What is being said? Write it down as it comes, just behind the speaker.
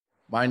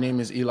My name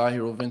is Eli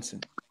Hero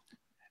Vincent,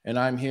 and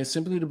I'm here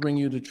simply to bring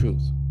you the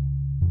truth.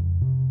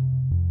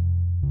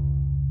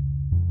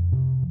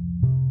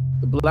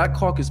 The Black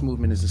Caucus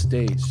movement is a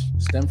stage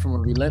stemmed from a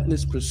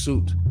relentless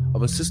pursuit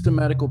of a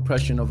systematic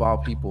oppression of our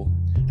people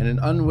and an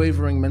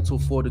unwavering mental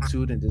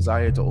fortitude and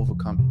desire to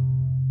overcome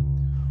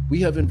it. We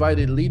have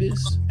invited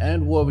leaders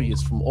and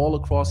warriors from all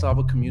across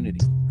our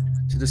community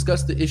to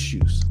discuss the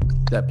issues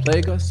that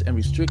plague us and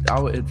restrict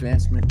our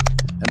advancement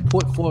and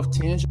put forth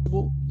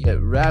tangible yet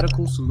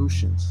radical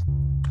solutions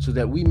so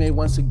that we may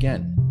once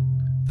again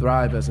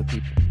thrive as a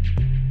people.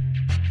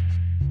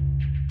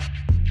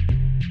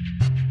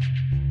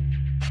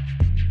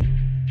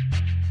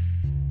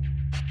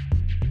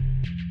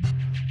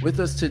 With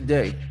us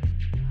today,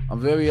 I'm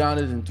very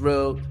honored and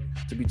thrilled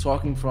to be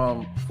talking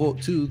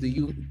to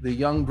the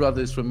young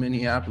brothers from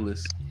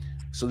Minneapolis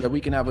so that we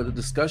can have a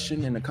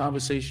discussion and a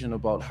conversation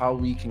about how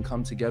we can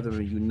come together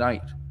and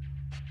unite.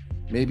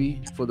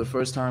 Maybe for the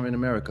first time in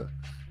America,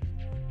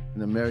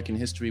 in American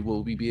history,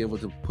 will we be able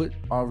to put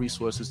our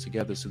resources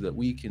together so that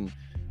we can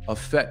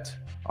affect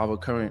our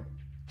current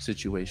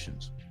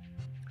situations.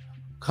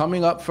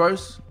 Coming up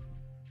first,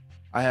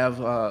 I have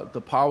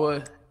the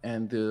power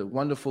and the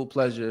wonderful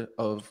pleasure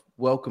of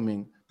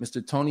welcoming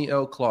Mr. Tony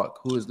L. Clark,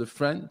 who is the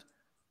friend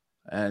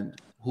and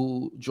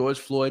who George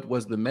Floyd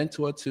was the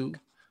mentor to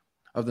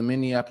of the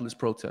Minneapolis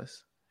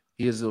protests.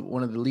 He is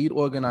one of the lead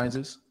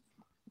organizers,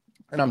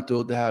 and I'm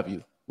thrilled to have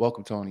you.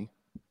 Welcome, Tony.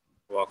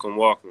 Welcome,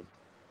 welcome.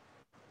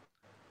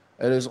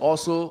 It is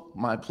also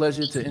my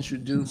pleasure to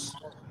introduce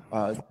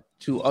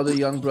two other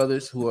young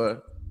brothers who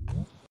are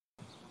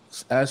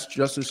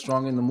just as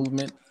strong in the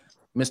movement.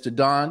 Mr.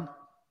 Don,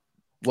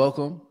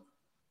 welcome.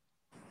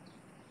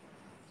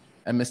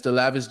 And Mr.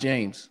 Lavish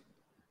James.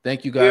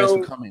 Thank you guys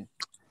for coming.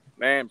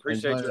 Man,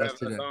 appreciate you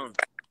having us on.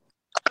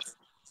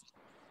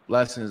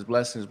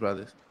 Blessings,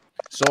 brothers.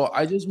 So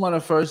I just want to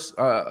first,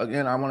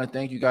 again, I want to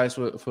thank you guys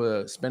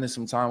for spending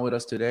some time with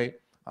us today,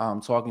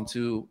 talking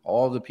to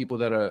all the people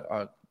that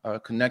are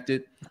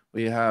connected.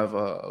 We have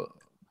a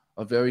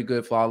very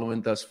good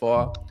following thus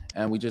far,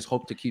 and we just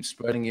hope to keep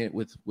spreading it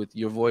with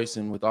your voice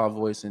and with our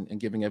voice and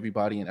giving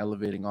everybody and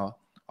elevating our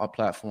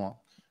platform.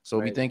 So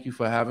we thank you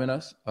for having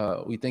us.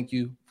 We thank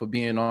you for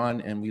being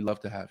on, and we love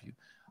to have you.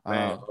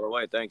 Man, all the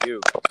way, thank you.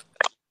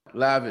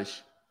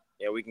 Lavish.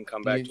 Yeah, we can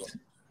come back to it.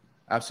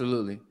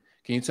 Absolutely.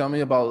 Can you tell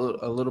me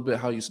about a little bit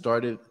how you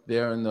started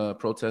there in the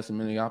protests in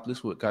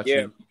Minneapolis? What got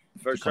you?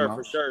 For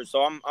sure.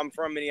 So I'm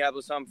from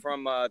Minneapolis. I'm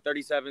from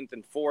 37th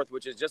and 4th,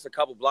 which is just a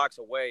couple blocks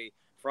away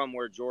from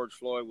where George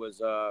Floyd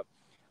was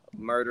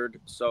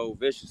murdered so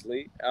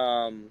viciously.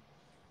 I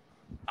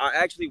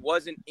actually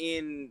wasn't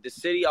in the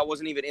city. I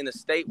wasn't even in the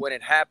state when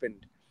it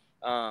happened.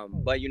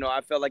 But,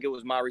 I felt like it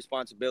was my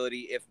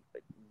responsibility, if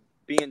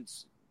being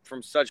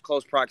from such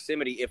close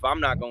proximity, if I'm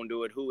not going to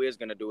do it, who is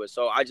going to do it?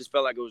 So I just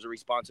felt like it was a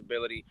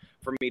responsibility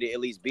for me to at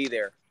least be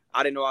there.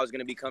 I didn't know I was going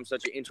to become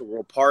such an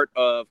integral part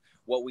of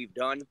what we've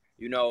done.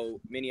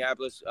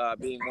 Minneapolis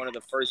being one of the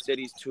first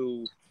cities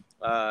to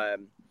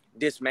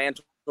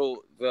dismantle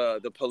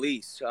the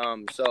police.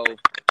 So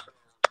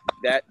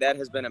that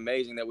has been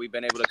amazing that we've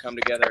been able to come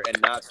together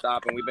and not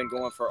stop. And we've been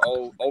going for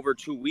over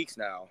 2 weeks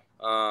now.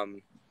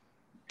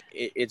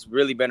 It's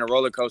really been a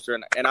roller coaster.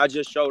 And I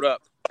just showed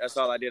up. That's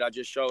all I did. I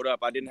just showed up.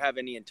 I didn't have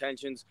any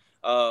intentions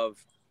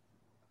of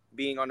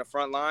being on the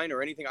front line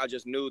or anything. I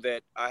just knew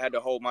that I had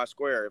to hold my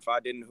square. If I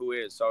didn't, who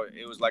is? So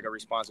it was like a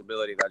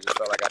responsibility that I just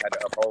felt like I had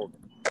to uphold.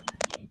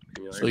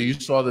 So you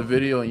saw the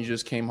video and you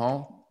just came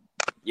home?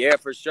 Yeah,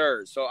 for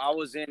sure. So I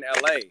was in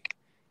LA,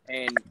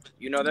 and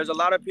there's a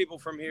lot of people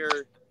from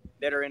here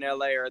that are in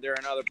LA or they're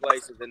in other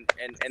places, and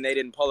they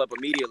didn't pull up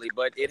immediately,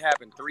 but it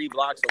happened 3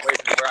 blocks away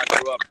from where I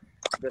grew up.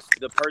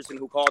 The person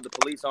who called the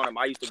police on him,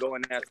 I used to go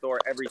in that store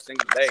every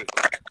single day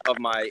of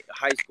my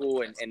high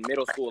school and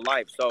middle school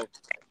life. So,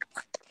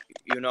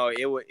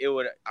 it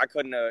would I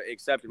couldn't have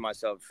accepted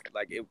myself.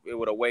 Like it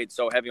would have weighed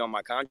so heavy on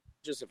my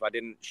conscience if I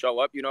didn't show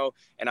up,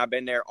 and I've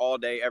been there all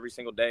day, every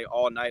single day,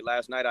 all night.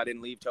 Last night, I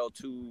didn't leave till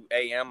 2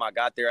 a.m. I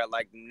got there at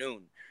like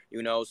noon,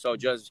 so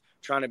just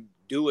trying to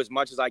do as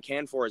much as I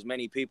can for as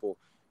many people.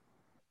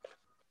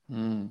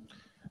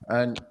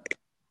 And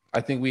I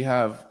think we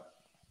have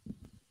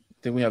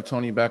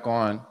Tony back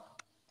on.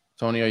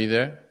 Tony, are you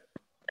there?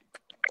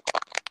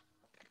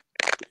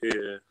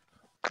 Yeah.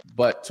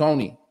 But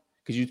Tony,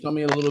 could you tell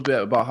me a little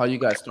bit about how you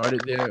got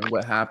started there and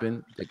what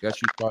happened that got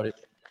you started?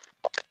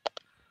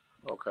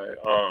 Okay.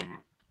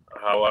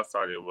 How I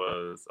started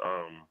was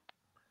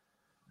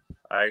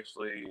I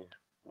actually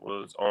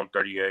was on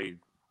 38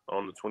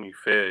 on the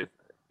 25th,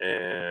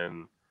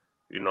 and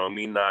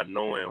me not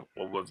knowing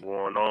what was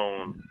going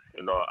on,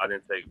 I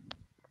didn't take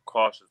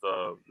cautious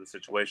of the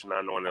situation,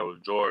 not knowing that was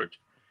George.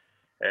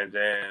 And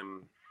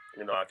then,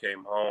 I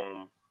came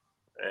home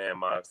and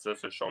my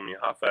sister showed me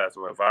how fast it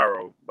went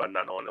viral, but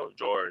not knowing it was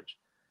George.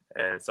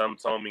 And some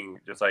told me,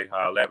 just like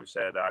how Lavish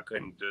said, that I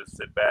couldn't just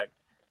sit back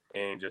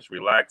and just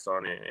relax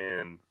on it.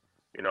 And,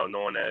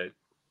 knowing that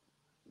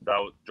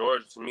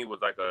George to me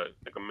was like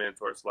a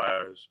mentor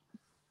slash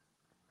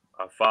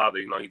a father.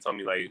 You know, he told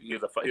me like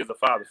he's a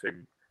father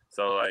figure.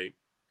 So like,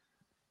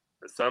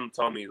 some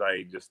told me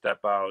like just step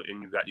out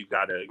and you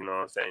gotta, you know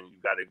what I'm saying, you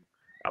gotta.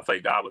 I feel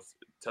like God was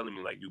telling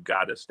me like you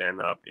gotta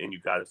stand up and you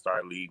gotta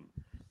start leading.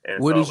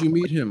 And Where so did you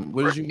meet him?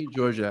 Where did you meet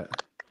George at?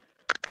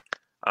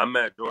 I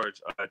met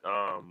George at,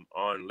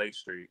 on Lake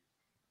Street,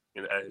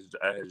 you know,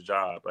 at his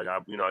job. Like I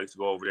used to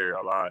go over there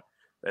a lot,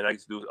 and I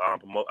used to do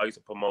promote. I used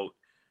to promote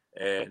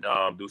and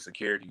do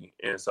security,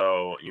 and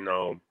so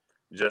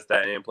just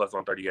that and plus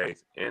on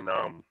 38th, and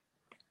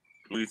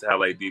we used to have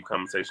like deep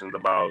conversations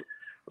about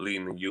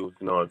leading the youth.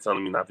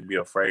 Telling me not to be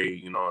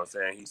afraid. You know what I'm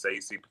saying? He said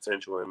he see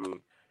potential in me.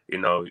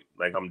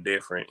 Like I'm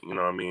different. You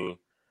know what I mean?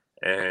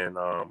 And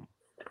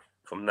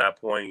from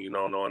that point,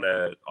 knowing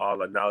that all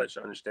the knowledge,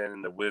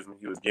 understanding, the wisdom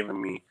he was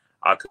giving me,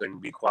 I couldn't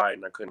be quiet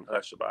and I couldn't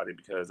hush about it,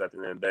 because at the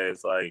end of the day,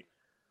 it's like,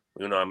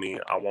 you know what I mean?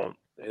 I want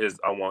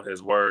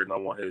his word, and I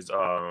want his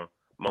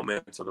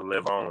momentum to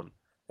live on.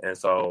 And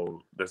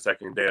so the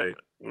second day,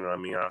 you know what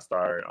I mean,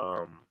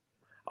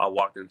 I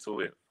walked into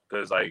it,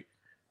 because like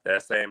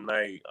that same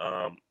night,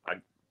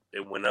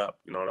 it went up,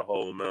 the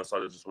whole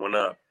Minnesota just went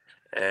up.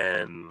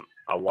 And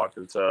I walked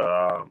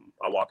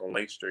on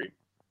Lake Street,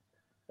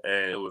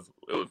 and it was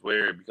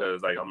weird,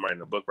 because like I'm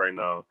writing a book right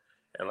now,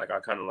 and like I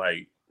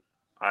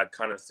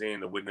kind of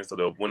seen the witness of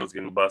the windows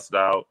getting busted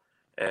out,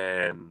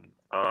 and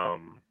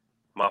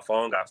my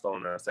phone got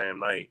stolen that same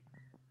night,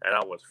 and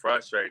I was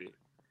frustrated,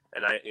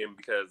 and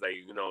because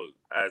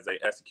as they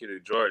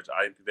executed George,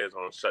 I didn't think they was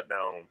gonna shut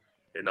down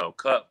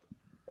Cup.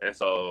 And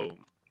so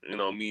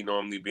me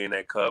normally being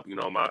at Cup,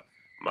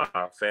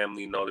 my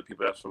family know the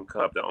people that's from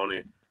Cup that own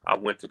it. I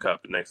went to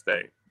Cup the next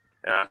day,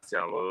 and I see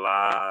a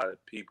lot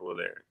of people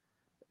there.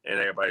 And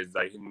everybody's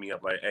like hitting me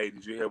up like, "Hey,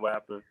 did you hear what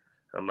happened?"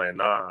 I'm like,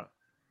 "Nah,"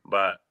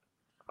 but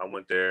I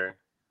went there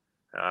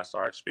and I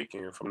started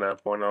speaking. And from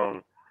that point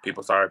on,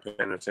 people started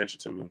paying attention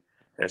to me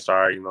and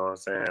started, you know what I'm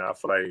saying. I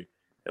feel like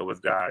it was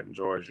God and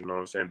George, you know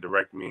what I'm saying,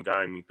 directing me and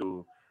guiding me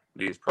through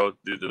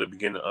the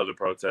beginning of the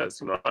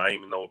protests. I didn't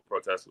even know what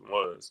protesting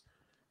was.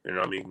 You know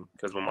what I mean?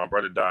 Because when my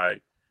brother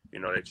died,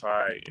 they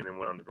tried and it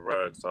went under the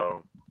rug.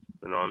 So,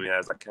 you know what I mean?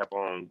 As I kept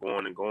on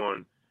going and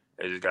going,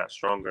 it just got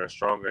stronger and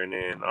stronger. And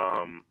then,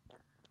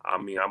 I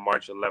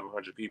marched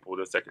 1,100 people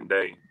the second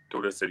day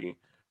through the city,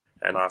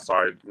 and I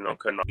started,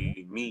 cutting off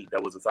me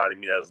that was inside of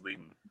me that was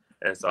leading.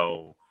 And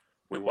so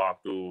we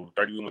walked through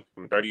we went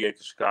from 38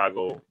 to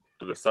Chicago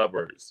to the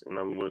suburbs.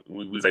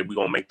 We was like, we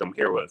gonna make them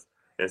hear us.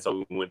 And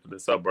so we went to the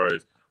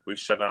suburbs. We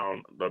shut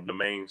down the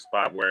main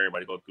spot where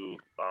everybody go through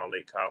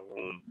Lake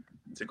Calhoun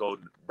to go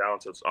down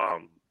to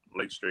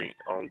Lake Street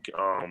on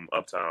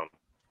Uptown.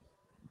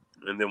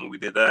 And then when we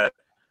did that,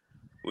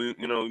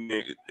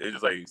 it's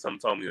just like something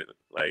told me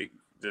like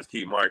just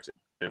keep marching.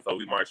 And so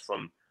we marched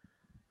from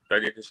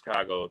 30th to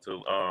Chicago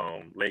to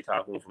Lake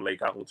Calhoun, from Lake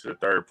Calhoun to the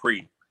third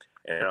pre,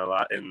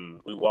 and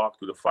we walked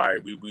through the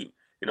fire. We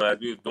as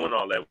we was doing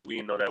all that, we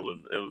didn't know that it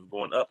was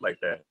going up like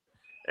that.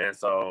 And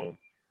so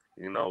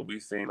we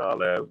seen all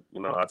that.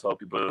 I told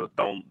people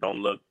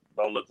don't look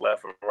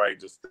left and right,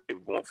 just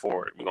keep going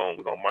forward. We're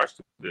gonna march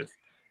through this.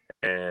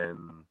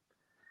 And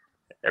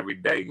every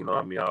day, I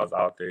was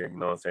out there,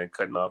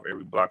 cutting off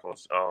every block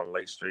on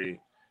Lake Street.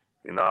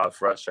 I was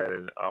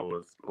frustrated. I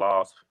was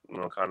lost,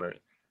 kind of,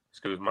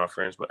 excuse my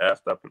French, but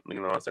effed up,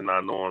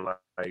 not knowing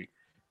like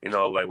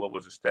what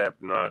was the step,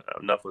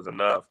 enough was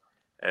enough.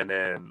 And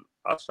then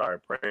I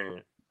started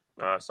praying.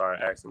 I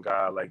started asking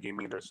God, like, give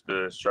me the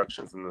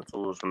instructions and the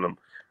tools from them.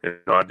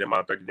 I did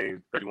my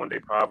 31-day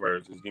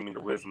Proverbs. Just give me the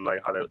wisdom,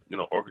 like how to,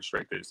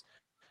 orchestrate this.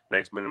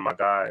 Next minute, my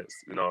guys,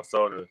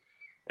 Soda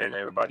and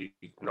everybody,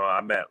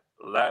 I met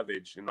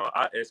Lavish.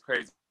 It's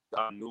crazy.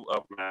 I knew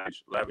of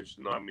Lavish,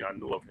 I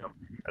knew of him.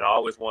 And I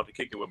always wanted to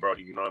kick it with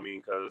Brody,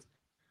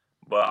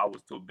 but I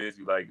was too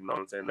busy, like,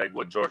 like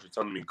what George was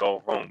telling me,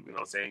 go home,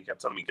 He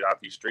kept telling me, get out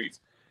these streets,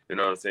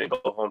 go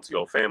home to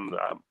your family,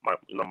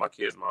 my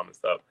kids' mom and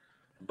stuff.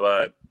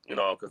 But,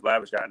 because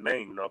Lavish got a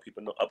name,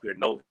 people up here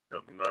know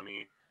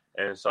him,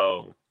 And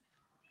so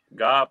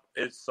God,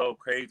 it's so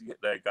crazy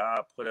that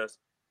God put us,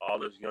 all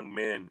those young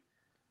men,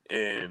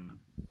 in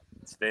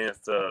stands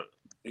to,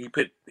 he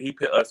put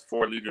us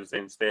 4 leaders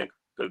in stand.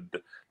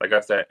 Like I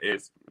said,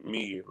 it's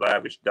me,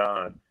 Lavish,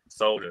 Don,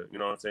 Soda,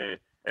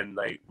 and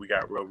like we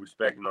got real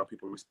respect.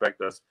 People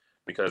respect us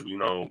because we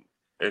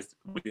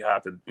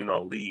have to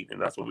lead,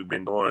 and that's what we've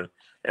been doing.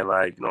 And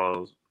like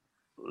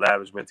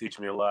Lavish been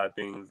teaching me a lot of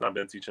things. I've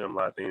been teaching him a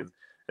lot of things.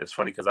 It's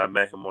funny because I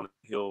met him on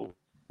the hill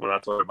when I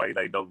told everybody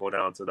like don't go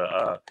down to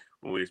the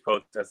when we was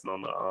protesting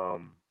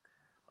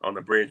on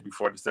the bridge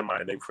before the semi,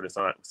 for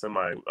the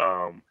semi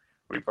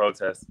we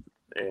protest,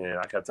 and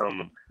I kept telling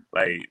them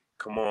like,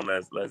 come on,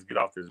 let's get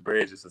off this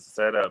bridge. It's a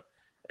setup.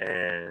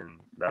 And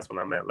that's when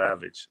I met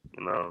Lavish,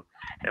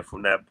 And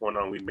from that point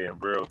on, we've been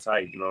real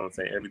tight,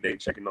 every day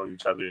checking on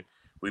each other.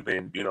 We've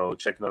been,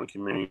 checking on the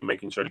community,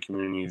 making sure the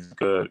community is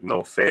good,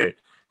 fed,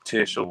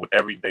 tissue,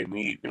 whatever they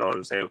need,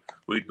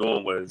 We're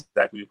doing what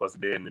exactly we supposed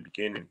to do in the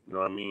beginning,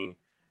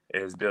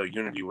 Is build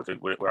unity with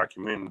our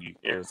community.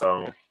 And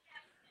so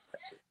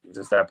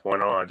just that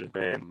point on,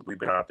 we've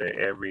been out there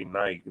every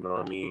night. You know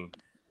what I mean?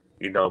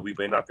 You know, we've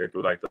been out there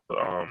through like the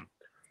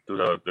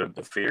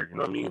fear. You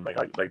know what I mean?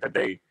 Like the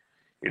day,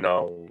 you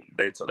know,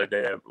 they told the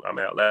day I'm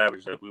at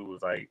Lavish that we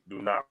was like,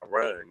 do not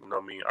run. You know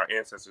what I mean? Our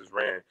ancestors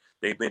ran.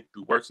 They've been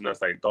through worse than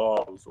us, like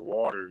dogs,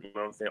 water. You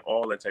know what I'm saying?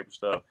 All that type of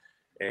stuff.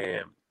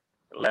 And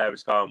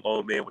Lavish called him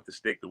old man with the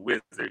stick, the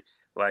wizard.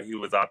 Like he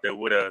was out there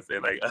with us,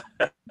 and like,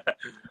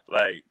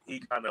 like he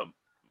kind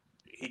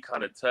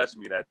of touched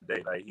me that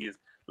day. Like he's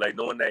like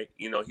knowing that,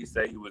 you know, he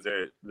said he was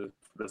at the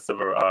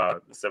civil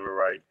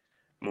rights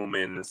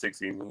movement in the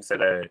 '60s. He said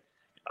that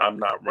I'm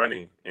not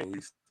running, and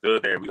he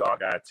stood there. We all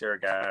got tear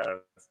gas.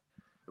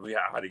 We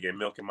had to get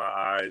milk in my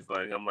eyes.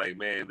 Like I'm like,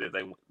 man,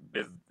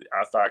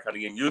 I started kind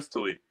of getting used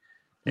to it.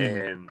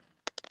 And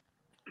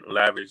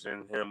Lavish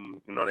and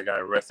him, you know, they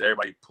got arrested.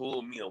 Everybody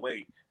pulled me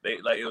away.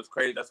 It was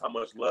crazy. That's how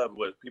much love it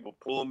was. People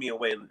pulled me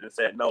away and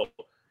said, "No,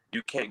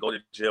 you can't go to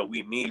jail.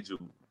 We need you.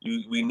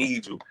 We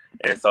need you."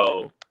 And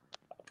so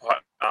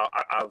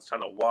I was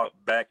trying to walk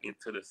back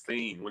into the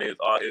scene when it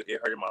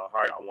hurt my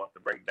heart. I wanted to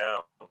break down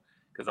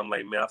because I'm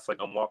like, man, I feel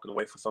like I'm walking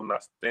away from something I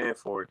stand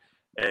for.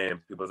 And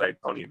people was like,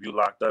 Tony, if you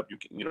locked up,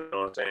 you know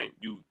what I'm saying?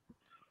 You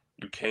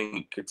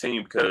can't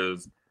continue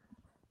because,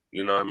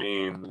 you know what I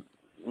mean?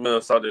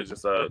 Minnesota is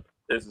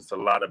there's just a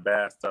lot of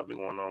bad stuff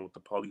going on with the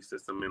police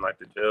system and like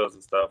the jails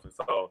and stuff. And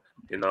so,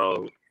 you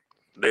know,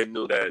 they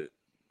knew that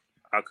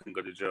I couldn't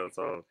go to jail.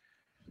 So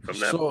from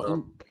that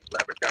point,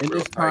 in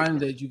this time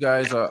that you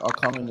guys are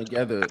coming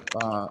together,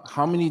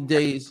 how many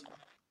days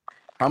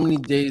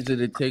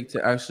did it take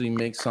to actually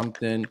make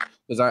something?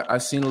 Because I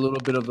seen a little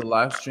bit of the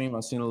live stream.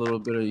 I seen a little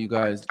bit of you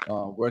guys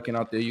working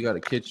out there. You got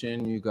a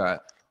kitchen, you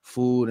got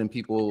food, and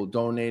people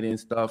donating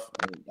stuff.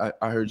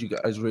 I heard you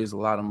guys raised a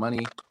lot of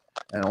money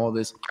and all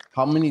this.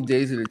 How many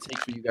days did it take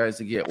for you guys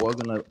to get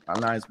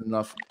organized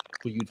enough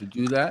for you to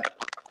do that?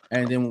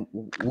 And then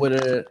what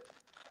are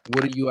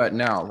you at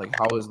now? Like,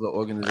 how is the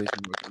organization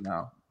working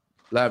now?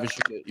 Lavish,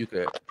 you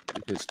could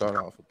start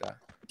off with that.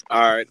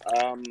 All right.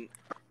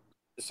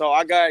 So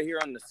I got here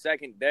on the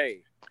second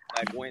day,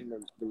 like when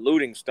the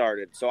looting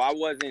started. So I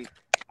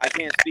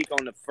can't speak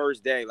on the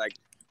first day. Like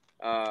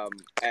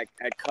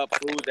at Cup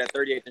Foods at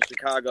 38th in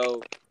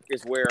Chicago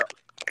is where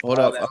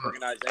that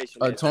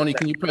organization is. Tony,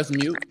 can you press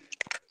mute?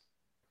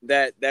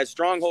 That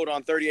stronghold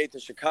on 38th in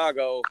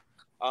Chicago.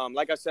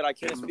 Like I said, I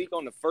can't speak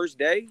on the first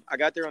day. I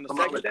got there on the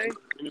second day,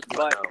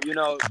 but you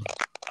know,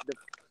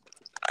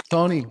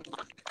 Tony,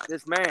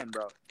 this man,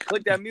 bro,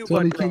 click that mute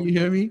Tony, button. Tony, can you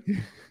hear me?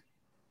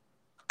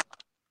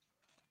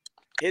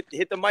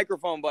 Hit the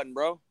microphone button,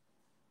 bro.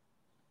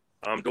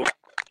 I'm doing.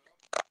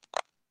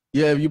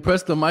 Yeah, if you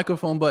press the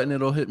microphone button,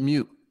 it'll hit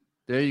mute.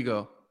 There you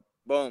go.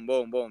 Boom,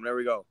 boom, boom. There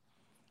we go.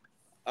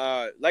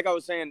 Like I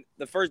was saying,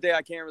 the first day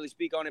I can't really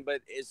speak on it,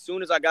 but as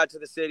soon as I got to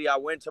the city, I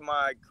went to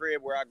my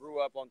crib where I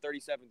grew up on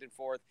 37th and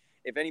 4th.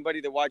 If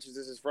anybody that watches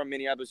this is from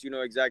Minneapolis, you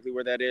know exactly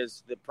where that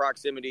is, the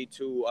proximity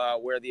to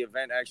where the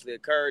event actually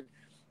occurred.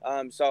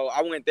 So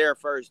I went there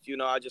first. You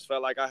know, I just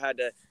felt like I had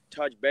to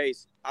touch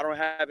base. I don't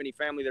have any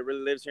family that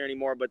really lives here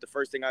anymore, but the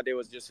first thing I did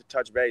was just to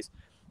touch base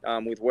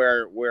with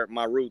where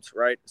my roots,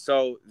 right?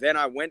 So then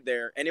I went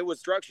there, and it was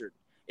structured.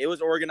 It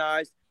was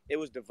organized. It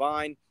was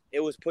divine.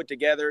 It was put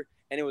together.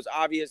 And it was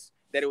obvious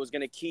that it was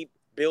going to keep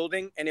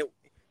building. And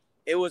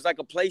it was like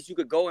a place you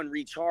could go and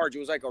recharge. It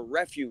was like a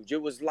refuge.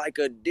 It was like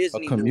a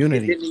Disney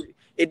community.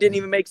 It didn't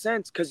even make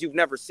sense because you've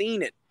never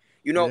seen it.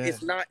 You know,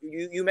 It's not,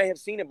 you may have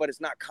seen it, but it's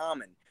not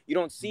common. You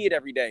don't see it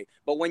every day.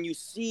 But when you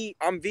see,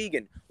 I'm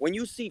vegan, when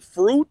you see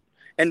fruit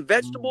and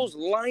vegetables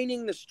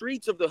lining the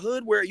streets of the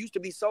hood where it used to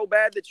be so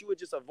bad that you would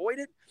just avoid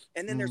it.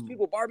 And then there's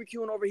people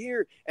barbecuing over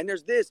here. And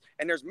there's this.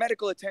 And there's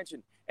medical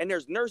attention. And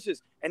there's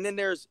nurses. And then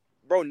there's,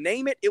 bro,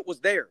 name it, it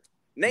was there.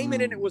 Name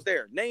it and it was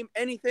there. Name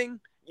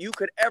anything you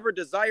could ever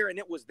desire and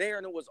it was there,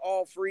 and it was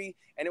all free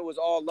and it was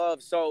all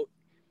love. So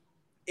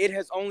it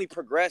has only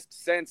progressed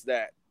since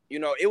that. You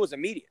know, it was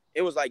immediate.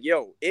 It was like,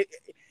 yo,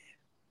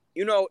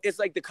 you know, it's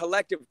like the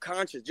collective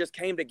conscious just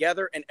came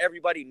together and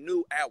everybody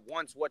knew at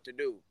once what to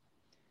do.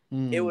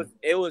 It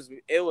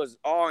was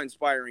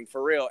awe-inspiring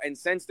for real. And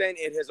since then,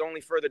 it has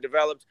only further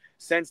developed.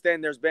 Since then,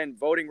 there's been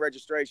voting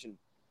registration.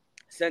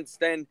 Since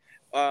then,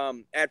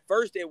 at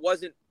first, it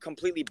wasn't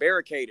completely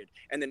barricaded,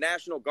 and the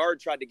National Guard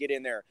tried to get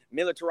in there.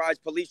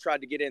 Militarized police tried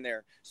to get in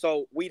there.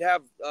 So we'd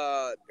have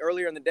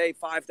earlier in the day,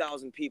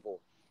 5,000 people,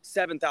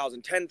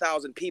 7,000,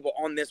 10,000 people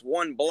on this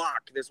one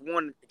block, this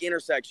one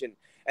intersection.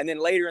 And then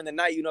later in the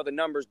night, you know, the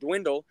numbers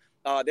dwindle.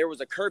 There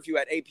was a curfew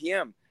at 8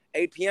 p.m.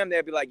 8 p.m.,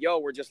 they'd be like, yo,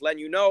 we're just letting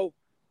you know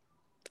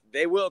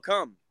they will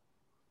come.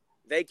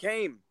 They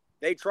came.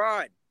 They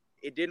tried.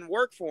 It didn't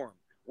work for them.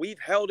 We've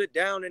held it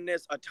down in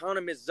this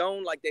autonomous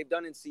zone like they've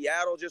done in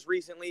Seattle just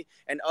recently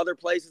and other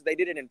places. They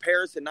did it in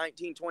Paris in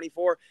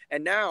 1924.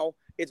 And now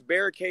it's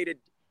barricaded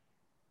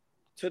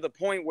to the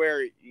point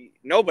where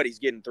nobody's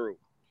getting through.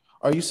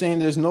 Are you saying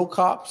there's no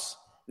cops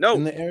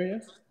in the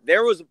area?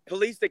 There was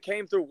police that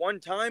came through one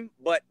time,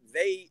 but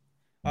they,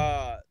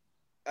 I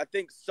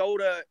think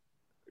Soda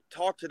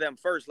talked to them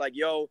first, like,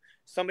 yo,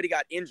 somebody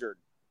got injured.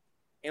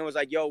 and was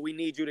like, yo, we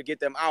need you to get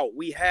them out.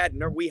 We have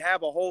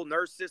a whole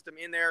nurse system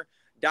in there,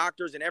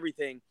 doctors and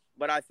everything.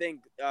 But I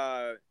think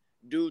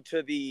due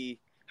to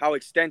how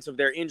extensive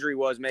their injury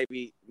was,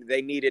 maybe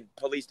they needed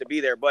police to be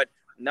there. But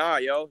nah,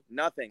 yo,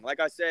 nothing. Like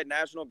I said,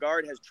 National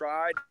Guard has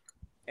tried,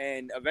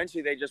 and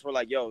eventually they just were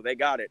like, yo, they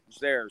got it. It's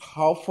theirs.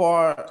 How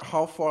far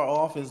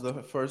off is the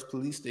first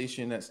police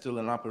station that's still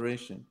in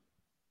operation?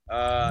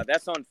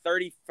 That's on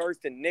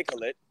 31st and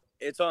Nicollet.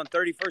 It's on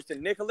 31st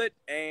and Nicollet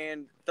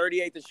and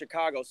 38th in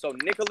Chicago. So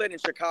Nicollet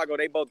and Chicago,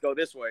 they both go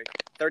this way.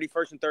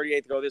 31st and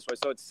 38th go this way.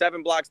 So it's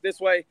 7 blocks this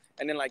way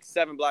and then like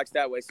 7 blocks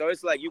that way. So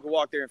it's like you can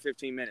walk there in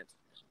 15 minutes.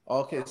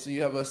 Okay, so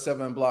you have a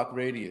 7-block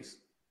radius.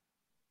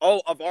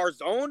 Oh, of our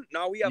zone?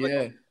 No, we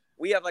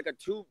have like a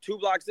two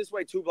blocks this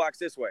way, 2 blocks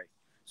this way.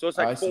 So it's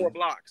like 4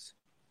 blocks.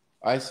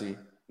 I see.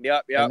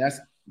 Yep. And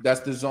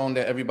that's the zone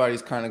that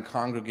everybody's kind of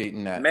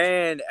congregating at.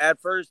 Man, at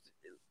first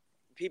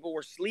people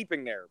were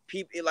sleeping there.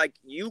 People, like,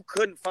 you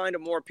couldn't find a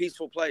more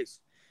peaceful place.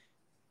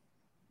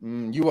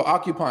 You were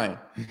occupying.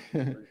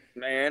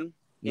 Man,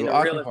 in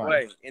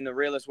the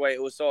realest way.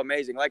 It was so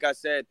amazing. Like I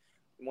said,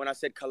 when I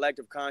said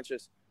collective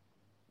conscious,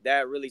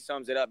 that really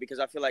sums it up, because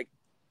I feel like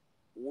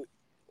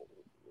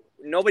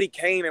nobody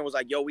came and was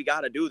like, yo, we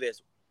got to do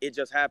this. It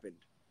just happened.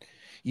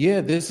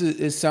 Yeah,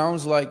 it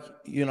sounds like,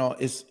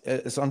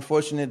 it's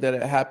unfortunate that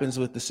it happens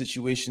with the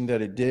situation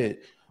that it did,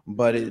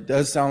 but it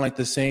does sound like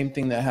the same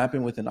thing that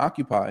happened with an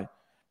Occupy,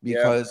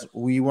 because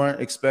we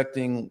weren't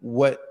expecting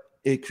what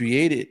it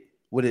created,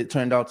 what it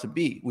turned out to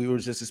be. We were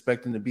just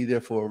expecting to be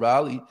there for a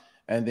rally,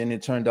 and then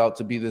it turned out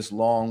to be this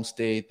long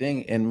stay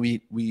thing. And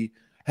we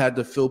had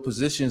to fill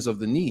positions of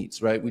the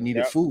needs, right? We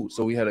needed food.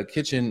 So we had a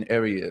kitchen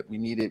area. We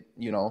needed,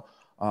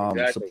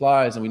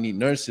 supplies, and we need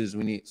nurses.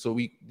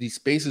 These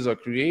spaces are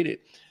created.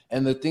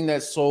 And the thing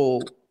that's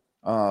so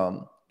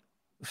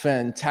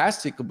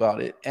fantastic about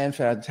it, and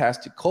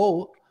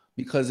fantastical,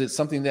 because it's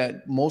something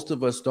that most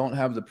of us don't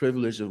have the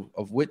privilege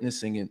of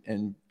witnessing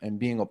and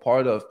being a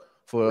part of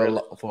for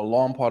a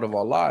long part of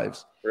our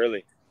lives,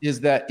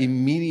 is that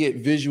immediate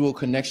visual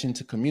connection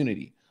to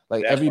community.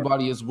 Like,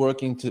 everybody is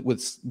working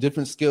with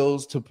different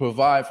skills to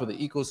provide for the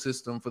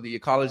ecosystem, for the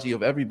ecology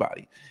of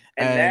everybody.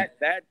 And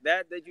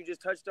that you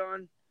just touched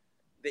on,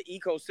 the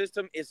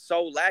ecosystem is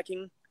so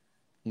lacking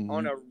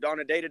on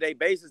a day-to-day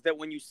basis that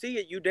when you see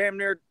it, you damn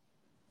near,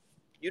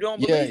 you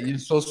don't believe it. You're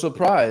so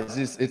surprised.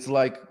 It's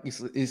like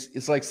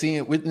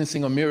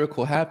witnessing a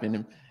miracle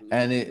happen,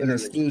 and it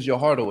steals your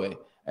heart away,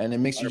 and it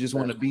makes you just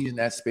want to be in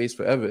that space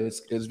forever.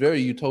 It's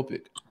very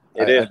utopic.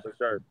 It is for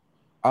sure.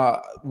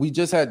 We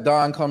just had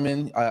Don come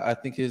in. I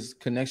think his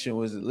connection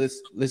was.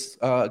 Let's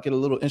get a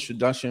little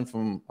introduction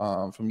from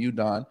you,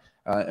 Don,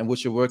 and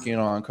what you're working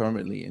on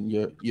currently, and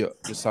your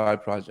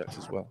side projects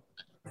as well.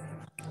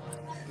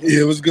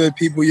 Yeah, it was good,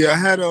 people. Yeah, I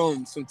had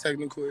some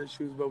technical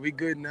issues, but we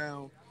good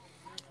now.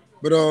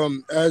 But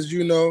as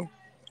you know,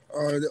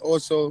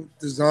 also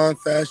Design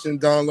Fashion,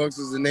 Don Lux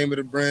is the name of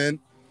the brand.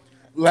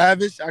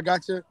 Lavish, I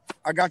got your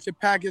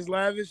package,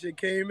 Lavish. It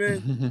came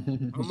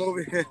in. I'm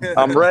over here.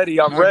 I'm ready.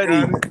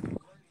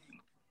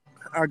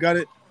 I got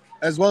it,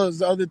 as well as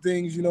the other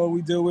things.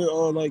 We deal with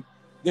like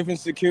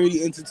different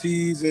security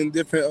entities and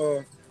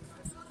different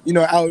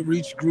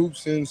outreach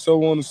groups and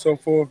so on and so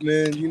forth.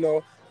 Man,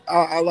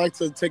 I like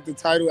to take the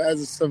title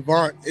as a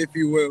savant, if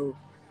you will.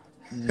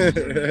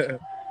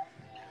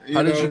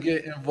 How did you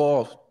get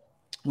involved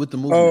with the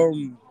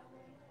movement?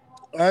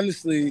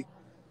 Honestly,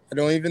 I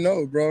don't even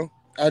know, bro.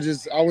 I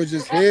was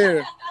just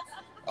here.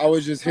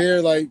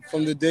 Like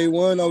from the day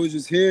one. I was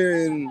just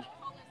here, and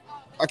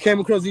I came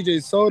across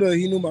DJ Soda.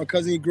 He knew my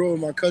cousin. He grew up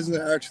with my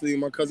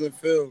cousin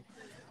Phil.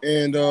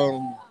 And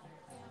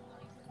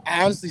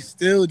I honestly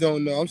still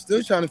don't know. I'm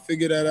still trying to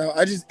figure that out.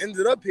 I just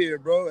ended up here,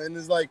 bro. And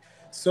there's like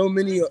so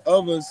many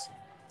of us.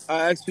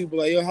 I ask people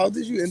like, yo, how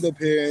did you end up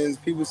here?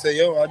 And people say,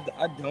 yo,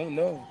 I don't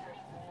know.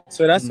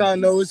 So that's how I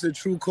know it's a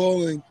true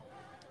calling.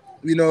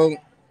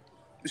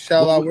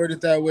 Shall I word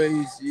it that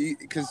way?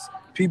 Because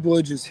people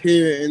are just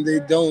here and they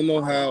don't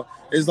know how.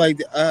 It's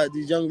like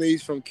these young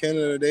ladies from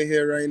Canada, they're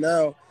here right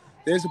now.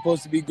 They're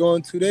supposed to be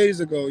going 2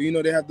 days ago.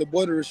 They have the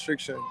border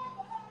restriction.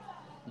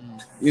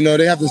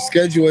 They have to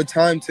schedule a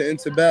time to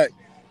enter back,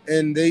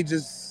 and they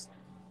just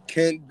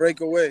can't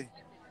break away.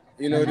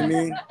 You know what I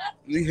mean?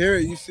 We hear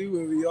it. You see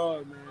where we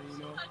are,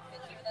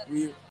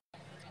 man.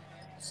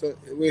 So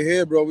we're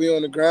here, bro. We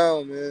on the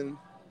ground, man.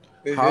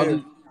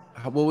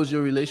 What was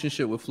your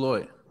relationship with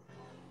Floyd?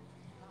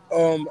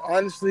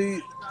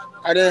 Honestly,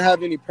 I didn't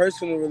have any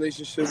personal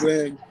relationship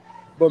with him,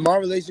 but my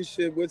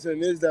relationship with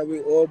him is that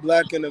we're all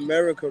black in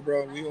America,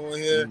 bro. We all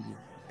here,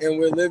 and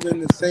we're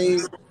living the same.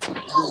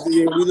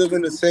 We live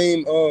in the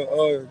same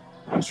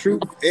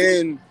truth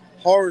and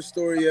horror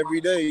story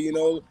every day.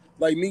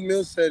 Like Meek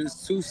Mill said,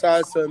 it's 2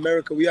 sides to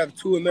America. We have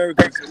 2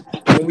 Americas,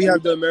 and we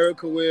have the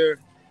America where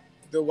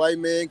the white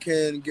man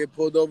can get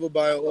pulled over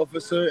by an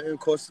officer and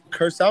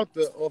curse out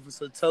the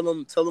officer, tell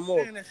him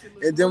off,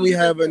 and then we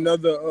have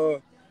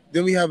another.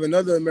 Then we have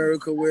another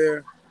America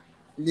where,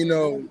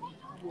 you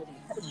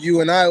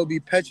and I will be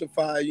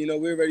petrified.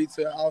 We're ready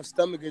to, our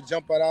stomach will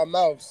jump out our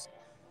mouths.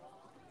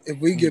 if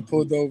we get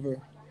pulled over.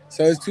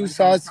 So it's two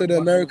sides to the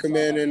American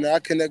man, and I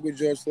connect with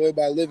George Floyd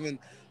by living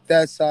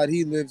that side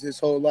he lived his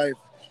whole life,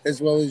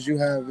 as well as you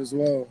have as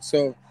well.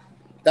 So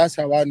that's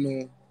how I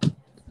know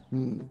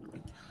him.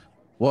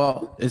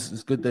 Well,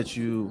 it's good that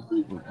you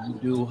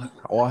do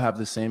all have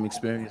the same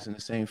experience and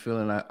the same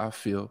feeling I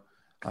feel.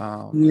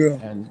 Yeah.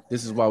 And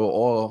this is why we're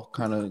all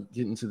kind of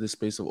getting to this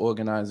space of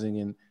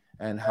organizing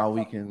and how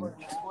we can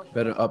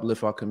better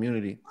uplift our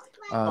community.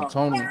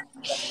 Tony,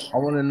 I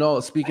want to know,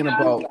 speaking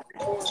about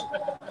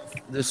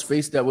the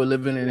space that we're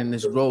living in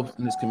this growth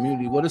in this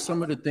community, what are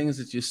some of the things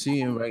that you're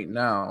seeing right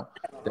now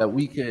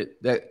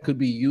that could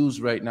be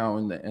used right now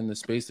in the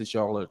space that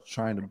y'all are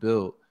trying to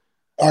build?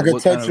 I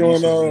could touch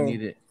on we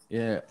need it.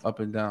 Yeah, up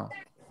and down.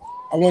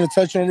 I want to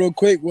touch on real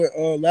quick what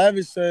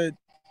Lavish said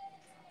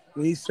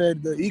when he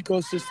said the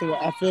ecosystem.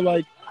 I feel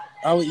like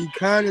our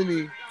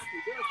economy,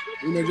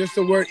 just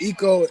the word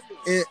eco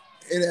in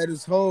at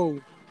its whole,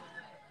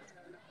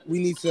 we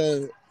need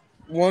to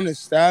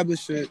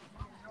establish it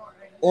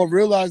or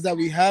realize that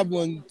we have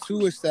one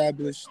to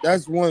establish.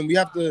 That's one. We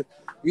have to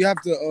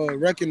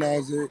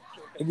recognize it.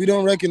 If we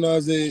don't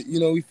recognize it,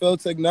 we fail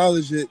to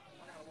acknowledge it.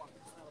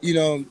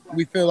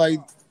 We feel like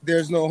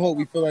there's no hope.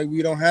 We feel like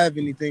we don't have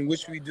anything,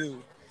 which we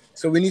do.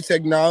 So we need to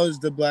acknowledge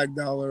the black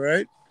dollar,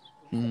 right?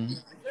 Mm-hmm.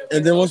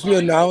 And then once we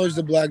acknowledge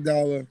the black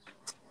dollar,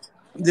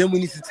 then we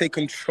need to take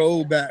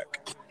control back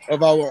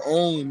of our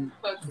own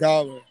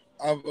dollar,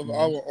 of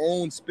our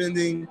own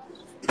spending,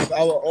 of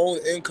our own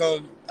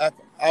income, our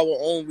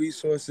own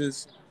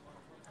resources.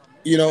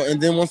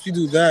 And then once we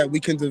do that, we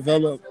can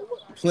develop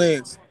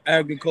plants,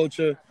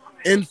 agriculture,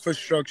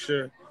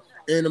 infrastructure.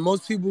 And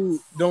most people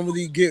don't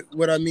really get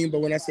what I mean, but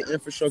when I say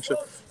infrastructure,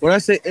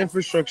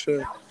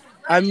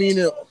 I mean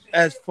it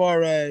as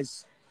far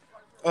as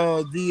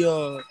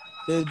the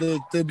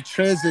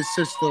transit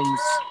systems,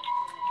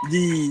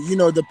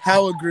 the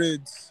power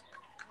grids,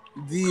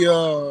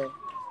 the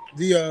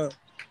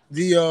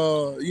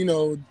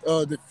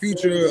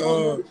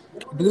future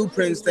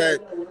blueprints that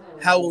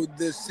how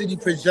the city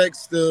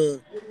projects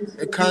the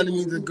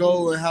economy to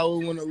go and how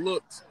it want to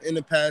look in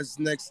the past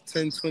next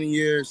 10, 20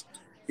 years.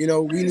 We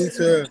need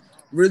to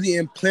really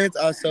implant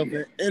ourselves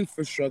in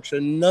infrastructure.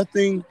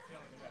 Nothing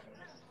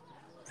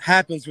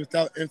happens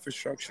without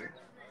infrastructure.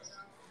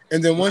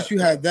 And then once you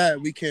have that,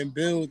 we can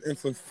build and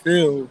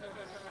fulfill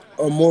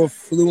a more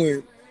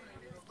fluent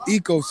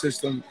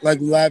ecosystem, like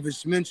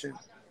Lavish mentioned.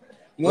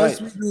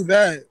 Once we do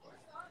that,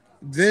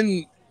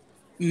 then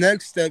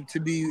next step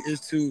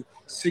is to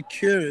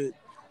secure it.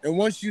 And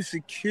once you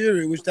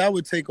secure it, which that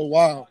would take a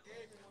while,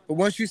 but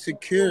once you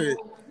secure it,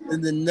 then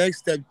the next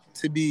step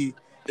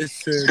is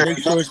to make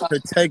sure it's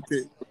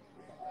protected.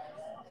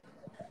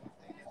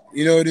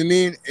 You know what I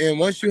mean? And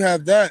once you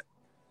have that,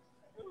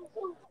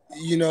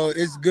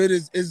 it's good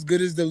as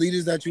the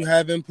leaders that you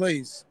have in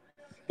place.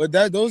 But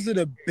those are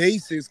the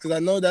basics, because I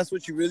know that's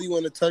what you really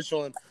want to touch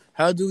on.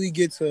 How do we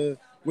get to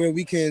where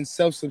we can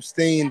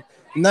self-sustain?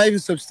 Not even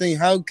sustain.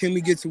 How can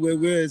we get to where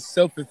we're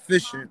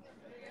self-efficient?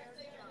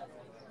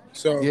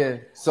 So yeah,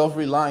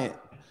 self-reliant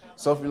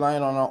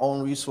on our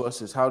own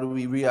resources. How do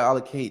we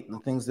reallocate the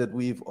things that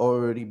we've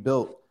already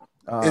built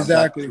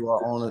exactly back to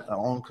our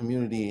own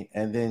community,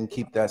 and then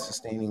keep that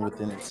sustaining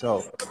within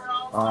itself?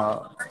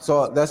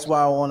 So that's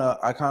why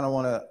I kind of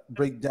want to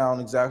break down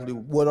exactly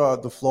what are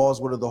the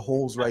flaws, what are the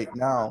holes right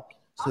now,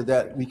 so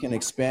that we can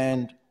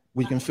expand,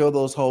 we can fill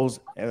those holes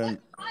and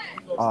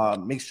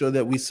make sure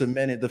that we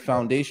cemented the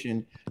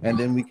foundation, and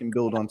then we can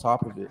build on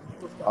top of it.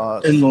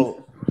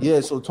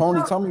 So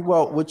Tony, tell me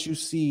about what you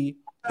see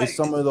is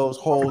some of those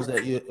holes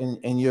that you're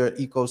in your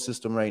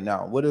ecosystem right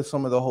now. What are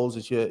some of the holes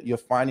that you're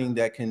finding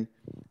that can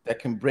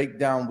break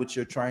down what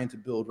you're trying to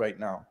build right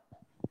now?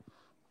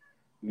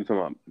 You talking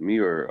about me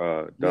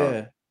or Don?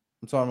 Yeah,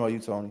 I'm talking about you,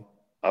 Tony.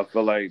 I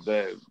feel like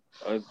that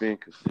us being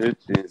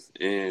consistent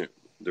in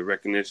the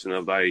recognition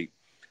of like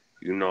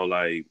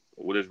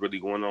what is really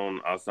going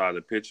on outside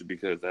the picture,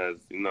 because as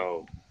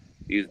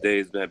these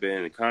days have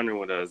been encountering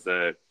with us,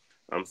 that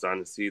I'm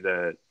starting to see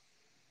that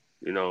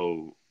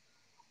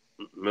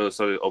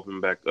Minnesota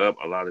opening back up.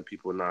 A lot of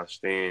people not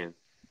staying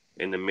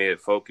in the mid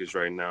focus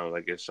right now.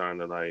 Like it's trying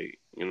to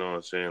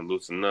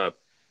loosen up.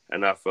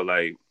 And I feel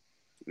like,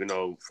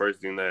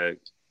 first thing that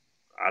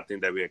I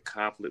think that we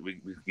accomplished,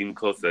 we getting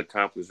close to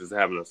accomplish is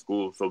having a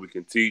school so we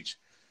can teach,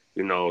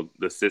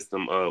 the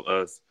system of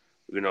us,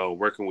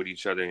 working with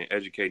each other and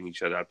educating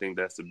each other. I think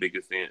that's the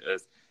biggest thing,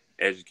 us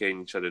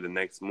educating each other the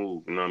next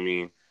move,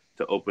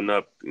 to open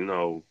up,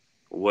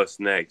 what's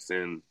next.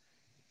 And,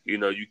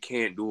 you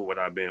can't do it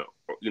without being,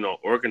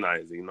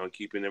 organizing,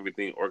 keeping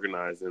everything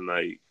organized. And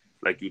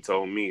like you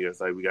told me,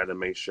 it's like we got to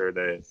make sure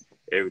that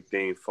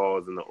everything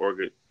falls in the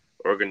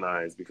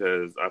organized,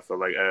 because I feel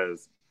like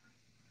as,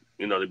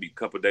 there'd be a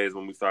couple of days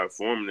when we started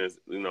forming this,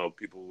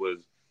 people was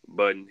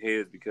butting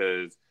heads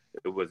because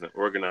it wasn't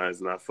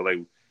organized. And I feel like,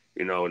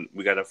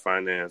 we got to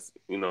finance,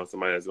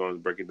 somebody that's going to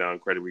break it down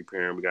credit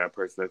repairing. We got a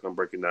person that's going to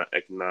break it down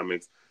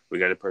economics. We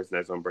got a person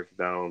that's going to break it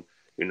down,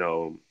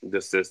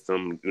 the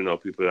system,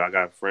 people. I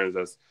got friends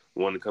that's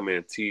want to come in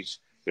and teach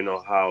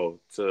how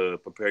to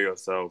prepare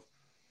yourself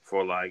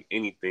for like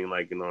anything,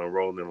 like,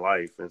 enrolled in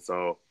life. And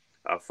so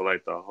I feel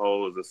like the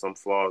holes or some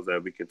flaws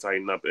that we can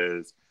tighten up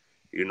is,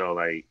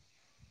 like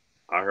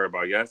I heard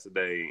about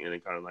yesterday, and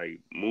it kind of like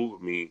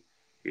moved me.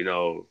 You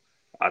know,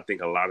 I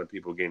think a lot of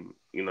people getting,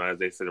 as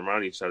they sit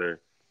around each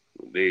other,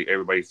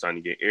 everybody's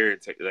starting to get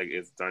irritated. Like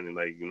it's starting to,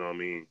 like, what I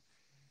mean,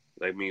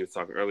 like me was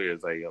talking earlier,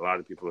 it's like a lot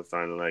of people are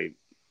starting to like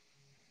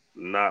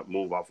not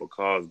move off of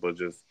cause, but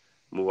just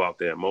move off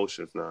their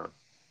emotions now.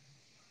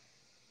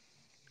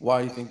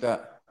 Why do you think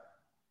that?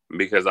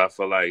 Because I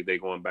feel like they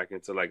going back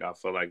into, like, I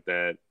feel like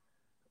that,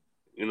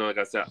 like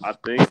I said, I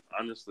think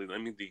honestly,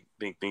 let me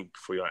think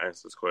before y'all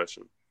answer this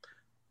question.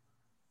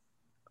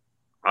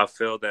 I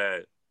feel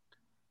that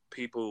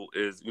people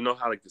is,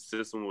 how like the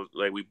system was,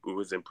 like we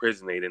was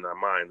imprisoned in our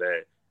mind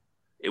that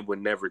it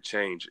would never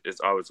change. It's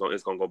always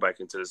it's gonna go back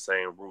into the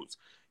same roots.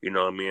 You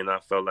know what I mean? I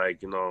felt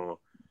like,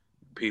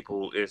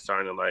 people is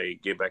starting to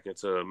like get back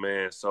into,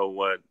 man, so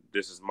what?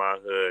 This is my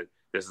hood.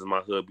 This is my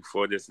hood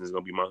before this, and it's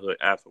gonna be my hood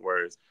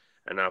afterwards.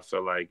 And I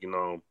feel like,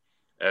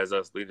 as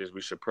us leaders,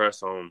 we should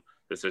press on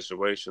the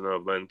situation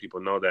of letting people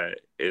know that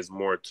it's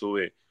more to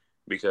it.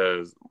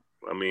 Because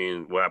I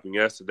mean, what happened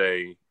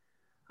yesterday,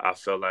 I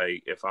felt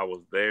like if I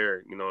was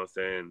there, you know what I'm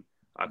saying,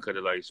 I could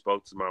have like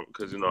spoke to my,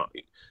 because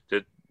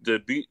the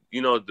be,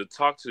 to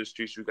talk to the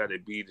streets, you got to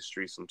be the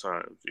streets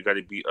sometimes. You got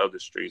to be of the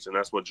streets, and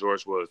that's what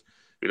George was.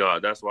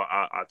 That's why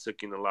I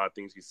took in a lot of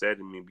things he said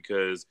to me,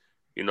 because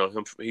he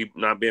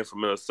not being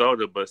from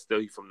Minnesota, but still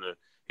he from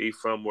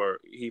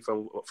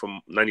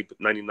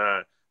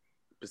 99%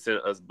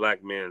 of us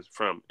black men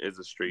from is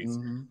the streets.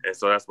 Mm-hmm. And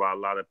so that's why a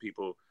lot of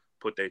people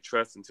put their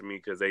trust into me,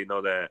 because they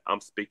know that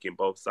I'm speaking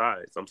both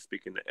sides. I'm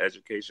speaking the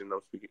education,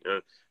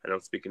 and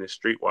I'm speaking the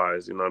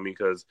streetwise. You know what I mean?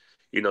 Because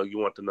you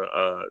want them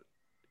to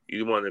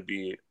you want to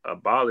be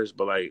abolished,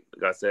 but like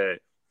I said,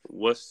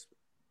 what's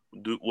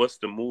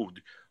the move?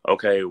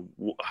 Okay,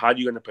 how are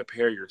you going to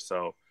prepare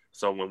yourself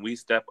so when we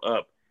step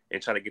up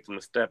and try to get them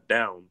to step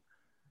down,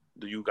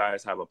 do you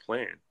guys have a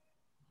plan?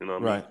 You know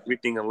what I mean?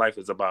 Everything in life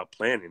is about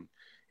planning.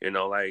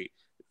 Like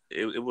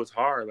it was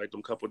hard, like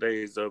them couple of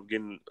days of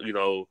getting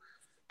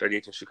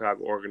 38 in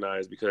Chicago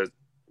organized, because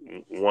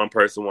one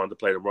person wanted to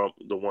play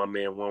the one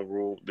man, one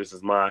rule. This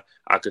is I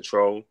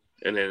control.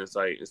 And then it's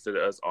like, instead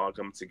of us all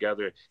coming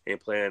together and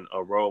playing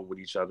a role with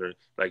each other,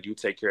 like you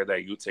take care of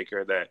that, you take care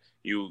of that,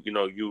 you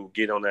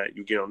get on that,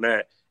 you get on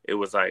that. It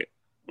was like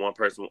one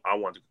person,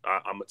 I'm gonna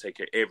take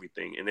care of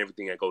everything and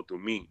everything that go through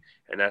me.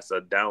 And that's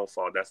a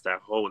downfall. That's that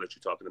hole that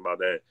you're talking about,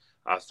 that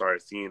I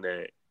started seeing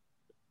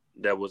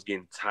that was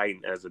getting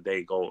tightened as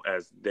day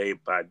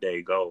by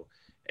day go.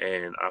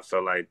 And I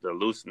felt like the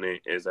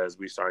loosening is as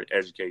we started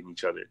educating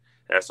each other.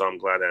 And so I'm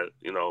glad that,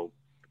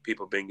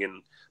 people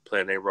been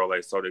playing their role,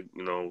 like, so to,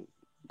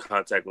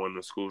 contact one of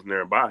the schools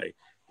nearby,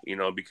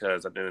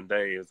 because at the end of the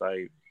day, it's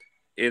like,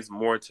 it's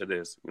more to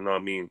this, you know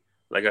what I mean?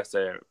 Like I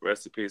said,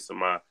 rest in peace to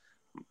my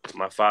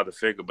father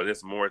figure, but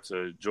it's more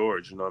to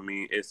George, you know what I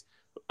mean? It's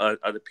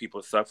other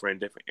people suffering in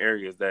different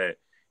areas that,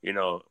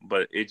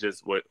 but it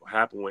just, what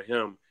happened with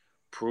him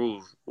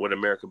proved what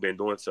America been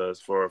doing to us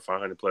for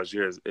 500 plus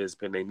years, is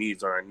putting their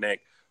needs on our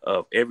neck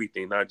of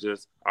everything, not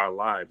just our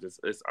lives.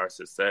 It's our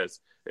success.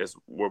 It's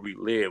where we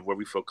live, where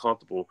we feel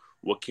comfortable.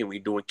 What can we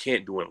do and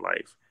can't do in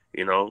life,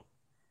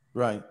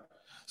 Right.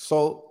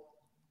 So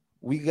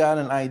we got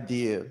an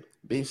idea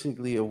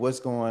basically of what's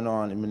going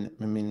on in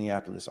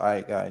Minneapolis. All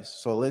right, guys.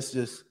 So let's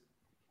just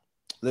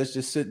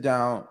sit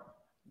down,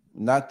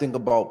 not think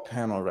about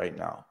panel right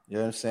now. You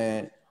know what I'm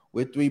saying?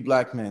 We're three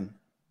black men.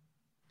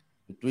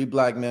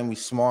 We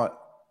smart.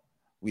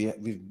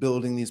 We're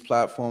building these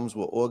platforms.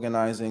 We're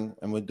organizing,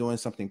 and we're doing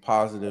something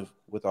positive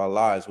with our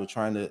lives. We're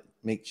trying to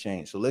make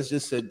change. So let's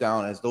just sit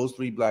down as those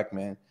three black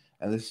men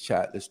and let's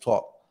chat. Let's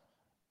talk.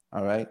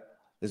 All right.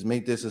 Let's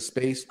make this a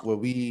space where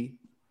we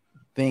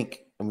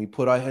think and we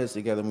put our heads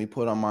together and we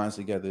put our minds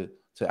together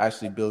to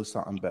actually build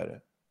something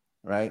better.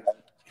 Right.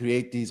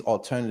 Create these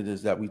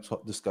alternatives that we're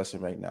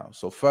discussing right now.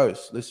 So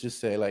first, let's just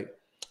say, like,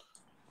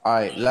 all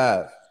right,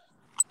 Lav.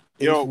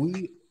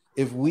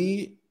 If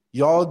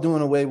y'all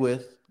doing away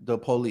with the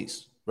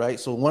police, right?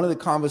 So one of the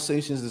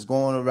conversations that's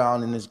going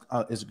around and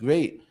is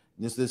great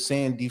is the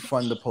saying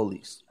defund the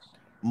police.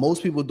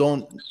 Most people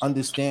don't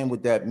understand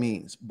what that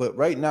means, but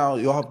right now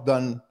y'all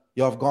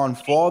have gone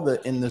farther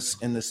in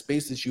the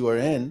space that you are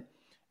in,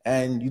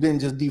 and you didn't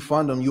just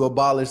defund them, you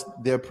abolished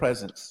their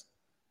presence.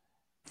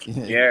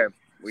 Yeah.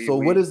 So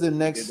what is the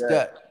next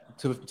step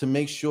to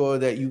make sure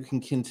that you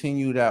can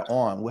continue that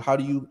on? Where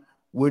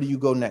do you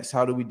go next?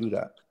 How do we do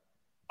that?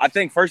 I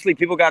think firstly,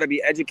 people got to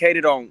be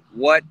educated on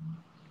what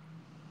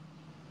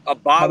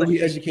abolishing. How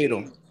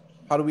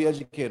do we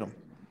educate them?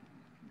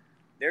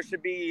 There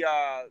should be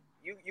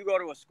you go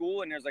to a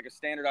school and there's like a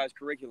standardized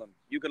curriculum.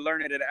 You could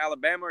learn it in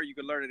Alabama or you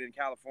could learn it in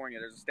California.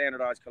 There's a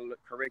standardized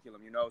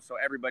curriculum, so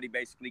everybody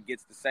basically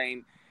gets the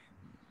same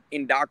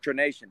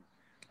indoctrination.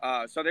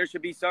 So there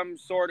should be some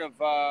sort of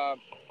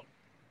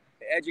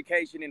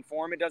education in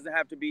form. It doesn't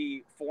have to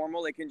be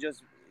formal. It can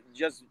just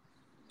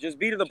Just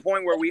be to the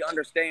point where we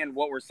understand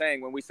what we're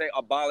saying when we say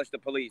abolish the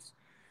police.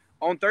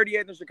 On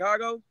 38th in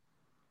Chicago,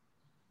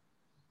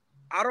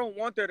 I don't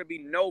want there to be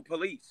no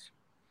police.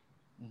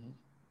 Mm-hmm.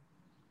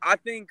 I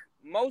think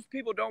most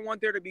people don't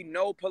want there to be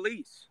no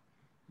police.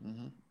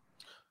 Mm-hmm.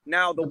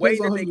 Now, the way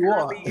that they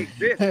currently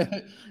exist.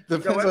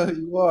 Depends on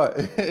who you are.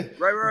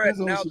 Right.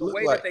 Now, the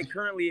way that they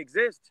currently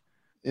exist.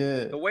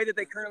 Yeah. The way that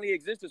they currently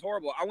exist is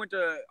horrible. I went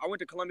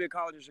to Columbia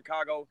College in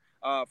Chicago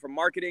for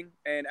marketing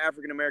and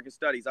African American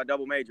studies. I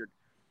double majored.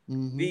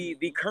 Mm-hmm.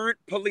 The current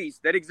police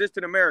that exist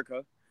in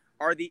America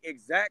are the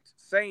exact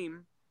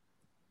same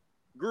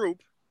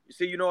group. You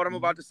see, you know what I'm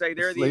about to say.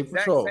 They're the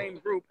exact same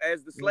group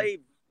as the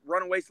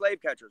runaway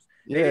slave catchers.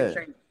 They didn't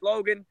change the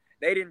slogan.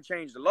 They didn't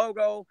change the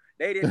logo.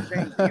 They didn't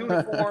change the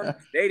uniform.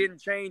 They didn't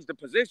change the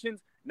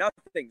positions.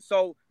 Nothing.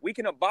 So we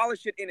can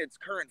abolish it in its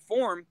current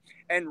form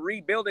and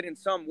rebuild it in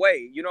some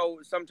way. You know,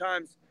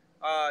 sometimes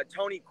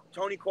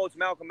Tony quotes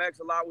Malcolm X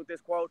a lot with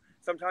this quote.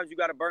 Sometimes you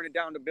got to burn it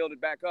down to build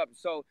it back up.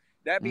 So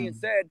that being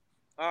said,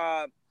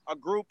 a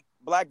group,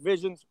 Black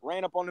Visions,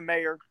 ran up on the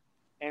mayor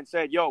and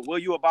said, yo, will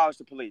you abolish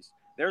the police?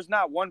 There's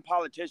not one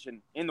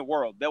politician in the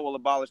world that will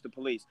abolish the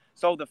police.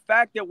 So the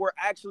fact that we're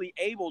actually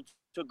able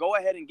to go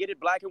ahead and get it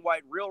black and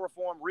white, real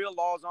reform, real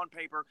laws on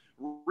paper,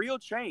 real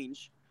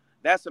change,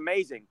 that's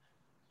amazing.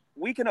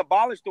 We can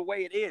abolish the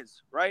way it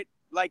is, right?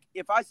 Like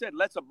if I said,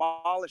 let's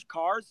abolish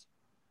cars,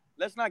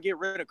 let's not get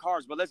rid of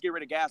cars, but let's get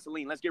rid of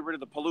gasoline. Let's get rid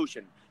of the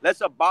pollution. Let's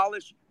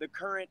abolish the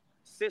current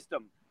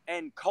system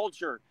and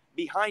culture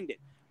behind it.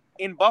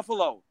 In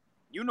Buffalo,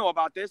 you know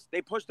about this.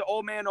 They pushed the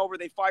old man over.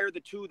 They fired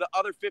the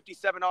other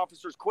 57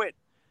 officers quit.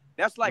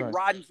 That's like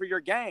riding for your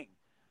gang.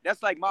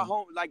 That's like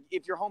like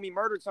if your homie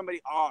murdered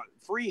somebody,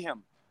 free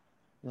him.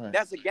 Right.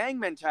 That's a gang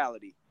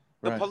mentality.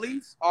 The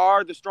police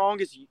are the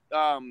strongest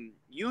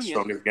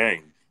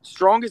union.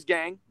 Strongest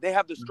gang. They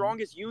have the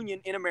strongest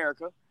union in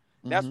America.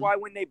 That's why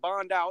when they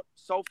bond out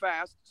so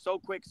fast, so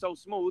quick, so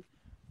smooth.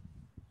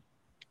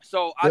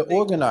 So they're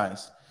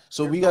organized.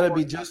 So we got to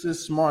be just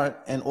as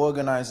smart and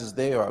organized as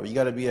they are. We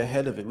got to be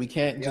ahead of it. We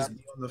can't just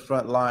be on the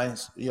front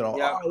lines, we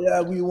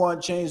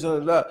want change.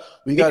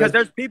 Because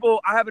there's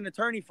people, I have an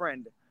attorney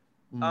friend.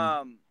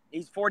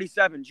 He's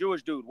 47,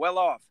 Jewish dude, well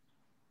off.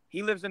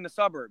 He lives in the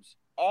suburbs.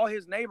 All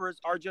his neighbors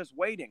are just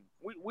waiting.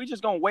 We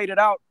just going to wait it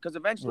out because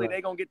eventually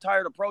they're going to get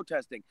tired of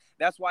protesting.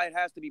 That's why it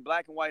has to be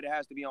black and white. It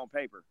has to be on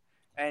paper.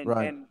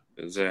 And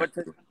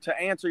exactly. But to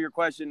answer your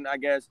question, I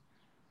guess,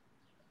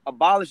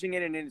 abolishing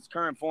it in its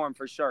current form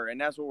for sure. And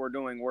that's what we're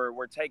doing.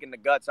 We're taking the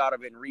guts out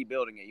of it and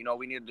rebuilding it.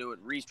 We need to do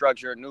it,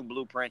 restructure, a new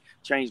blueprint,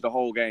 change the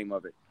whole game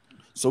of it.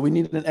 So we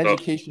need an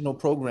educational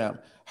program.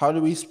 How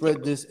do we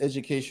spread this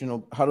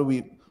how do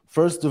we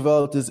first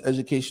develop this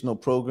educational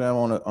program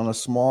on a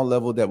small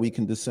level that we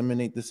can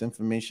disseminate this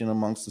information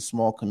amongst the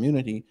small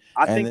community?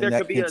 I think there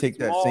could be a take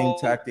that same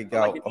tactic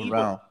out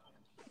around.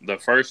 The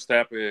first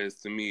step is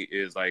to me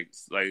is like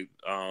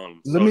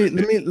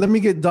let me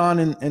get Don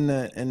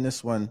in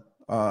this one.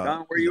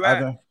 Don, where you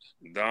at?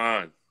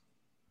 Don.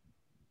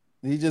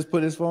 He just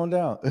put his phone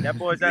down. That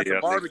boy's at the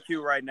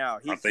barbecue right now.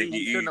 He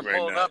shouldn't have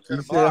pulled up to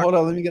the bar. Hold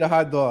on, let me get a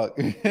hot dog.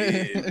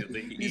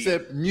 He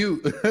said,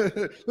 mute.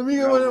 Let me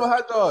get one of them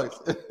hot dogs.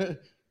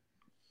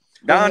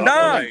 Don.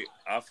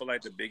 I feel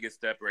like the biggest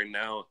step right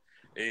now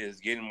is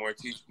getting more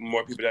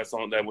people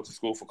that went to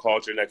school for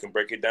culture and that can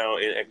break it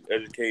down and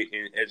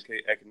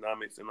educate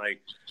economics. And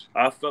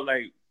I feel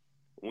like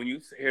when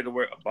you hear the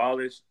word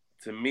abolish,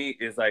 to me,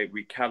 it's like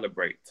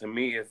recalibrate. To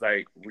me, it's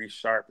like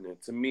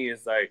resharpening. To me,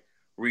 it's like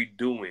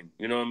redoing.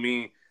 You know what I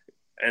mean?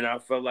 And I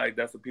felt like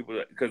that's what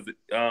people, because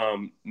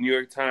New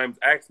York Times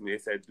asked me, they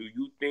said, do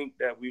you think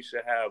that we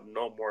should have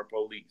no more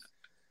police?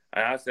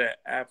 And I said,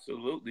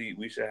 absolutely,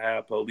 we should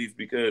have police,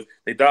 because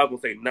they thought I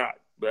was going to say not.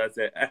 But I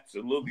said,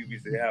 absolutely, we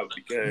should have,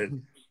 because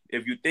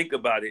if you think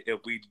about it, if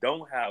we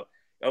don't have,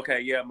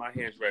 my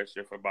hands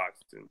registered for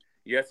boxing.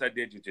 Yes, I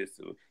did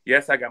jiu-jitsu.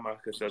 Yes, I got my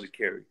concealed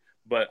carry.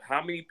 But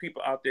how many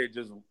people out there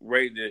just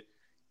rated?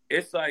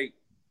 It's like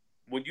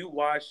when you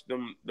watch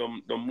them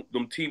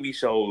TV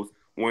shows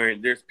where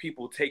there's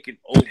people taking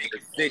over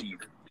cities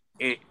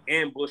and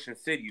ambushing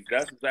cities.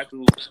 That's exactly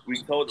what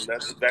we told them.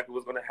 That's exactly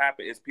what's going to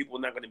happen. Is people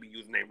not going to be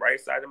using their right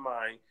side of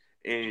mind,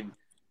 and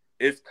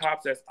it's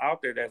cops that's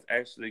out there that's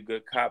actually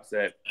good cops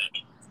that,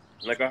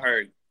 like I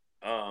heard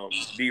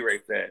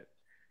D-Ray said,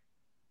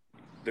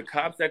 the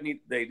cops that need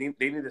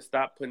to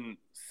stop putting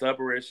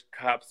suburbs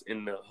cops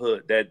in the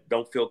hood that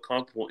don't feel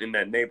comfortable in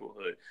that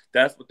neighborhood.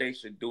 That's what they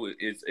should do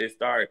is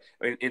start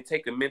and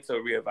take a mental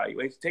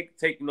reevaluation. Take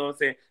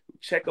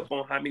check up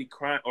on how many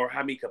crime or how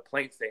many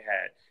complaints they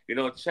had.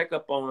 Check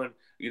up on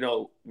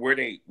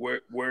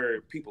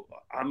where people.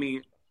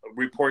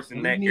 Reports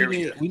in that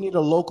area. We need a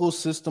local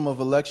system of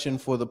election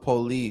for the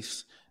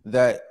police.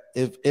 That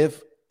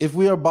if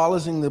we are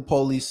abolishing the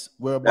police,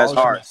 we're abolishing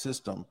the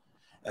system.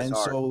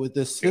 So if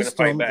the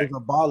system is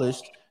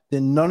abolished,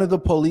 then none of the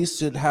police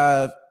should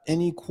have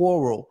any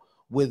quarrel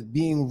with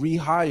being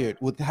rehired,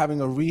 with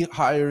having a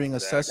rehiring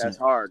assessment. That's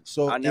hard.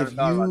 So I never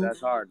thought about that. That's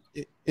hard.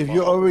 If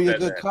you're already a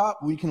good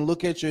cop, we can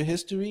look at your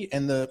history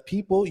and the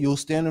people. You'll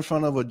stand in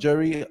front of a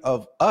jury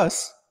of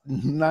us,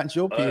 not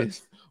your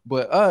peers,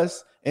 but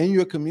us and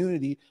your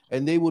community,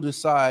 and they will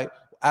decide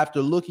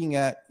after looking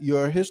at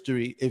your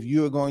history if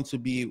you're going to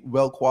be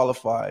well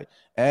qualified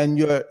and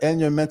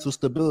your mental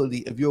stability,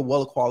 if you're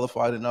well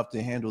qualified enough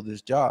to handle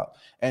this job.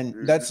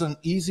 And that's an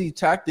easy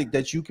tactic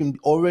that you can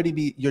already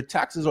be, your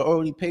taxes are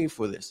already paid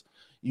for this.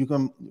 You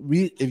can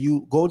if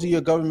you go to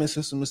your government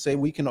system and say,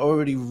 we can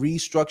already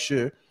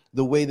restructure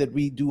the way that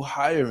we do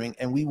hiring,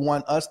 and we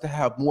want us to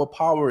have more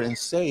power and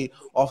say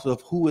off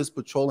of who is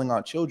patrolling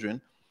our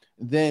children,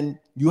 then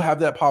you have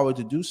that power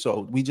to do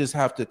so. We just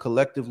have to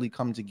collectively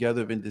come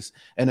together in this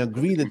and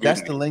agree that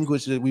that's the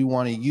language that we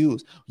want to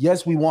use.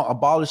 Yes, we want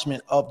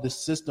abolishment of the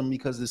system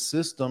because the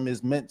system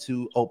is meant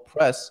to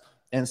oppress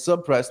and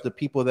suppress the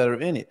people that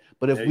are in it.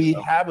 But if we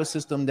have a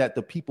system that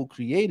the people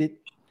created,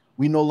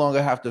 we no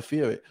longer have to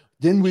fear it.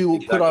 Then we will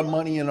put our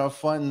money and our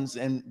funds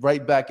and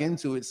right back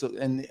into it. So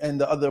and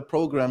the other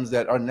programs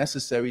that are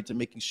necessary to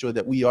making sure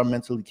that we are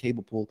mentally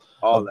capable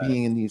of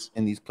being in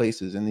these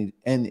places and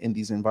in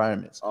these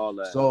environments.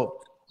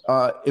 So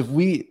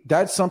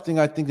that's something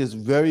I think is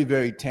very,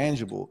 very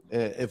tangible.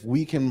 If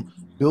we can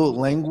build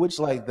language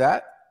like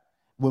that,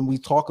 when we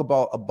talk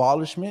about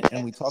abolishment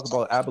and we talk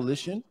about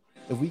abolition,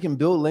 if we can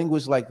build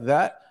language like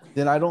that,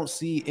 then I don't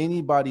see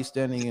anybody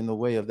standing in the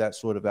way of that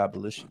sort of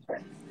abolition.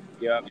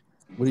 Yeah.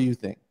 What do you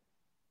think?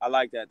 I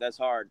like that. That's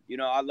hard. You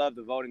know, I love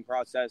the voting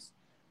process.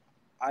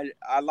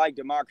 I like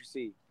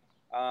democracy.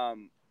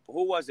 Who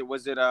was it?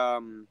 Was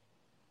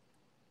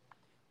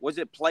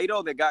it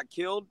Plato that got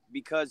killed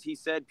because he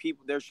said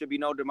there should be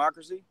no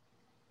democracy?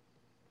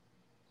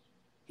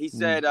 He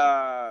said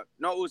no,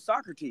 it was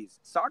Socrates.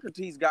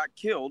 Socrates got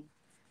killed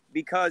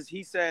because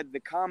he said the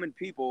common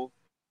people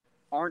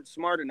aren't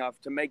smart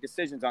enough to make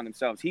decisions on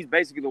themselves. He's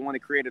basically the one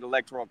that created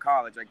electoral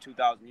college like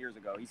 2,000 years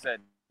ago. He said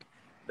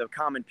the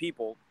common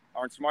people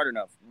aren't smart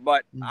enough,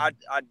 but I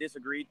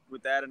disagreed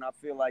with that, and I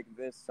feel like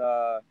this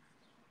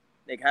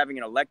like having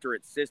an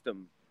electorate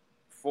system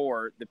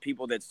for the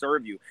people that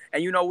serve you,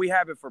 and you know, we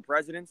have it for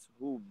presidents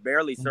who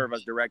barely serve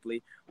us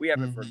directly. We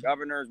have it for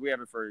governors, we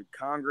have it for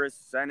Congress,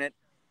 Senate.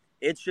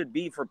 It should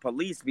be for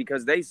police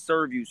because they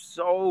serve you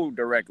so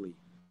directly.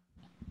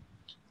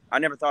 I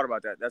never thought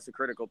about that. That's a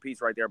critical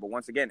piece right there. But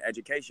once again,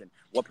 education.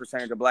 What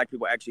percentage of black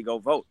people actually go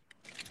vote?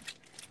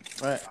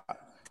 Right.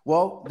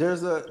 Well,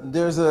 there's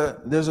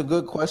a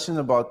good question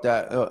about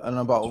that and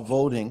about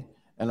voting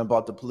and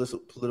about the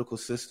political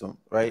system,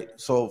 right?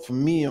 So for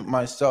me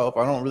myself,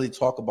 I don't really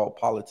talk about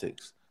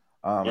politics.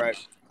 Right.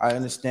 I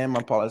understand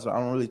my politics, but I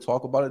don't really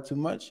talk about it too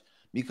much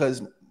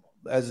because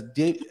as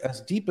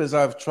deep as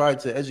I've tried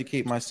to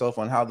educate myself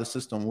on how the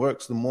system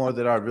works, the more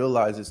that I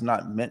realize it's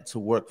not meant to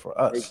work for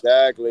us.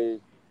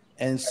 Exactly.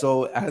 And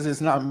so as it's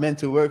not meant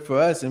to work for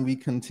us and we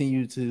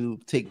continue to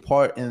take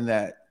part in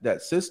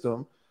that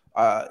system,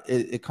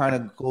 it kind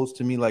of goes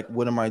to me like,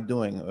 what am I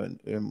doing,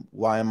 and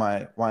why am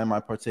I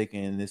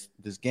partaking in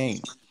this game?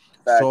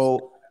 Facts.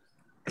 So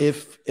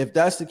if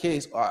that's the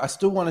case, I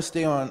still want to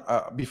stay on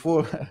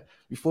before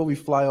we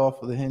fly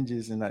off of the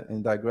hinges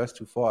and digress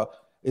too far.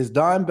 Is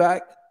Don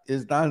back?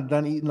 Is Don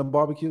done eating the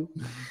barbecue?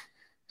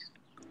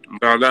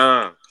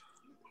 Don,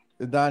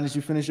 did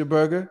you finish your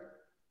burger?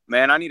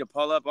 Man, I need to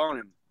pull up on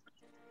him.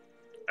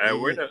 Hey,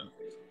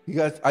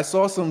 where I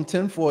saw some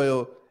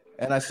tinfoil,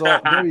 and I saw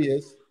there he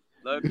is.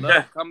 Look,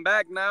 come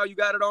back now. You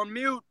got it on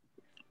mute.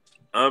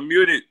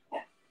 Unmuted.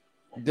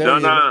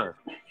 No.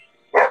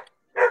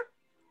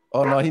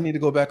 Oh, no, he need to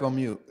go back on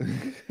mute.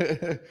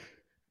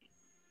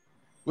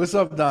 What's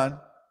up, Don?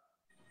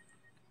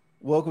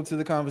 Welcome to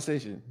the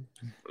conversation.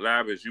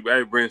 Lavish, you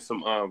better bring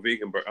some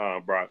vegan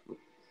broccoli.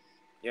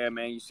 Yeah,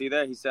 man, you see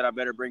that? He said I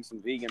better bring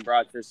some vegan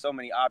broccoli. There's so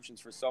many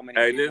options for so many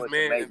people. Hey,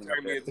 this man has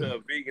turned me into a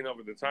vegan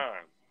over the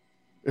time.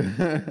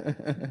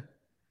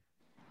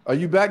 Are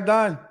you back,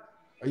 Don?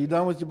 Are you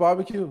done with your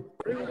barbecue?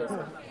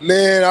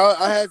 Man,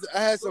 I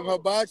had some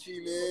hibachi,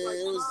 man.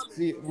 It was.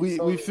 See,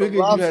 we figured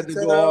you had to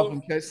go off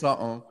and catch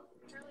something.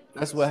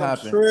 That's what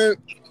happened. Shrimp.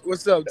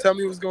 What's up? Tell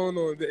me what's going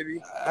on,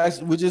 baby.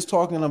 We're just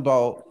talking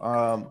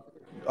about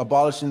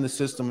abolishing the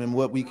system and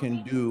what we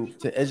can do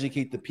to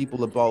educate the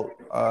people about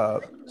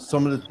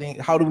some of the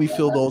things. How do we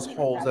fill those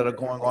holes that are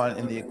going on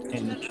in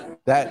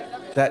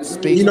that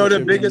space? You know,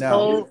 the biggest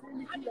hole,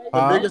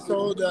 biggest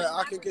hole that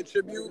I can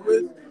contribute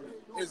with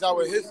is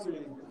our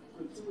history.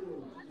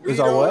 Is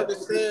our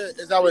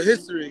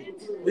history.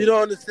 We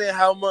don't understand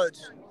how much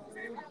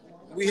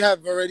we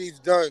have already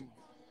done.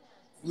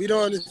 We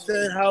don't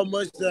understand how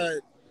much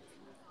that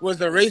was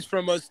erased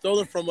from us,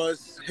 stolen from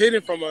us,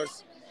 hidden from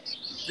us.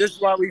 This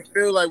is why we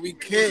feel like we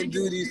can't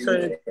do these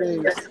certain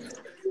things.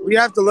 We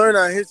have to learn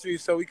our history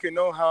so we can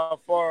know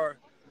how far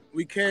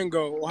we can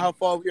go or how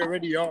far we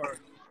already are.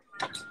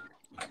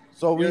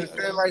 So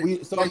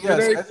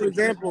today,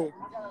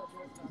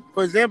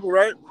 for example,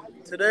 right?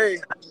 Today,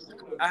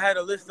 I had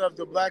a list of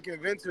the black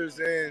inventors,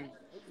 and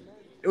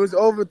It was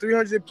over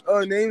 300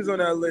 names on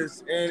that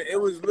list, and it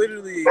was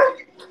literally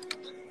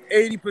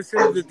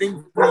 80% of the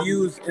things we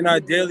use in our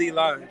daily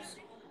lives.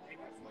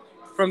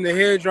 From the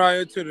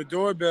hairdryer to the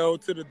doorbell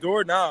to the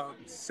doorknob,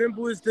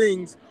 simplest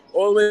things,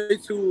 all the way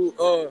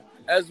to,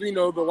 as we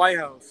know, the White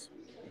House.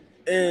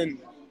 And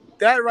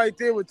that right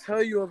there would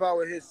tell you of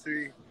our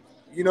history.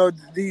 You know,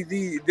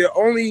 the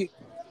only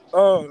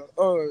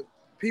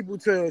people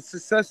to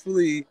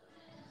successfully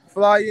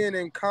fly in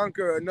and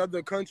conquer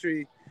another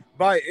country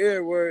by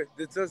air were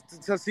the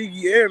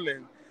Tuskegee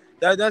Airmen.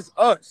 That's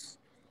us.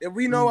 If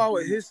we know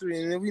our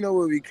history and then we know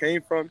where we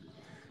came from,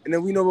 and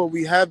then we know what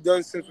we have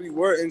done since we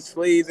were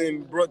enslaved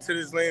and brought to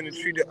this land and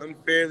treated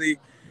unfairly,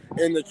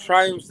 and the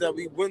triumphs that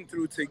we went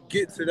through to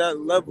get to that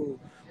level,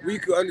 we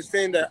could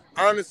understand that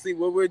honestly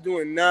what we're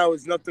doing now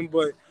is nothing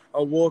but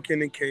a walk in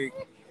the cake.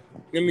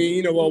 I mean,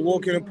 you know, a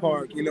walk in the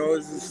park, you know,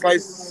 it's a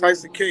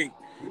slice of cake.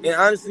 And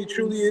honestly,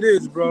 truly it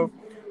is, bro.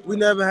 We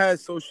never had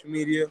social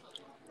media.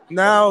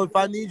 Now, if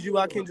I need you,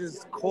 I can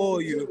just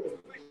call you.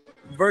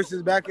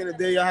 Versus back in the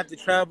day, I have to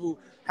travel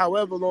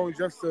however long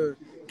just to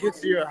get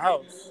to your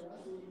house.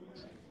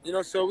 You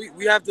know, so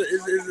we have to,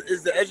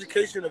 is the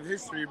education of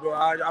history, bro.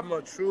 I'm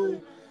a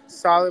true,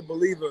 solid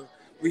believer.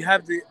 We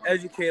have to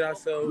educate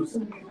ourselves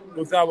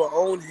with our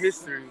own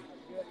history.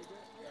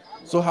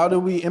 So how do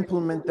we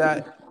implement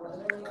that?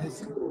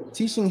 Because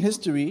teaching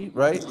history,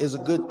 right, is a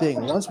good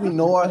thing. Once we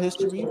know our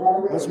history,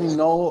 once we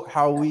know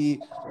how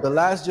the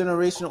last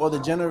generation or the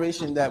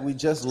generation that we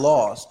just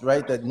lost,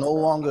 right, that no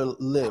longer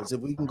lives,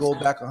 if we can go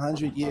back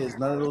 100 years,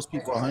 none of those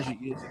people 100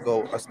 years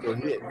ago are still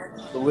here.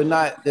 So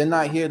they're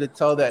not here to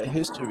tell that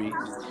history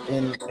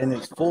in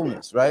its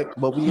fullness, right?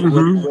 But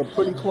we're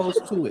pretty close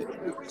to it.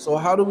 So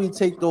how do we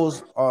take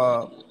those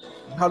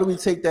how do we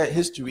take that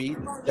history,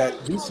 that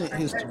recent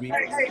history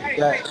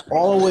that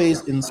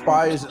always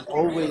inspires and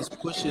always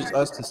pushes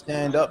us to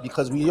stand up?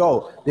 Because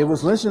they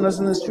was lynching us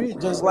in the street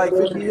just like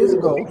 50 years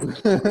ago.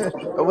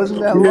 It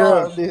wasn't that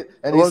long.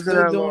 And they're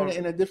still doing it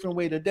in a different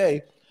way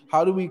today.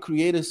 How do we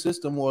create a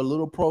system or a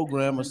little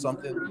program or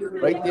something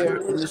right there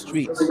in the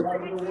streets?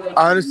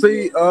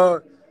 Honestly,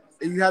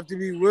 you have to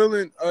be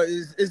willing.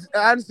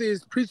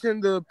 It's preaching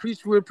the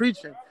preach we're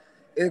preaching.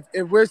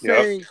 If we're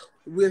saying,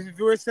 if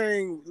we're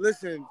saying,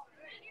 listen,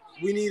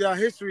 we need our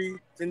history,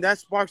 then that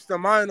sparks the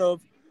mind of,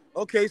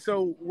 okay,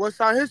 so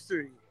what's our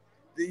history?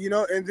 You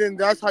know, and then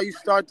that's how you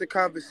start the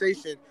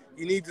conversation.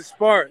 You need to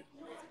spark.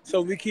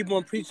 So we keep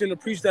on preaching the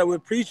preach that we're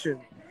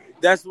preaching.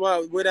 That's why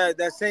where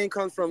that saying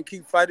comes from,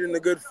 keep fighting the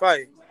good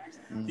fight.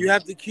 You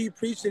have to keep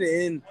preaching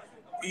it. And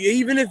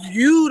even if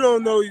you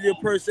don't know your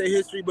per se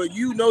history, but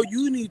you know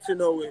you need to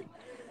know it.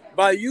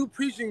 By you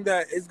preaching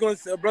that, it's going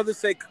to, a brother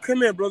say,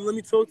 come here, brother, let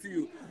me talk to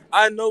you.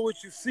 I know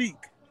what you seek.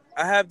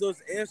 I have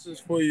those answers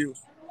for you.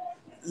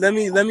 Let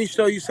me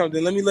show you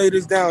something. Let me lay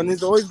this down.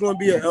 There's always going to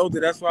be an elder.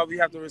 That's why we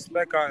have to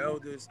respect our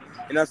elders.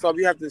 And that's why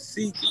we have to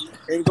seek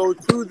and go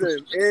to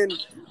them. And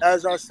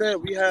as I said,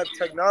 we have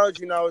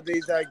technology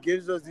nowadays that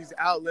gives us these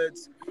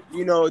outlets.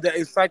 You know, the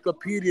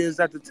encyclopedia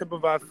is at the tip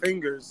of our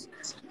fingers.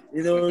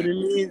 You know what I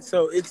mean?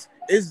 So it's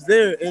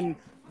there. And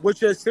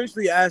what you're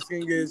essentially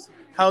asking is,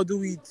 how do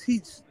we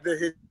teach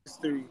the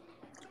history?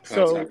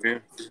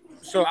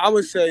 So I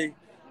would say,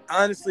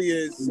 honestly,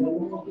 is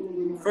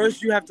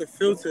first you have to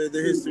filter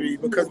the history,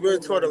 because we're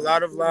taught a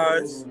lot of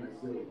lies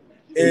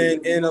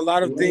and a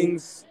lot of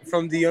things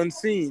from the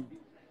unseen.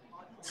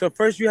 So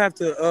first you have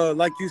to,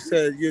 like you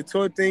said, you're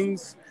taught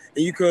things,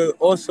 and you could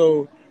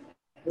also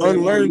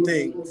unlearn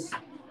things.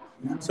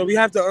 So we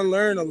have to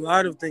unlearn a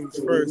lot of things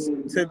first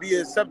to be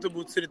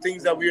acceptable to the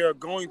things that we are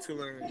going to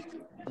learn.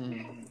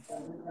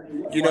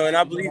 You know, and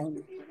I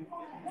believe,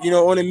 you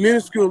know, on a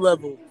minuscule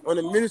level, on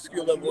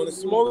the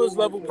smallest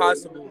level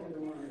possible,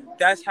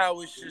 that's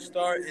how it should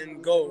start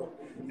and go.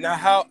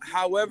 Now,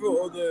 however,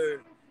 or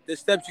the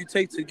steps you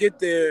take to get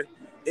there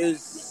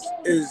is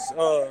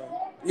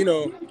you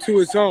know, to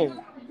its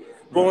own.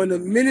 But on a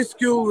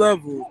minuscule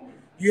level,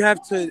 you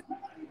have to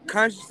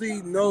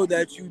consciously know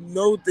that you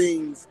know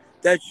things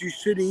that you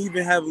shouldn't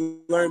even have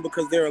learned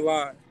because they're a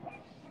lie.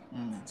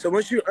 So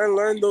once you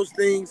unlearn those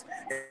things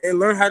and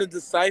learn how to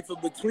decipher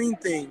between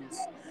things,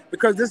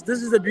 because this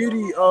is the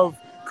beauty of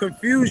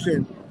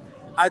confusion.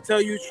 I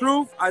tell you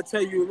truth, I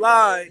tell you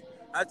lie,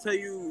 I tell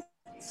you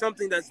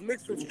something that's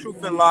mixed with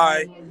truth and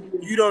lie.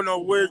 You don't know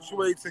which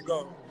way to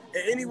go.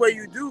 And any way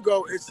you do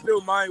go, it's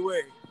still my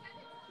way.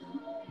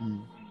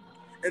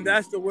 And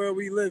that's the world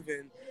we live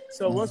in.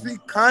 So once we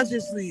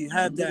consciously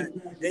have that,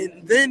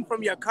 and then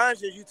from your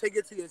conscious, you take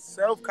it to your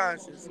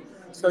self-conscious.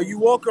 So you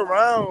walk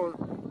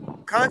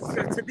around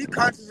conscious. To be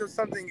conscious of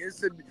something is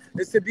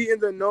to be in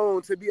the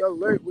known, to be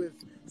alert with.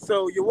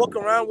 So you walk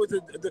around with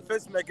a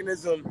defense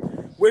mechanism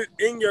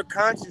within your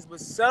conscious, but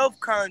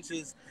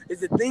self-conscious is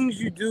the things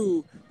you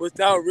do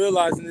without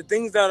realizing, the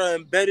things that are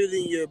embedded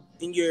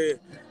in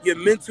your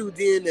mental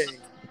DNA.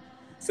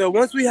 So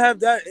once we have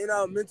that in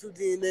our mental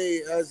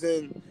DNA, as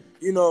in,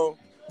 you know,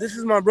 this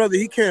is my brother,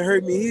 he can't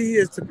hurt me, he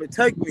is to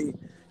protect me.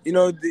 You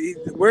know,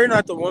 we're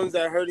not the ones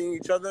that are hurting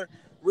each other.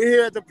 We're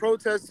here at the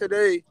protest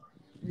today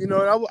You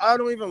know, I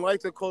don't even like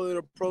to call it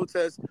a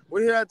protest.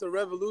 We're here at the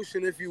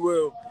revolution, if you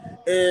will.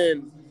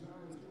 And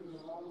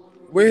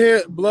we're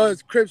here,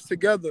 Bloods, Crips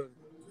together,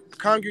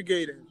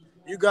 congregating.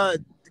 You got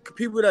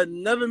people that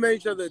never met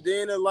each other a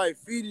day in their life,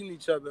 feeding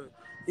each other,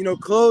 you know,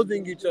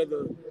 clothing each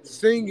other,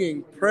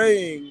 singing,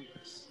 praying.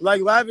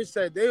 Like Lavish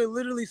said, they were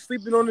literally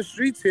sleeping on the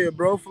streets here,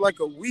 bro, for like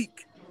a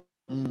week.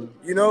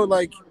 You know,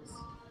 like,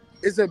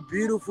 it's a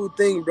beautiful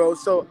thing, bro.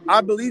 So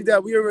I believe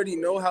that we already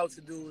know how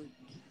to do it.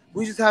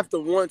 We just have to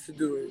want to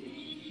do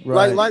it.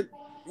 Right. Like,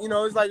 you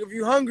know, it's like if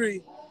you're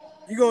hungry,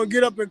 you're going to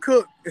get up and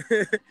cook.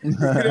 you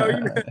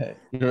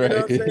know what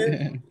I'm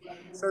saying?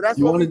 So that's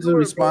you what wanted we to doing,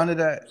 respond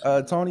bro. to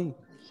that, Tony?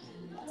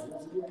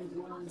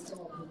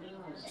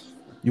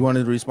 You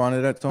wanted to respond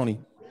to that, Tony?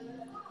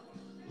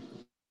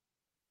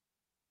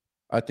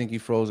 I think he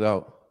froze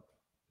out.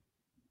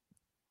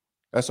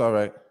 That's all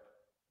right.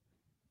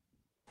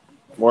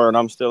 Word,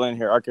 I'm still in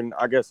here.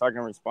 I guess I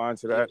can respond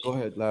to that. Go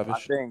ahead, Lavish. I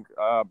think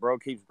bro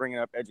keeps bringing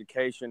up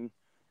education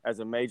as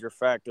a major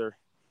factor.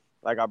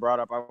 Like I brought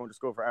up, I went to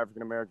school for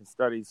African American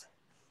Studies.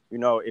 You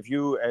know, if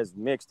you as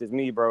mixed as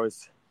me, bro,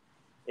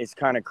 it's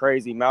kind of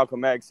crazy.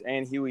 Malcolm X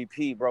and Huey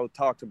P, bro,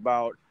 talked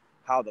about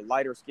how the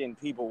lighter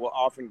skinned people will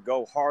often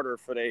go harder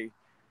for their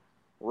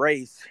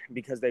race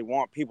because they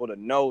want people to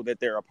know that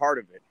they're a part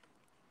of it.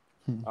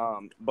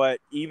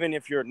 But even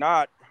if you're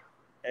not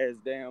as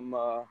damn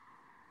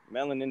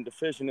melanin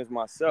deficient as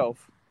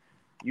myself,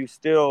 you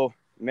still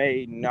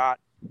may not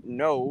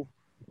know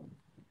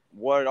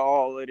what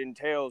all it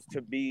entails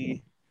to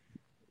be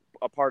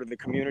a part of the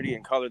community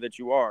and color that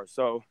you are.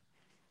 So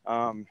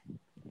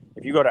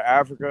if you go to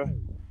Africa,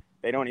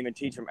 they don't even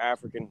teach them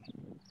African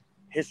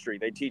history.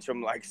 They teach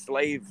them like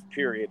slave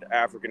period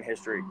African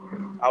history.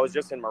 I was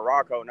just in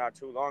Morocco not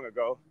too long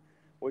ago,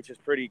 which is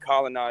pretty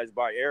colonized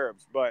by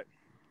Arabs, but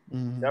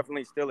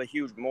definitely still a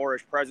huge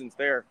Moorish presence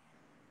there,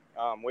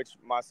 which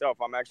myself,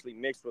 I'm actually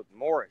mixed with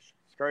Moorish.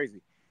 It's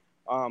crazy.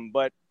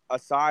 But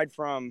aside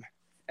from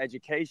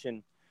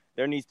education,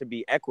 there needs to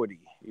be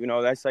equity. You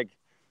know, that's like,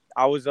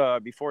 I was,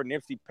 before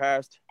Nipsey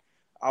passed,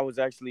 I was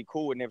actually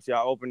cool with Nipsey.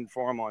 I opened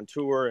for him on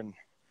tour and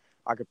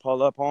I could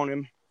pull up on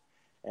him.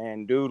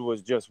 And dude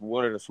was just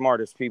one of the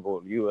smartest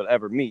people you will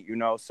ever meet, you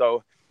know?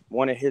 So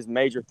one of his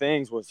major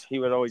things was he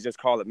would always just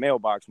call it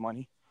mailbox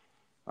money.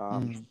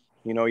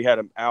 You know, he had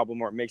an album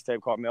or a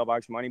mixtape called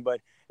Mailbox Money, but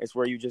it's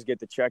where you just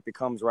get the check that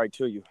comes right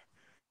to you,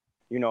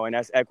 you know, and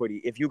that's equity.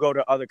 If you go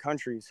to other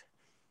countries,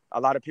 a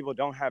lot of people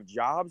don't have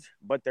jobs,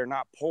 but they're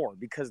not poor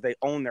because they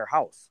own their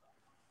house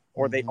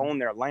or they own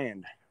their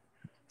land.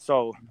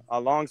 So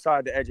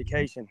alongside the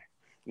education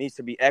needs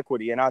to be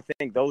equity. And I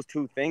think those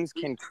two things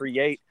can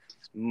create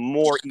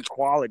more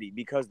equality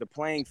because the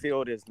playing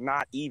field is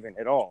not even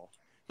at all.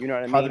 You know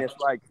what I mean? It's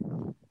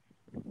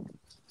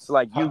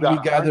like you got. How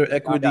do we gather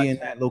equity in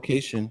that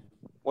location?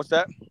 What's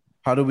that?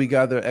 How do we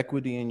gather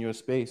equity in your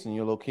space and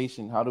your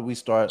location? How do we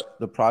start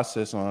the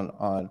process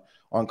on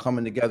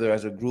coming together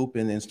as a group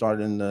and then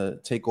starting to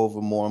take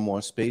over more and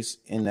more space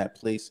in that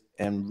place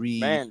and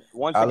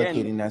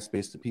allocating that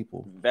space to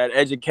people? That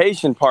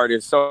education part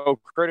is so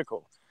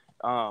critical.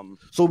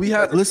 So we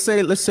have, let's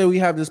say we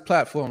have this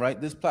platform, right?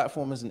 This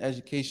platform is an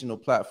educational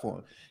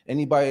platform.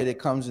 Anybody that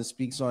comes and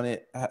speaks on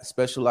it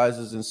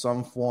specializes in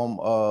some form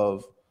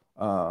of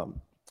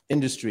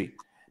industry.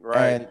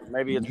 Right. And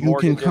maybe it's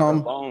mortgages or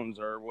loans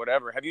or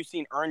whatever. Have you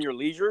seen Earn Your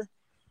Leisure?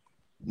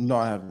 No,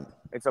 I haven't.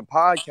 It's a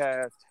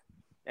podcast,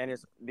 and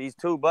it's these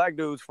two black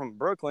dudes from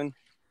Brooklyn,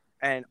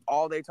 and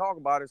all they talk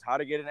about is how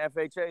to get an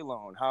FHA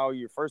loan, how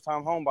your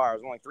first-time home buyer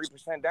is only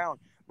 3% down.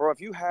 Bro, if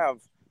you have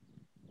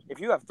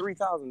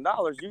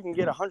 $3,000, you can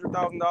get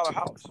 $100,000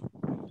 house.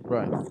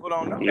 Right. People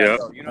don't know that,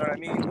 though. You know what I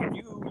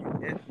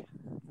mean?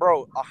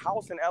 Bro, a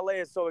house in LA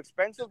is so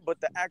expensive, but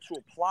the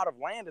actual plot of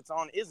land it's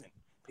on isn't.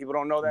 People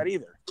don't know that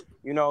either.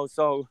 You know,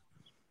 so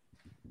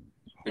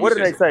what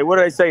do they say? What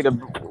do they say?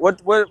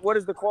 What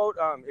is the quote?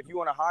 If you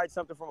want to hide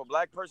something from a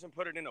black person,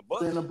 put it in a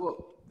book. In a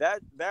book. That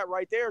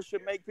right there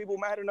should make people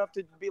mad enough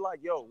to be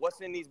like, yo,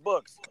 what's in these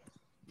books?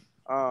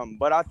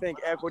 But I think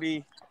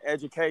equity,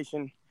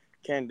 education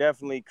can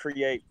definitely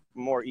create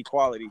more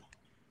equality.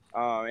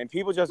 And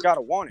people just got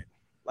to want it.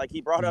 Like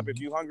he brought up, if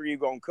you're hungry, you're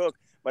going to cook.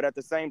 But at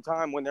the same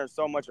time, when there's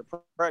so much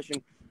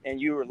oppression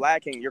and you're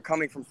lacking, you're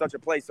coming from such a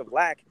place of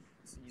lack,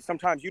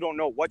 sometimes you don't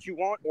know what you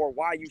want or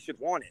why you should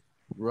want it.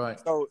 Right.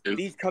 So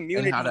these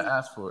communities... And how to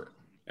ask for it.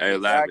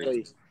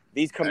 Exactly.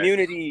 These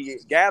community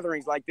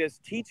gatherings like this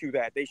teach you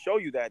that. They show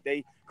you that.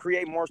 They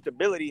create more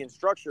stability and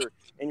structure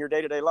in your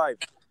day-to-day life.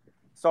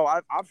 So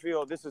I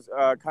feel this is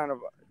kind of,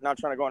 not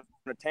trying to go on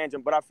a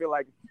tangent, but I feel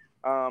like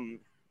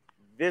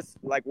this,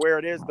 like where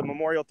it is, the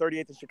Memorial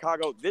 38th in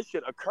Chicago, this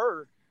should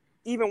occur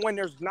even when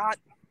there's not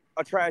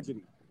a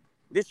tragedy.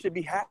 This should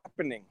be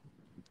happening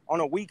on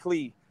a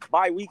weekly,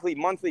 bi-weekly,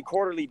 monthly,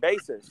 quarterly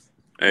basis.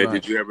 Hey,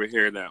 Did you ever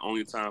hear that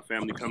only time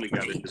family come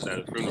together is at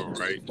a funeral,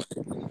 right?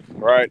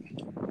 Right.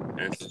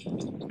 And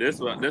this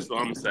what I'm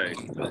gonna say.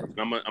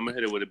 I'm gonna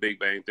hit it with a Big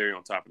Bang Theory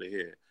on top of the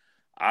head.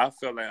 I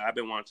feel like I've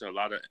been watching a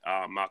lot of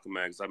Malcolm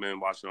X. I've been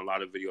watching a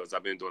lot of videos.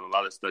 I've been doing a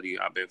lot of study.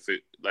 I've been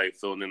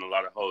filling in a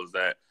lot of holes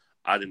that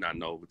I did not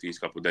know with these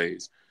couple of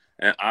days.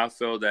 And I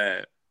feel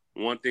that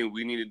one thing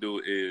we need to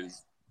do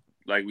is,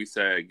 like we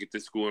said, get the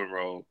school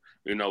enrolled.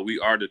 You know, we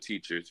are the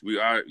teachers. We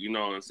are, you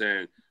know what I'm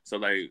saying? So,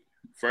 like,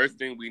 first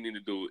thing we need to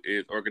do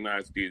is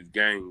organize these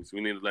gangs. We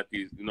need to let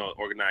these, you know,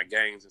 organize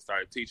gangs and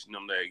start teaching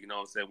them that, you know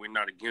what I'm saying, we're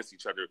not against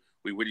each other.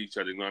 We with each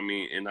other, you know what I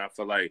mean? And I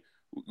feel like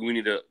we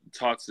need to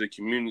talk to the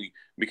community,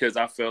 because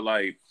I feel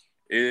like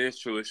it is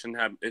true. It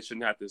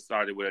shouldn't have to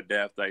start with a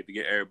death, like, to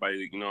get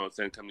everybody, you know what I'm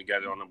saying, come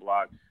together on the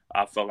block.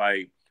 I feel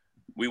like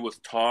we was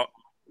taught,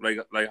 like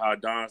how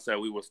Don said,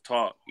 we was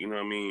taught, you know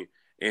what I mean?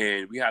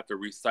 And we have to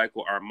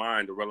recycle our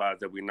mind to realize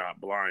that we're not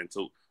blind.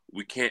 So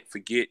we can't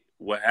forget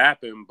what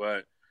happened,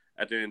 but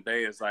at the end of the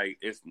day, it's like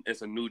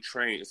it's a new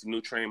train. It's a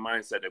new train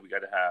mindset that we got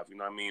to have. You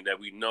know what I mean? That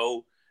we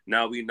know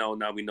now. We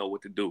know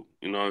what to do.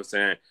 You know what I'm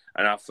saying?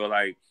 And I feel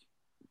like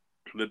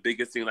the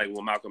biggest thing, like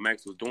what Malcolm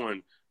X was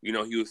doing, you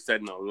know, he was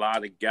setting a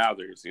lot of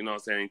gathers. You know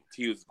what I'm saying?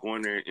 He was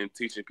going there and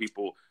teaching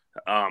people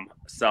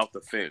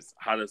self-defense,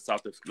 how to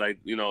like,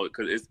 you know,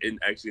 because it's in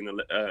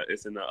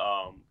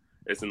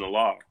the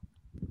law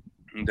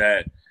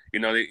that, you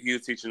know, he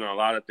was teaching a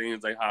lot of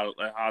things, like how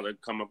to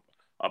come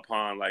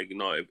upon, like, you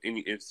know,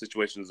 if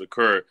situations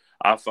occur.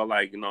 I felt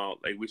like, you know,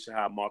 like we should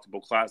have multiple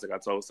classes. Like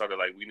I told Sutter,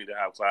 like we need to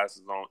have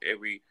classes on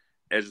every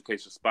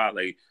education spot.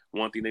 Like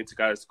one thing they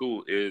took out of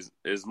school is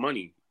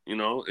money, you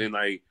know, and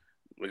like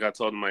I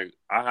told them, like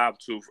I have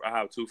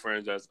two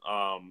friends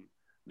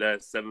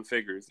that's seven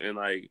figures, and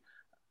like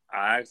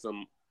I asked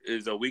them,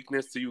 is a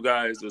weakness to you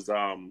guys is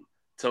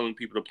telling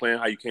people to plan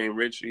how you came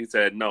rich? He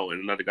said no,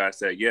 and another guy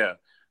said yeah.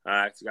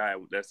 I asked the guy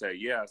that said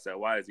yeah. I said,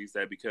 why is he?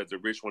 Said because the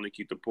rich want to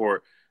keep the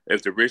poor.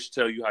 If the rich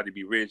tell you how to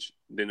be rich,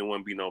 then there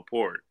wouldn't be no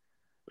poor.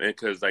 And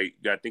because, like,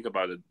 you got to think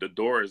about it, the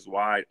door is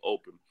wide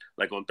open.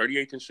 Like on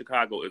 38th in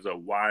Chicago is a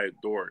wide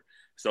door.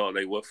 So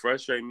like what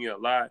frustrates me a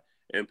lot,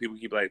 and people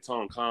keep like,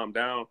 Tone, calm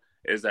down,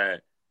 is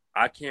that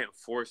I can't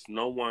force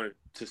no one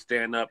to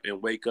stand up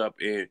and wake up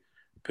and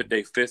put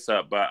their fists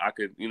up. But I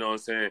could, you know what I'm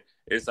saying?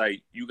 It's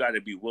like you got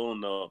to be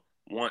willing to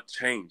want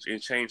change,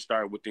 and change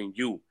start within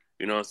you.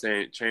 You know what I'm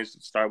saying? Change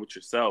start with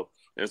yourself.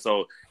 And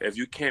so if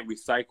you can't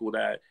recycle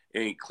that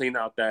and clean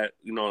out that,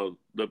 you know,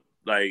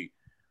 like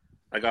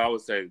I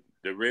always say,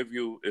 the rear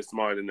view is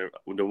smarter than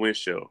the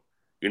windshield.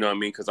 You know what I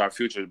mean? Because our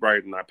future is brighter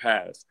than our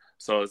past.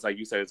 So it's like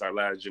you said, it's our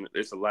last gen.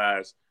 It's the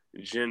last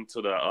gen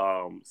to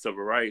the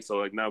civil rights. So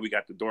like now we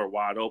got the door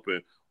wide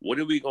open. What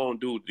are we gonna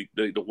do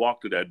to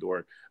walk through that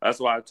door? That's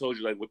why I told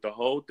you, like with the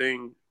whole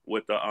thing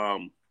with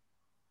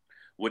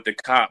the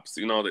cops,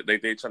 you know, they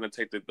trying to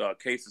take the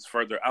cases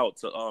further out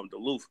to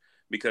Duluth,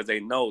 because they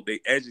know, they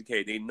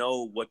educate, they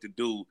know what to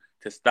do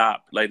to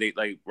stop. Like they,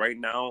 like right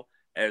now,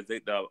 as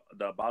the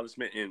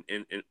abolishment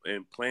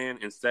and plan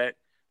and set,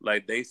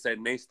 like they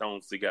setting they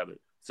stones together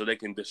so they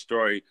can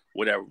destroy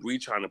whatever we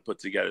trying to put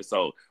together.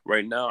 So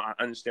right now, I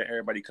understand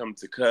everybody coming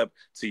to Cub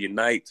to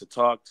unite, to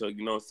talk, to,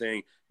 you know what I'm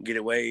saying, get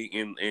away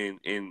in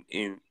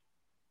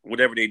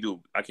whatever they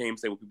do. I can't even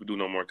say what people do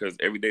no more, because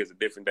every day is a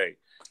different day.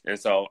 And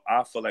so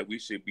I feel like we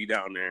should be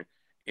down there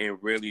and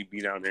really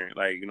be down there.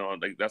 Like, you know,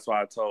 like that's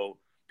why I told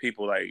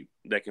people like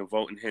that can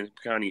vote in Hennepin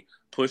County,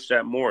 push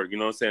that more. You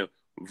know what I'm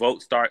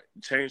saying?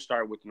 Change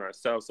start within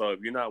ourselves. So if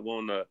you're not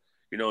willing to,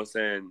 you know what I'm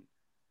saying,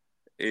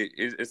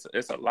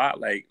 it's a lot.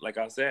 Like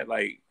I said,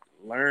 like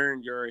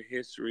learn your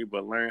history,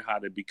 but learn how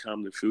to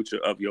become the future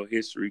of your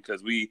history.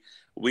 Because we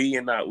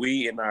in our,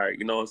 you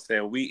know what I'm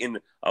saying, we in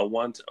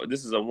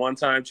this is a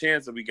one-time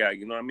chance that we got,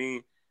 you know what I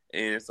mean?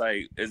 And it's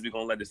like, is we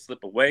gonna let it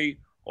slip away,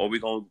 or we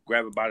gonna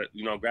grab it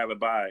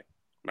by,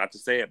 not to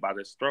say it, by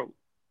this throat?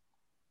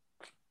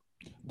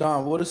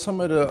 Don, what are some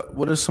of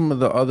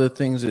the other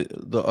things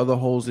the other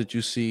holes that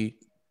you see?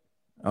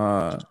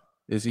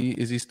 Is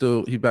he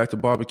still back to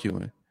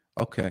barbecuing?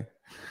 Okay.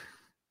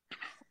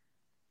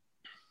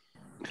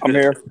 I'm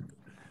here.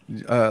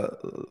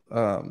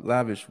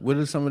 Lavish, what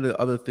are some of the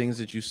other things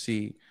that you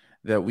see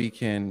that we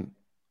can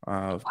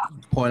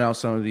point out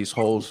some of these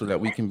holes so that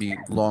we can be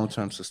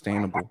long-term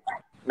sustainable?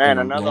 Man,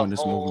 another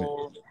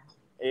hole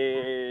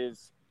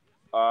is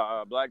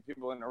black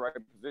people in the right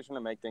position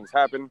to make things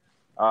happen.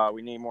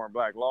 We need more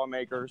black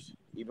lawmakers,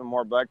 even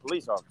more black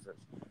police officers,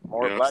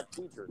 more black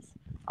teachers.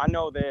 I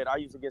know that I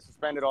used to get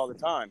suspended all the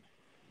time.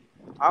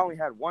 I only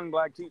had one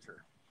black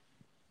teacher.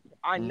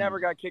 I never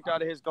got kicked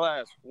out of his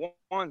class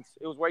once.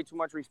 It was way too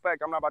much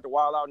respect. I'm not about to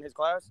wild out in his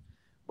class,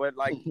 but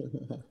like,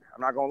 I'm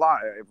not gonna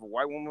lie. If a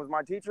white woman was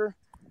my teacher,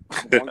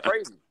 I'm going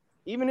crazy.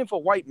 Even if a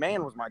white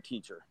man was my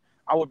teacher,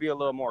 I would be a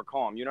little more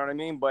calm. You know what I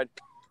mean? But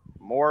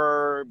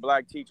more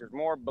black teachers,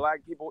 more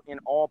black people in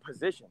all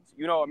positions.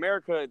 You know,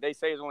 America, they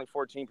say is only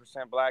 14%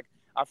 black.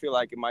 I feel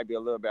like it might be a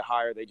little bit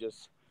higher. They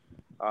just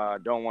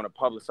don't want to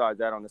publicize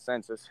that on the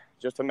census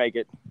just to make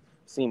it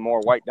seem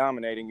more white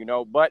dominating, you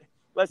know. But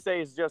let's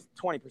say it's just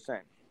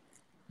 20%.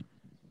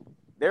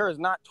 There is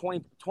not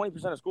 20%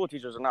 of school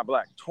teachers are not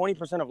black.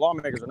 20% of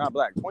lawmakers are not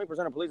black.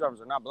 20% of police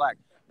officers are not black.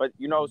 But,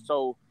 you know,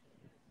 so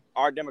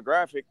our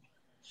demographic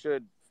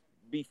should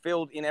be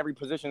filled in every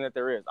position that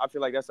there is. I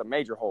feel like that's a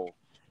major hole.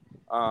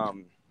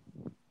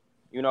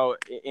 You know,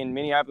 in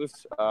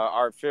Minneapolis,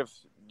 our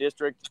 5th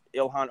district,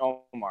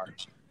 Ilhan Omar,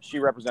 she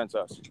represents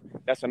us.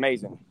 That's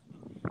amazing.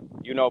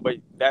 You know, but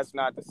that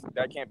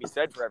can't be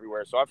said for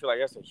everywhere. So I feel like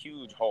that's a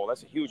huge hole.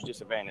 That's a huge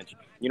disadvantage.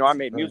 You know, I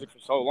made music for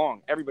so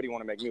long. Everybody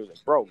want to make music.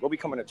 Bro, go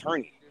become an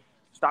attorney.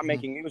 Stop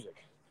making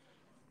music.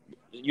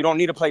 You don't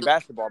need to play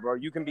basketball, bro.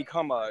 You can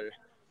become a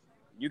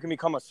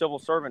civil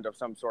servant of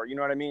some sort. You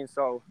know what I mean?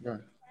 So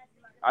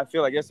I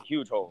feel like it's a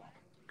huge hole.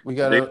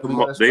 They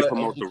promote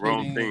the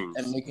wrong things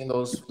and making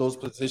those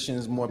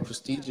positions more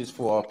prestigious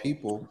for our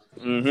people.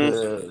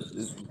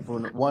 For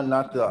one,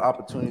 not the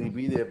opportunity to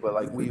be there, but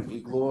like we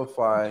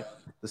glorify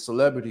the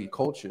celebrity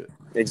culture.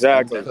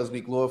 Exactly. And because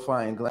we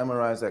glorify and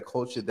glamorize that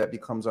culture, that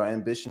becomes our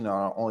ambition,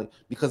 our only.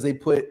 Because they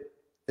put,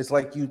 it's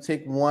like you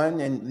take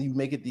one and you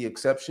make it the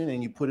exception,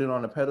 and you put it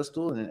on a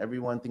pedestal, and then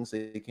everyone thinks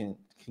they can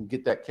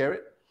get that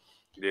carrot.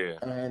 Yeah.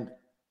 And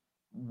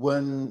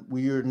when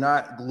we are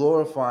not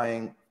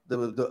glorifying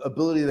the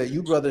ability that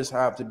you brothers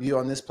have to be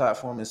on this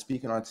platform and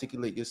speak and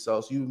articulate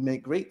yourselves, you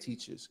make great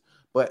teachers.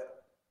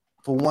 But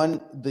for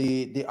one,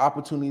 the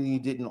opportunity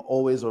didn't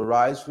always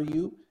arise for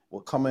you.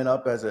 Well, coming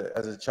up as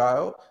a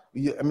child,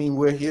 I mean,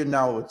 we're here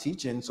now with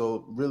teaching,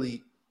 so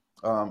really,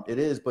 it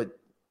is. But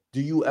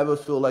do you ever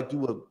feel like you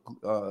were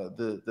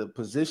the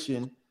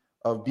position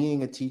of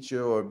being a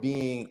teacher or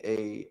being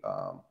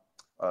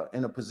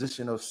in a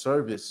position of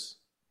service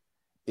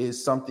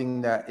is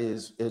something that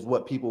is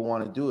what people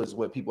want to do, is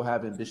what people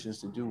have ambitions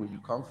to do where you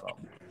come from?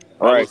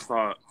 Right.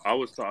 I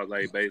was taught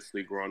like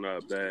basically growing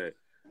up that,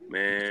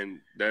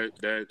 man,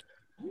 that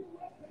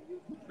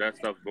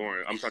stuff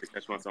boring. I'm trying to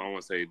catch myself. I don't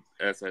want to say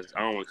SS.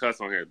 I don't want to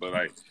cuss on here, but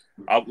like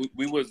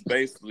we was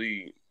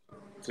basically,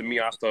 to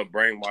me, I felt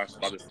brainwashed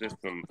by the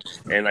system,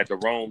 and like the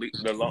wrong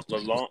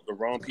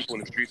people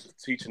in the streets was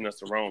teaching us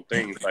the wrong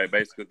things. Like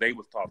basically, they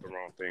was taught the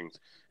wrong things,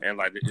 and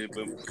like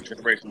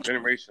it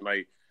generation,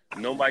 like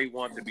nobody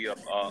wanted to be a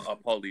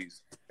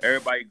police.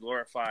 Everybody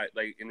glorified,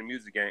 like in the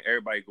music game,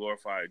 everybody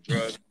glorified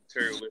drugs,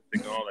 materialistic,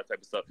 and all that type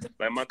of stuff.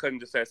 Like my cousin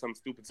just said something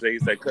stupid today. He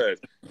said, "Cuz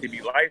to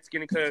be light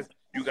skinned, cuz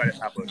you gotta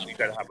have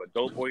a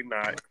dope boy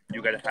knot.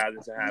 You gotta have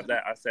this and have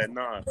that." I said,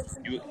 "Nah, because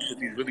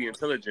he's really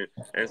intelligent."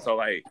 And so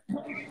like,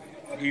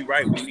 he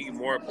right. We need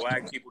more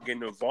black people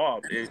getting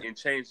involved and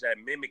change that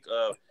mimic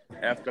of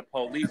F the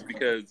police,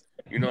 because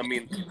you know what I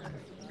mean.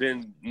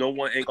 Then no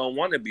one ain't gonna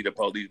want to be the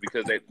police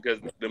because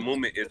the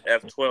movement is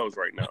F12s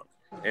right now,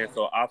 and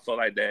so I feel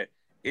like that.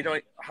 You know,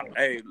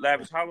 hey,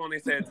 Lavish, how long they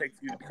say it takes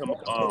you to become an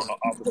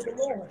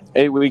officer?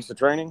 8 weeks of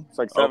training. It's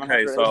like 700,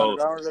 okay, so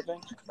 800 hours, I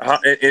think. And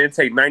it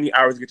takes 90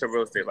 hours to get your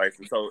real estate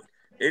license. So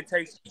it's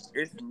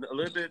a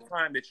little bit of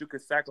time that you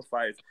could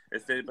sacrifice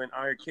instead of being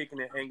out here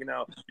kicking and hanging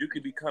out. You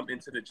could become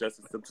into the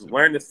justice system,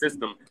 learn the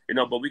system, you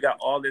know. But we got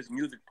all this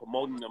music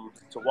promoting them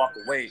to walk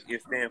away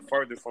and stand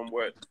further from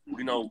what,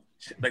 you know.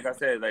 Like I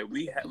said, like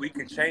we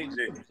could change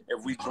it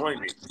if we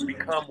join it.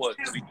 Become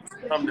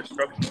the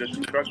structure.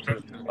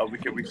 We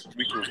can reach.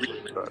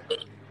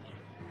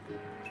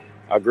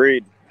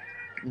 Agreed.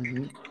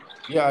 Mm-hmm.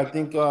 Yeah, I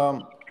think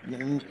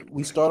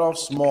we start off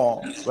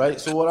small, right?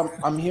 So what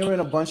I'm hearing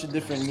a bunch of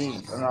different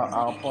needs, and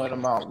I'll point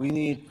them out. We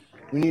need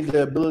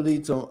the ability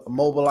to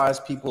mobilize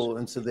people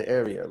into the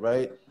area,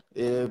 right?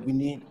 We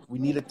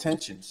need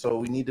attention, so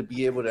we need to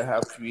be able to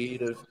have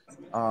creative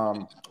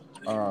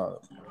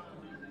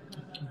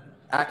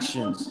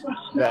actions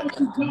that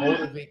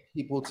motivate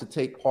people to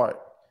take part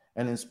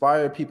and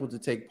inspire people to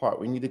take part.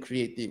 We need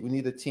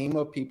a team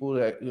of people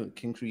that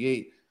can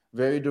create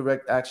very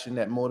direct action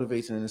that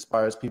motivates and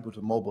inspires people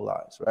to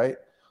mobilize, right?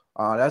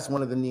 That's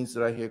one of the needs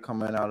that I hear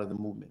coming out of the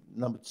movement.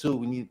 Number two,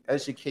 we need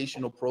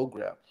educational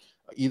program,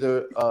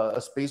 either a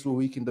space where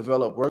we can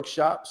develop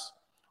workshops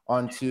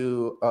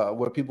onto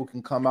where people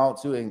can come out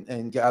to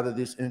and gather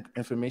this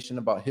information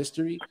about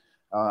history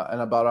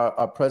and about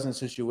our present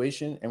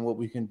situation and what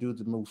we can do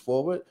to move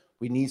forward.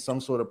 We need some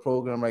sort of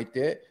program right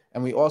there.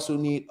 And we also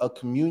need a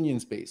communion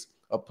space,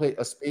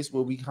 a space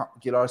where we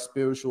get our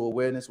spiritual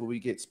awareness, where we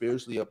get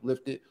spiritually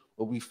uplifted,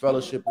 where we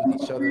fellowship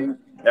with each other.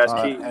 That's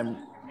key.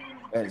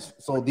 And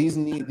so these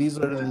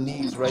are the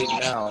needs right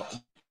now,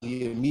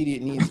 the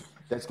immediate needs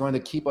that's going to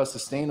keep us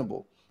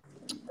sustainable.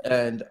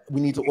 And we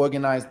need to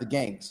organize the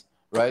gangs,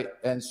 right?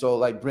 And so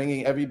like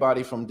bringing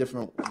everybody from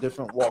different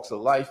walks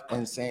of life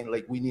and saying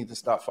like we need to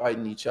stop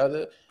fighting each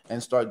other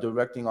and start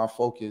directing our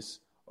focus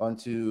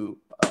onto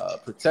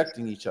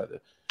protecting each other.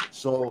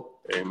 So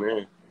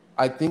amen.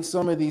 I think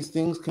some of these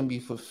things can be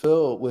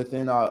fulfilled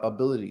within our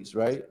abilities,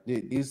 right?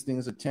 These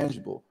things are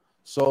tangible.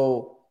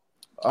 So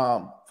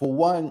for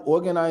one,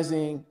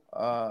 organizing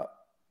the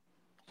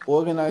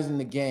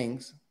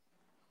gangs,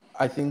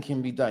 I think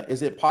can be done.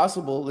 Is it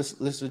possible?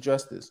 Let's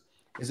address this.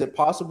 Is it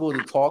possible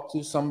to talk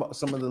to some of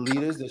the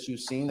leaders that you've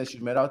seen, that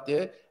you've met out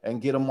there,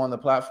 and get them on the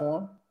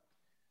platform?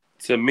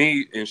 To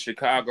me, in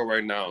Chicago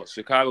right now,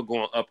 Chicago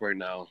going up right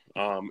now.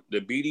 The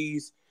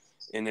BDs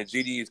and the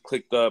GDs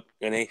clicked up,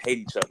 and they hate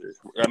each other.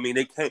 I mean,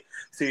 they can't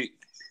see.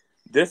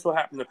 This will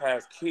happen the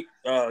past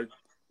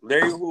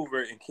Larry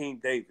Hoover and King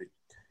David.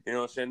 You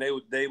know what I'm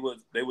saying? They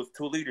was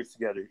two leaders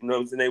together. You know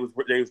what I'm saying?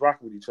 They was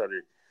rocking with each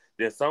other.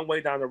 Then some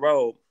way down the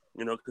road,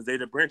 you know, because they're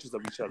the branches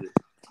of each other,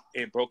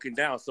 it broken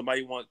down.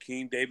 Somebody want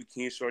King David,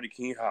 King Shorty,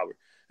 King Howard.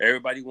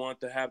 Everybody want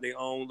to have their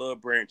own little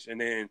branch. And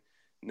then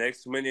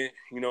next minute,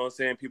 you know what I'm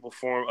saying, people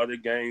form other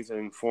gangs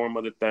and form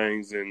other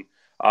things. And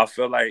I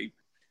feel like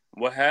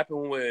what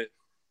happened with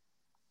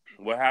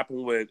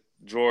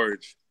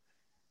George,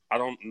 I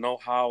don't know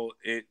how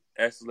it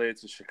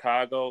escalated to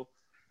Chicago,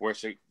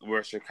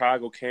 where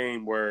Chicago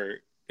came,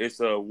 where it's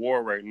a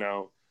war right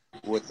now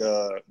with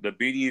the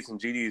BDs and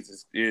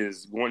GDs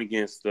is going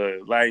against the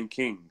Latin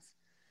Kings,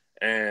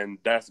 and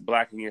that's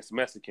Black against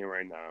Mexican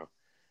right now.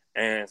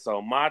 And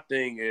so my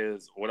thing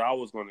is, what I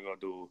was going to go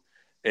do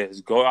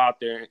is go out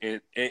there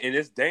and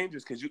it's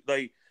dangerous because you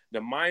like the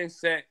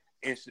mindset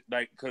and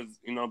like because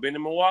you know being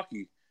in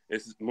Milwaukee,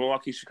 it's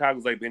Milwaukee,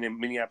 Chicago's like being in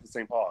Minneapolis,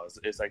 St. Paul.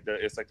 It's like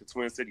the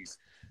Twin Cities.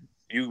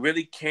 You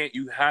really can't.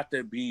 You have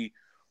to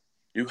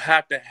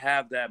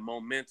have that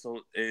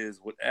momentum. Is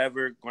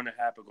whatever going to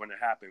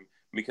happen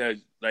because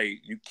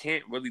like you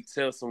can't really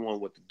tell someone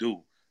what to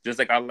do. Just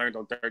like I learned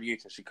on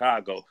 38th in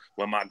Chicago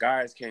when my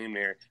guys came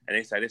there and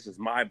they said, "This is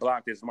my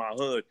block, this is my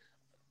hood."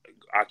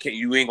 I can't.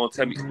 You ain't gonna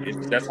tell me.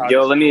 That's how.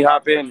 Yo, let me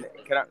hop in.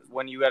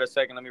 When you got a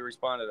second, let me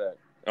respond to that.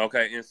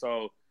 Okay, and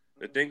so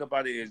the thing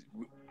about it is,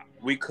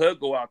 we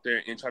could go out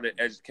there and try to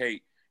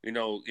educate, you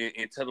know,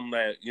 and tell them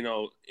that, you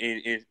know,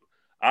 and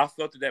I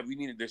felt that we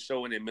needed to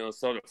show it in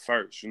Minnesota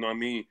first. You know what I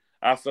mean?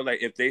 I feel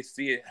like if they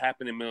see it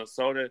happen in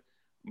Minnesota,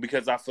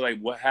 because I feel like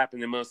what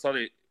happened in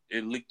Minnesota,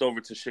 it leaked over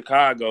to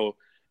Chicago.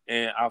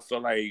 And I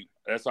feel like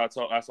that's why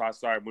I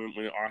started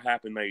when it all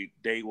happened, like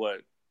day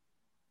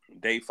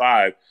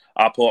 5,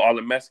 I pulled all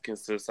the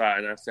Mexicans to the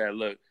side and I said,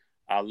 "Look,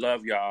 I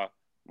love y'all.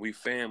 We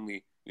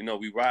family. You know,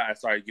 we ride." I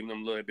started giving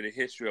them a little bit of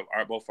history of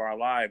both our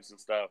lives and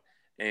stuff.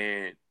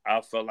 And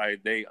I felt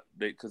like they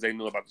because they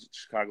knew about the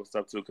Chicago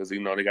stuff too, because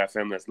you know they got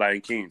family that's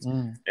Latin Kings.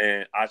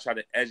 And I try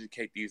to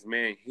educate these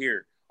men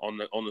here on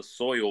the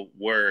soil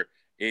where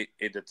it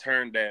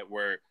turned that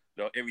where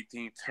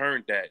everything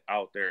turned that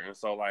out there. And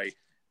so like,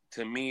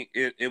 to me,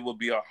 it will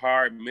be a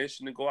hard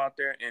mission to go out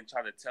there and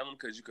try to tell them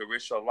because you could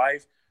risk your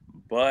life.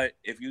 But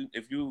if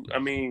you, I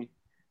mean,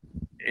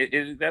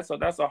 that's a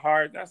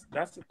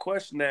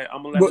question that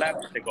I'm gonna let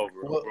Lavish take over.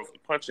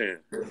 Punch in.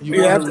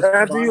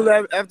 After you,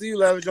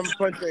 Lavish, I'm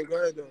punch in.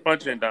 Go ahead, though.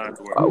 Punch in, Don.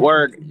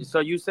 Word. So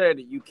you said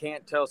you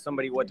can't tell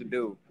somebody what to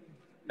do.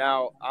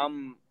 Now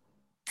I'm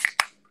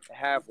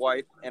half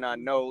white, and I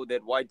know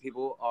that white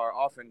people are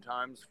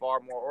oftentimes far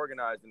more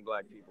organized than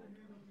Black people.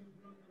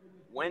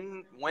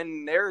 When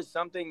there is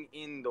something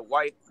in the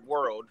white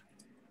world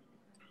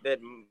that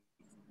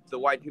the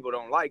white people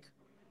don't like,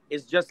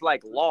 it's just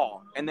like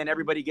law, and then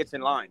everybody gets in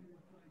line.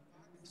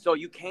 So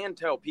you can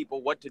tell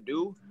people what to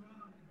do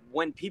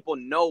when people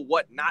know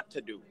what not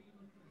to do.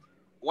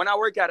 When I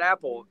work at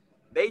Apple,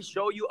 they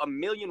show you a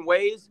million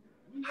ways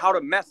how to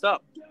mess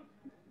up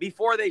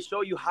before they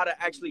show you how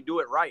to actually do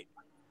it right,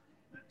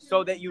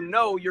 so that you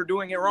know you're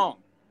doing it wrong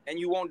and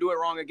you won't do it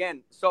wrong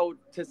again. So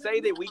to say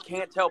that we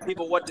can't tell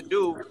people what to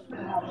do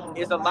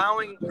is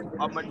allowing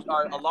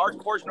a large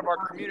portion of our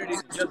community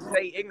to just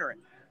stay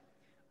ignorant.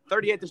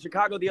 38th in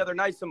Chicago the other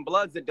night, some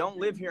Bloods that don't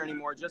live here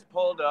anymore just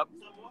pulled up.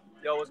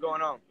 Yo, what's going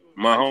on?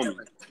 My homie,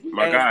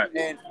 my guy.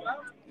 And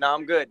no,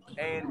 I'm good.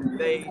 And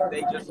they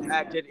just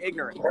acted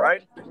ignorant,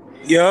 right?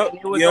 Yep.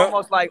 It was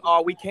almost like,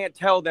 oh, we can't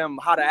tell them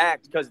how to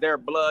act because they're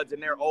Bloods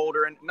and they're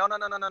older. And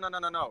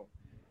no.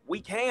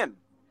 We can.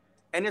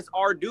 And it's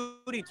our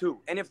duty to.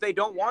 And if they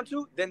don't want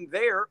to, then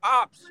they're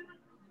ops.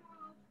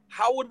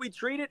 How would we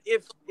treat it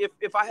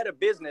if I had a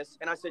business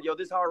and I said, yo,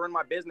 this is how I run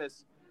my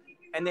business,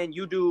 and then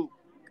you do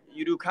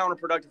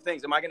counterproductive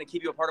things? Am I going to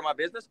keep you a part of my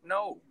business?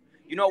 No.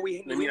 You know,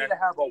 we need to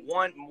have a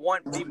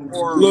one-minded.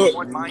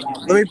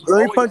 Let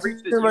me punch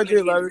you in right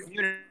there, Larry.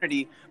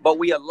 Community, but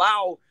we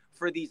allow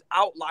for these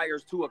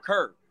outliers to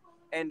occur.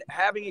 And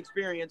having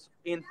experience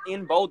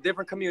in both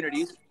different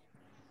communities,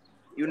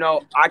 you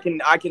know, I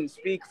can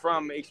speak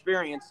from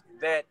experience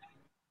that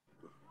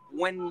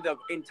when the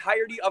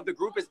entirety of the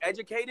group is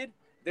educated,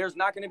 there's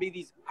not going to be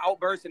these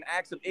outbursts and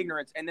acts of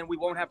ignorance, and then we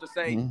won't have to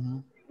say,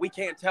 we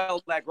can't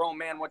tell that grown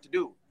man what to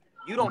do.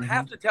 You don't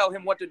have to tell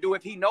him what to do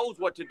if he knows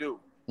what to do.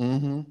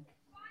 Right.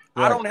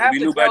 I don't have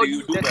to tell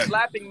you that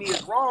slapping me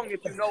is wrong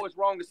if you know it's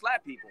wrong to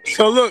slap people.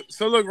 So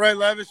look, right,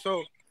 Lavish.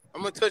 So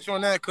I'm gonna touch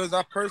on that because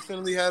I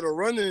personally had a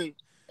run-in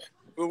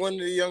with one of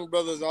the young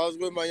brothers. I was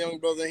with my young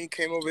brother, and he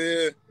came over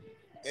here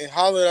and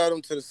hollered at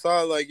him to the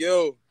side like,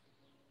 "Yo,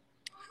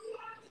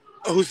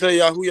 who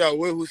y'all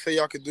with? Who say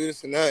y'all could do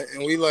this and that?"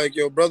 And we like,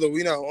 "Yo, brother,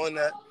 we not on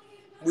that.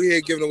 We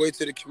here giving away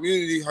to the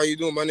community. How you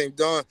doing? My name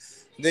Don."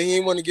 Then he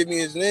didn't want to give me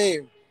his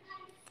name.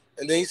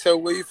 And then he said,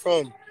 "Where you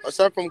from?" I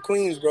said, "I'm from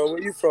Queens, bro.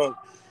 Where you from?"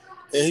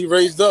 And he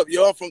raised up,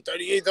 "Yo, I'm from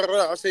 38.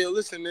 I said,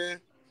 "Listen, man,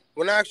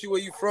 when I ask you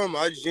where you from,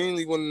 I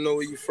genuinely want to know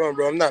where you from,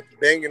 bro. I'm not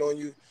banging on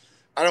you.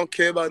 I don't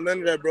care about none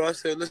of that, bro." I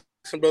said,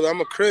 "Listen, brother,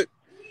 I'm a Crip.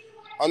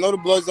 I know the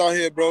Bloods out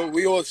here, bro.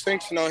 We all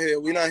sanctioned out here.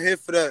 We not here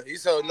for that. He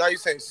said, now you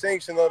saying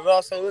sanction.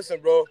 I said, listen,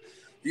 bro,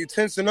 you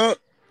tensing up.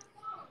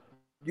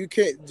 You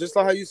can't, just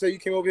like how you say you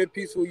came over here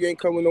peaceful, you ain't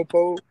coming with no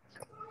pole.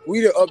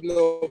 We the up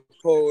no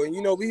pole. And,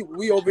 you know,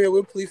 we over here,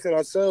 we're policing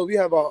ourselves. We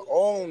have our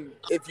own,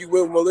 if you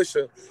will,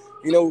 militia.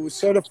 You know,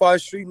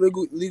 certified street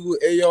legal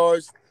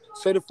ARs,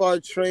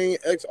 certified trained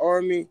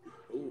ex-Army,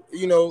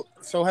 you know,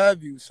 so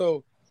have you.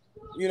 So,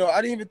 you know,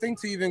 I didn't even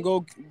think to even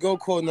go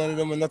call none of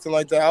them or nothing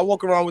like that. I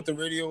walk around with the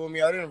radio with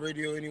me. I didn't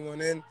radio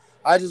anyone in.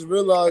 I just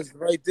realized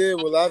right there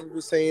what Lavi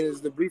was saying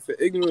is the brief of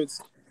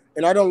ignorance.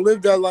 And I don't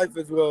live that life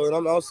as well. And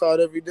I'm outside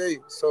every day.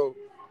 So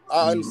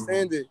I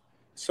understand it.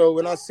 So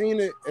when I seen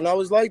it, and I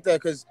was like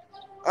that, because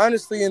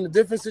honestly, in a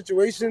different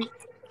situation,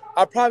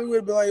 I probably would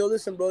have been like, yo,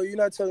 listen, bro, you're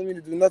not telling me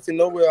to do nothing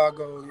nowhere I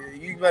go. Yeah,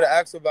 you better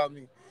ask about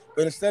me.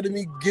 But instead of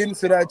me getting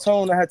to that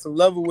tone, I had to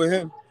level with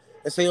him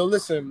and say, yo,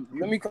 listen,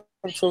 let me come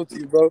talk to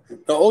you, bro.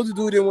 The older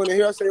dude didn't want to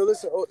hear. I said, yo,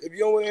 listen, if you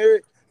don't want to hear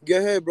it,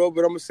 get ahead, bro,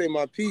 but I'm going to say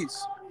my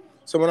piece.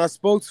 So when I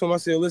spoke to him, I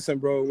said, listen,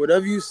 bro,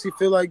 whatever you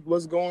feel like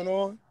what's going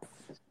on,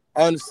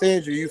 I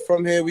understand you. You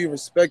from here, we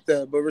respect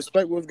that. But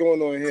respect what's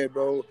going on here,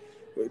 bro.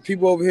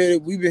 People over here,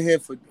 we've been here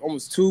for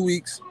almost 2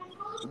 weeks,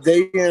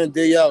 day in and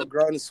day out,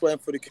 grinding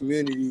sweat for the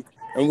community,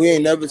 and we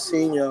ain't never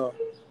seen y'all.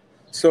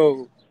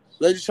 So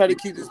let's just try to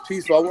keep this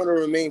peaceful. I want to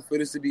remain for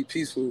this to be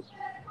peaceful.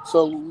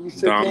 So we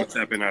shook hands.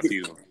 Tapping after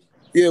you.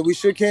 Yeah, we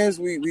shook hands.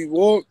 We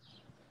walked.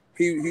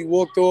 He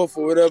walked off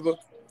or whatever.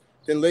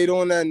 Then later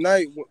on that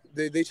night,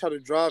 they tried to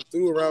drive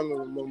through around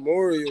the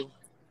memorial,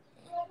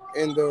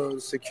 and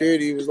the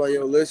security was like,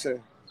 yo,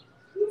 listen,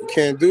 you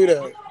can't do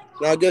that.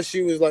 And I guess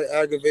she was like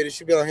aggravated.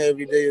 She been on here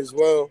every day as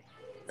well.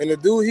 And the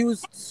dude, he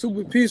was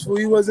super peaceful.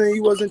 He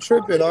wasn't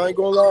tripping. I ain't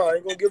gonna lie. I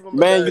ain't gonna give him.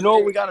 Man, you know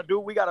what we gotta do?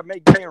 We gotta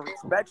make being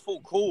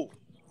respectful cool.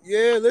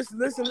 Yeah,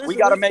 listen. We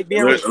gotta make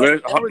being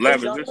respectful.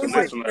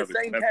 Listen. The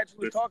same catch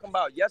we was talking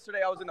about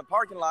yesterday. I was in the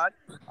parking lot.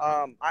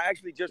 I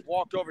actually just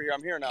walked over here.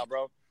 I'm here now,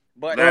 bro.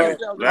 But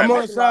I'm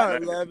on the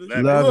side,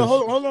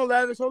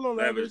 Lavish. Hold on,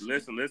 Lavish.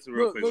 Listen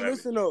real quick.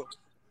 Listen though.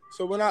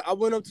 So when I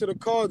went up to the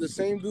car, the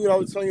same dude I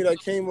was telling you that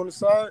came on the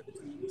side,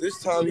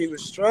 this time he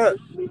was strapped.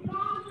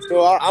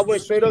 So I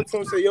went straight up to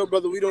him and said, yo,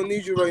 brother, we don't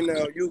need you right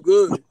now. You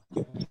good.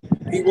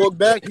 He walked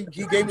back.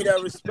 He gave me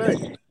that respect.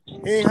 He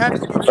didn't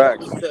have to give me that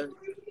respect.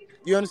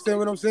 You understand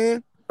what I'm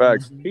saying?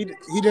 Facts. He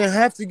didn't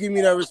have to give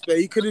me that respect.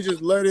 He could have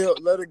just let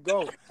it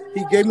go.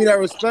 He gave me that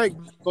respect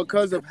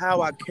because of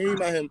how I came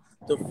at him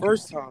the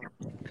first time.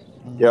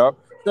 Yep.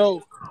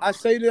 So I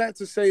say that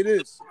to say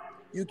this.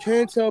 You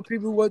can't tell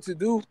people what to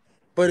do,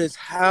 but it's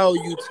how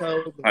you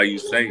tell them. How you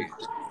say it.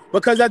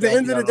 Because at the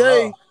end of the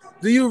day,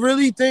 do you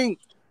really think,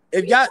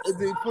 for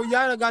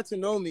y'all that got to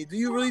know me, do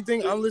you really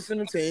think I'm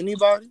listening to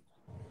anybody?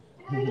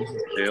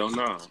 Hell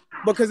no.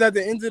 Because at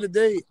the end of the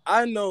day,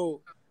 I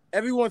know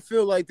everyone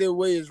feel like their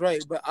way is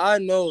right, but I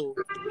know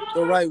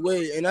the right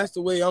way, and that's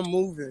the way I'm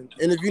moving.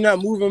 And if you're not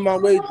moving my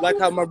way, like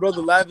how my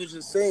brother Lavish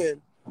is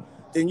saying,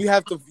 then you're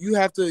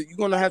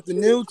gonna have to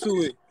kneel to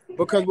it.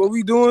 Because what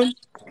we doing,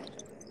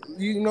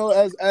 you know,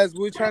 as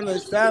we're trying to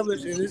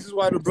establish, and this is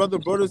why the brother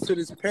brought us to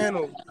this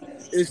panel,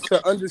 is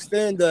to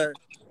understand that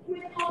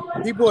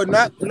people are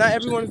not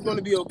everyone is going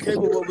to be okay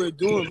with what we're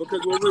doing, because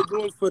what we're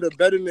doing is for the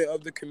betterment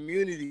of the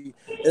community.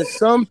 And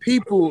some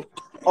people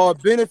are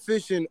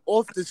benefiting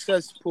off the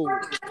cesspool.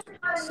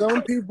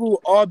 Some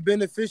people are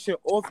benefiting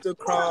off the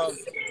crime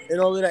and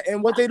all of that.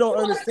 And what they don't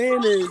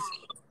understand is,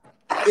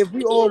 if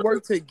we all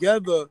work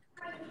together,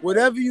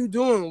 whatever you're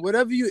doing,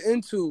 whatever you're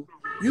into,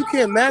 you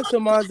can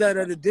maximize that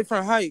at a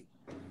different height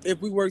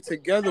if we work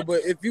together.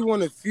 But if you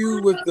want to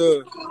feud with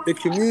the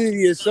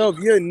community itself,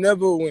 you'll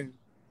never win.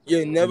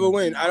 You'll never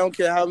win. I don't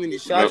care how many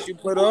shots you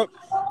put up.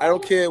 I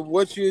don't care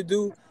what you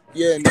do.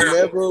 You'll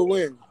never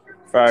win.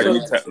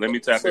 Let me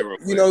tap it real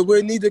quick. You know,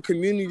 we need the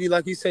community,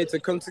 like he said, to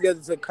come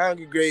together to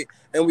congregate.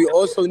 And we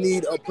also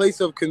need a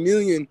place of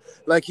communion,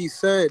 like he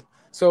said.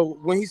 So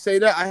when he say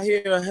that, I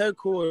hear a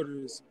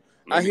headquarters.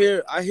 I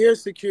hear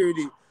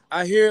security.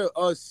 I hear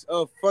us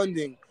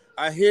funding.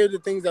 I hear the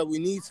things that we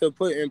need to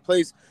put in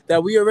place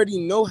that we already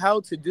know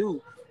how to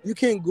do. You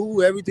can't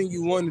Google everything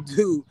you want to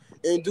do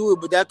and do it,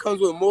 but that comes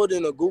with more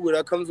than a Google.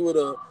 That comes with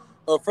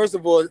first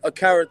of all, a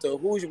character.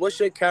 What's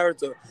your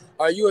character?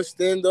 Are you a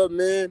stand-up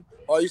man?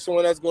 Or are you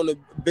someone that's going to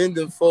bend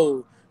and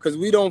fold? Because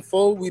we don't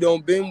fold, we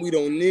don't bend, we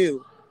don't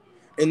kneel.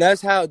 And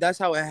that's how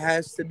it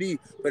has to be.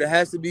 But it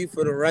has to be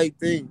for the right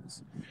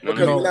things.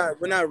 Because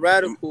we're not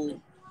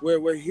radical.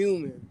 We're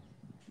human.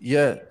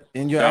 Yeah,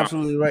 and you're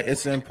absolutely right.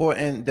 It's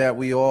important that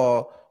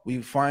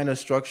we find a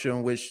structure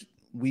in which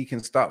we can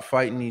stop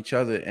fighting each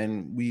other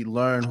and we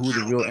learn who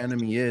the real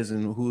enemy is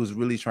and who's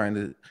really trying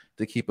to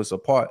keep us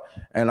apart.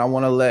 And I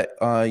want to let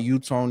you,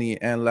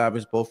 Tony, and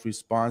Lavish both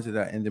respond to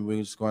that. And then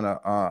we're just going to,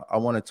 I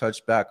want to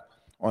touch back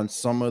on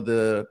some of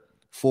the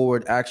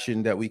forward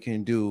action that we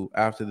can do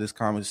after this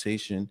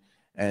conversation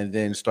and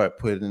then start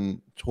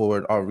putting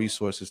toward our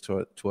resources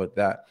toward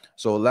that.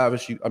 So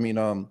Lavish,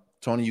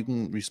 Tony, you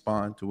can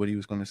respond to what he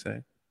was going to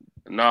say.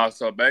 No,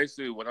 so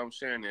basically what I'm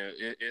sharing is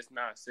it's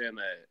not saying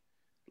that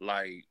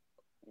like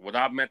what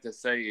I meant to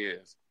say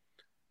is,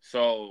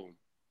 so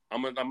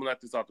I'm gonna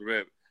let this off the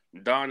rip.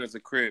 Don is a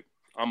Crip.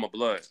 I'm a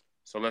Blood.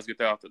 So let's get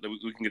that off.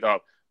 We can get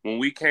off. When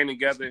we came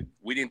together,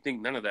 we didn't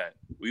think none of that.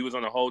 We was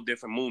on a whole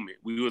different movement.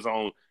 We was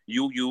on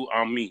you,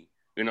 I'm me.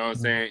 You know what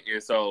I'm saying?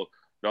 And so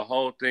the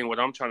whole thing, what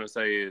I'm trying to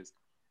say is,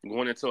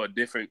 going into a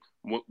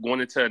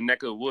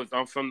neck of the woods.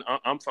 I'm from both.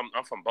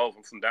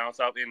 I'm from down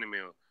south in the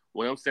middle.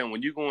 What I'm saying,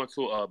 when you go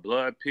into a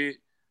blood pit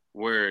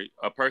where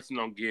a person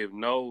don't give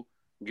no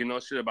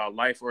shit about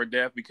life or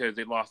death because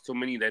they lost too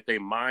many that they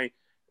mind.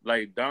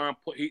 Like Don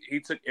he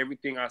took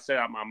everything I said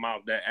out of my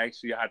mouth that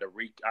actually I had to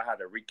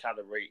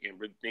recalibrate and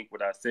rethink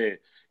what I said.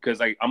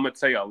 Cause like I'm gonna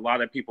tell you, a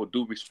lot of people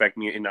do respect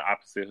me in the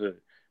opposite hood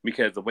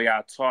because the way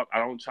I talk, I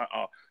don't try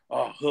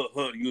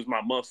hood use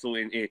my muscle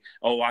and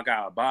I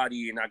got a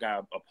body and I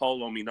got a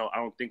pole on me. No, I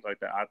don't think like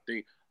that. I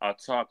think I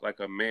talk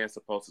like a man's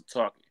supposed to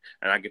talk,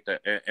 and I get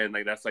that. And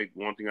like that's like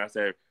one thing I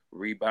said.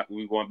 We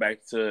going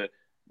back to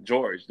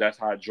George. That's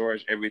how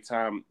George every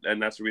time,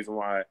 and that's the reason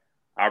why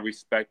I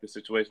respect the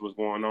situation was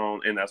going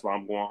on, and that's why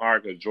I'm going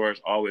hard because George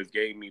always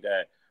gave me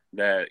that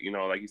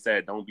like you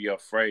said, don't be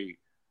afraid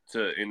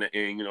to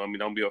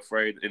don't be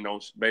afraid and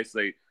don't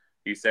basically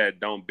he said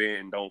don't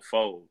bend, don't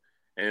fold,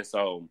 and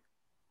so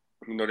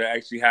that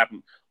actually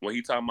happened when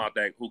he talking about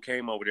that. Who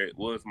came over there? It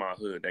was my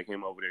hood that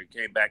came over there,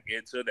 came back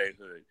into their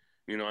hood.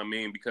 You know what I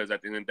mean? Because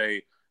at the end of the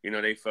day,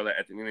 they feel like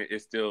at the end of it,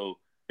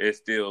 it's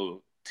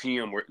still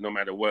teamwork no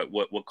matter what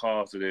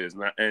cause it is.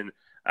 And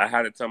I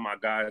had to tell my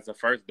guys the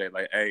first day,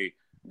 like, hey,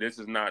 this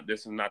is not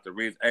the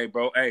reason. Hey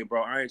bro, I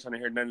ain't trying to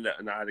hear none of that.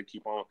 And I had to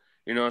keep on,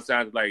 what I'm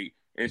saying? Like,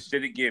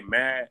 instead of get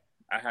mad,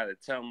 I had to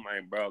tell him,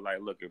 like, bro, like,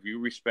 look, if you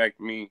respect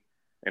me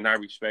and I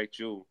respect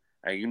you,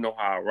 and you know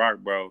how I rock,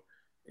 bro,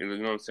 you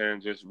know what I'm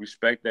saying? Just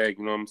respect that,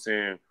 you know what I'm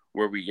saying,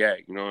 where we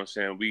at, you know what I'm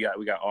saying? We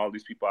got all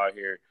these people out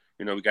here,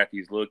 we got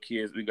these little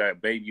kids, we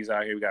got babies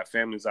out here, we got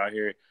families out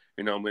here,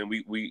 when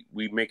we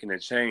making a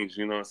change,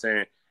 you know what I'm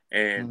saying?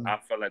 And I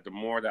felt like the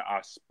more that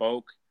I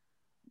spoke,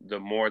 the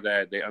more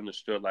that they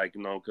understood, like,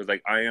 because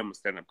like I am a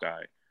stand-up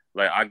guy.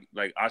 I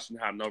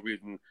shouldn't have no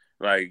reason,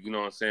 like, you know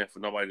what I'm saying, for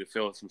nobody to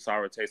feel some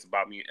sour taste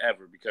about me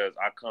ever, because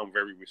I come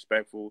very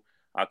respectful.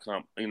 I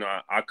come,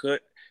 I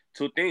could,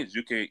 two things.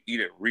 You can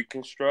either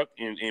reconstruct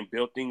and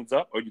build things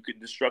up, or you could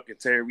destruct and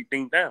tear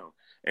everything down.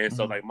 And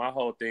so, like, my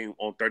whole thing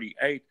on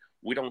 38,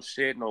 we don't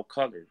shed no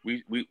color.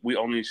 We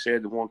only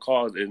shed the one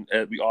cause, and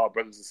we all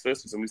brothers and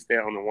sisters, and we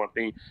stand on the one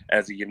thing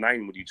as a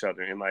uniting with each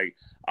other. And, like,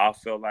 I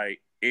feel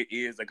like it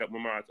is, like,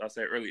 remember I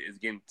said earlier, it's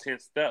getting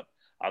tensed up.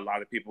 A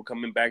lot of people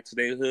coming back to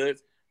their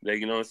hoods. They,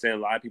 you know what I'm saying,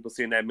 a lot of people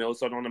seeing that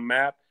Minnesota on the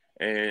map,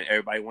 and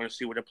everybody want to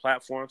see where the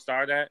platform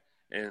started at.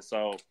 And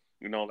so,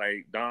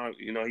 like Don,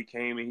 he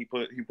came and he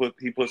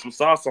put some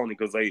sauce on it,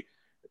 because like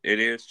it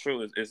is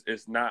true.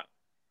 It's not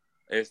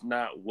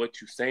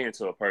what you saying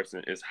to a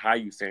person. It's how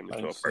you saying it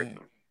to a person.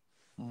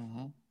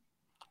 Mm-hmm.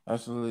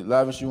 Absolutely,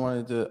 Lavish. You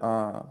wanted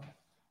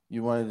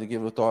to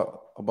give a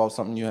thought about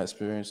something you had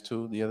experienced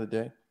too the other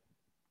day.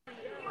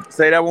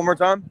 Say that one more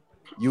time.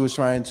 You was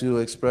trying to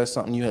express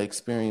something you had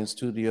experienced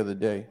too the other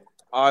day.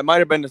 It might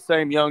have been the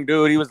same young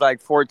dude. He was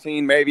like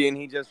 14 maybe, and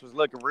he just was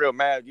looking real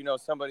mad.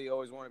 Somebody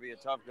always want to be a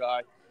tough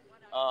guy.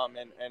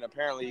 And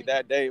apparently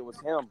that day it was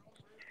him.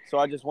 So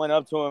I just went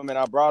up to him and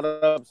I brought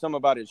up something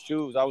about his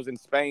shoes. I was in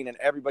Spain and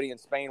everybody in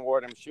Spain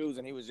wore them shoes,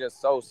 and he was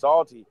just so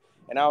salty.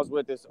 And I was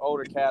with this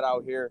older cat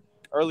out here.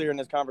 Earlier in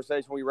this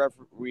conversation, we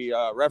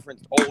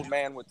referenced Old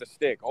Man with the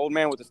Stick. Old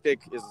Man with the Stick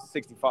is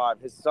 65.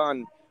 His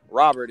son,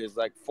 Robert, is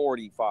like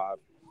 45.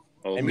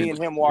 Oh, and me and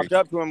him walked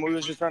up to him. We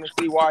was just trying to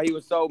see why he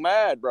was so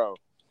mad, bro.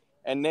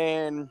 And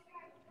then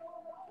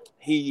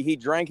he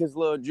drank his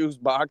little juice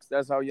box.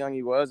 That's how young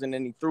he was. And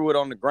then he threw it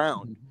on the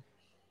ground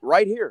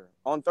right here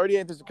on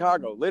 38th in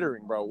Chicago,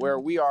 littering, bro, where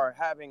we are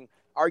having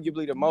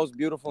arguably the most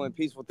beautiful and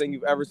peaceful thing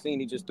you've ever seen.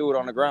 He just threw it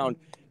on the ground.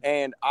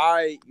 And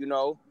I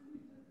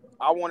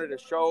wanted to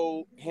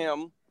show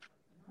him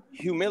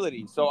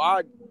humility. So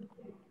I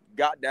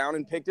got down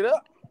and picked it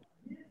up.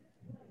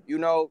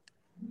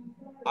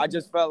 I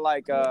just felt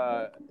like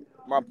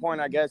my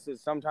point, I guess,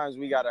 is sometimes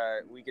we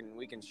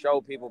can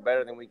show people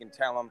better than we can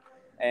tell them.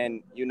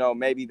 And,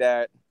 maybe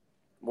that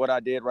what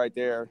I did right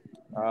there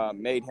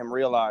made him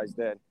realize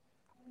that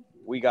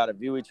we got to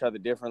view each other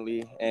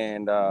differently,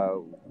 and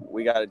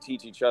we got to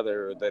teach each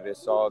other that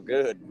it's all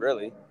good,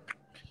 really.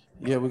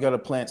 Yeah, we got to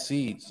plant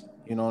seeds,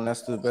 and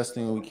that's the best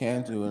thing we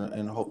can do,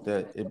 and hope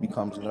that it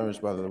becomes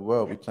nourished by the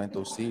world. We plant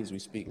those seeds. We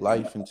speak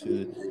life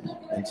into.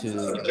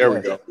 There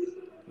we go.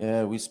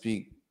 Yeah, we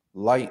speak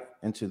light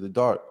into the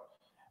dark,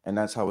 and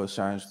that's how it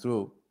shines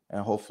through.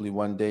 And hopefully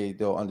one day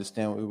they'll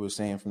understand what we were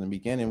saying from the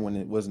beginning, when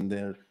it wasn't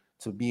there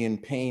to be in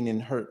pain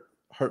and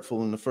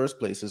hurtful in the first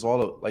place. It's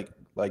all like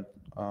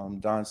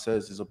Don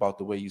says, is about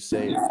the way you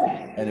say it.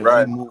 And if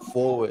we move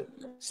forward,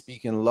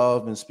 speaking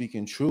love and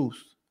speaking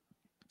truth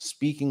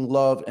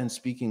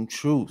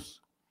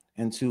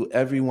into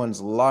everyone's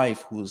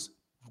life who's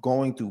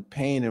going through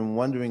pain and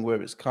wondering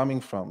where it's coming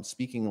from,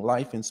 speaking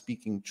life and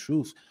speaking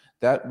truth,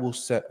 that will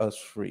set us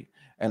free.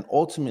 And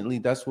ultimately,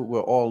 that's what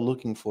we're all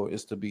looking for,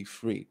 is to be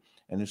free.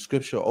 And the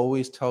scripture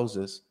always tells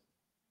us,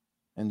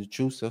 and the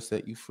truth shall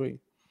set you free.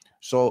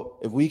 So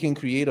if we can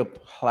create a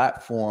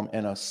platform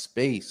and a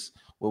space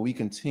where we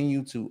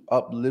continue to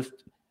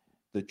uplift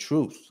the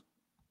truth,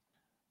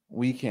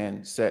 we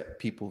can set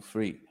people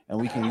free, and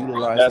we can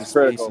utilize That's this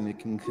space, critical. and it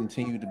can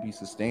continue to be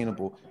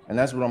sustainable. And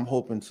that's what I'm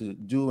hoping to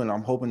do, and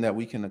I'm hoping that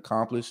we can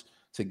accomplish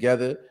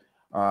together.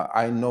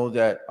 I know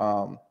that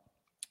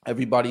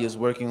everybody is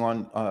working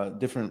on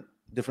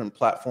different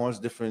platforms,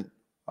 different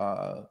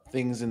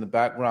things in the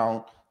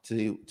background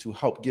to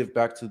help give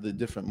back to the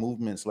different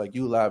movements like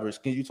you, Lavish.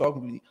 Can you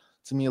talk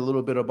to me a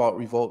little bit about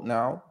Revolt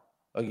Now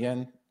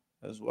again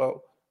as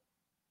well?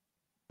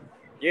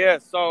 Yeah,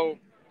 so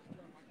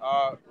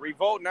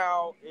Revolt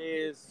Now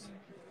is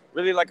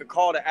really like a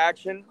call to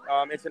action.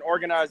 It's an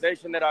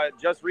organization that I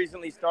just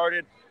recently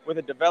started with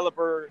a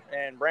developer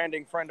and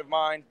branding friend of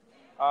mine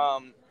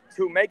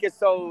to make it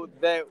so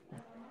that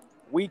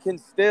we can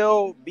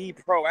still be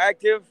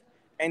proactive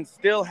and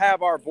still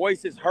have our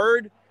voices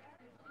heard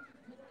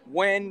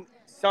when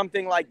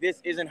something like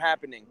this isn't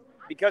happening.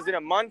 Because in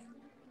a month,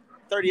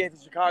 38th in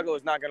Chicago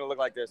is not going to look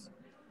like this.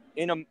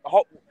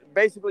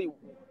 Basically,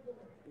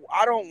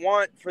 I don't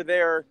want for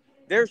there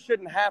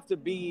shouldn't have to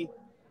be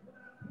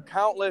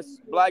countless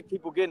black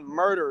people getting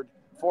murdered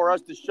for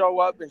us to show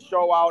up and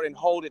show out and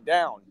hold it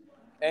down.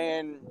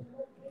 And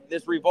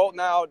this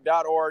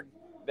revoltnow.org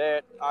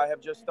that I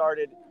have just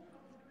started,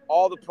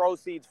 all the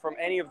proceeds from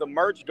any of the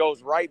merch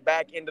goes right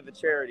back into the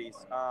charities.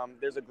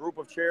 There's a group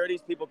of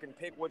charities. People can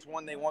pick which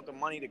one they want the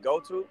money to go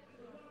to.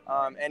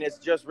 And it's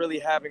just really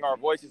having our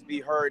voices be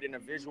heard in a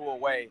visual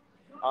way.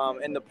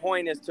 And the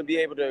point is to be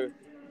able to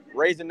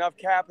raise enough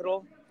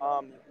capital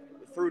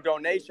through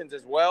donations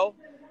as well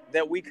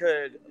that we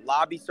could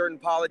lobby certain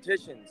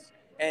politicians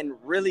and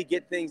really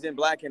get things in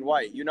black and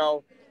white. You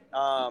know,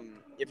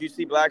 if you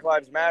see Black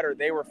Lives Matter,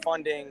 they were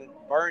funding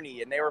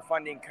Bernie and they were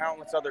funding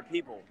countless other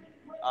people.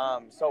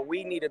 So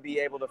we need to be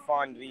able to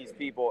fund these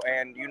people.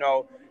 And, you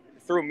know,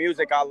 through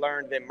music, I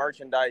learned that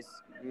merchandise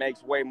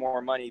makes way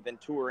more money than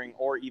touring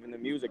or even the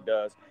music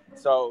does.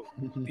 So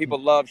people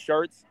love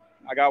shirts.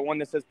 I got one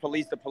that says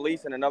police the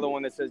police and another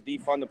one that says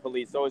defund the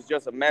police. So it's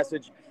just a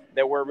message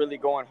that we're really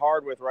going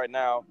hard with right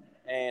now.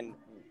 And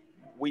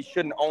we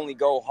shouldn't only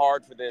go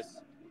hard for this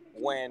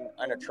when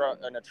an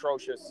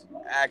atrocious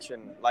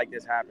action like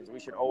this happens. We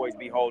should always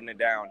be holding it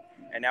down.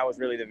 And that was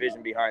really the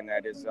vision behind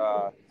that, is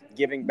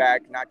giving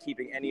back, not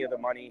keeping any of the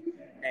money,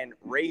 and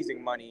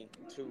raising money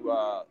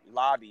to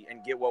lobby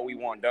and get what we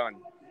want done.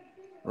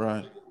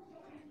 Right.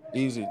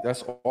 Easy.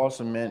 That's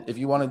awesome, man. If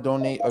you want to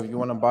donate or if you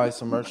want to buy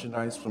some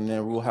merchandise from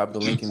there, we'll have the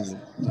link in the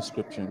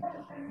description.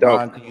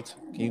 Don, can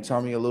you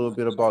tell me a little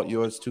bit about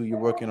yours too? You're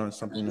working on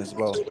something as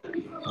well.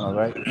 All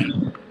right.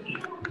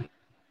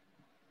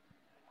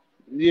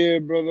 Yeah,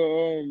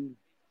 brother.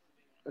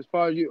 As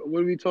far as you,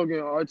 what are we talking?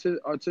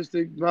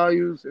 Artistic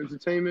values,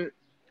 entertainment,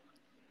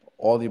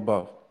 all the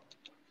above.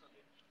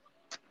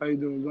 How you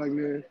doing, black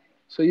man?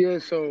 So yeah,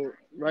 so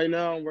right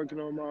now I'm working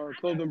on my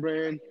clothing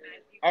brand.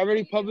 I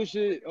already published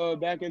it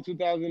back in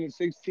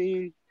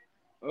 2016.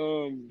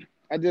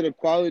 I did a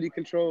quality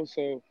control,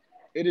 so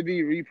it'll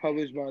be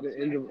republished by the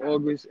end of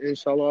August,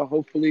 inshallah,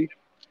 hopefully,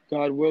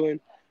 God willing.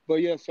 But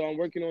yeah, so I'm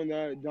working on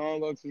that.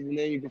 Don Lux is the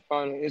name you can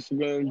find on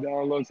Instagram,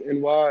 Don Lux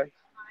NY,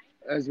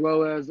 as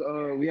well as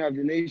we have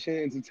the Nation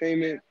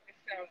Entertainment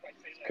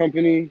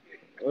Company,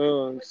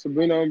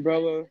 Sabrina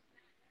Umbrella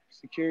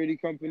Security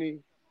Company.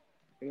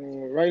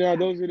 Right now,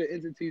 those are the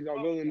entities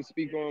I'm willing to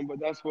speak on, but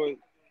that's what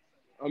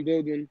I'm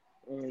building.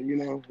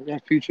 My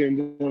future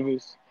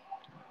endeavors.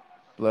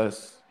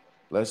 Bless.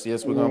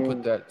 Yes, we're gonna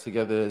put that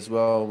together as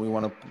well. We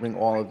want to bring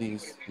all of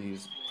these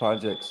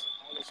projects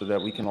so that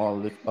we can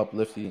all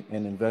uplift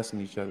and invest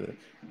in each other.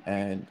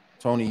 And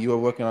Tony, you are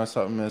working on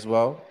something as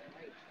well.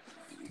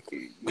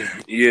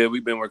 Yeah,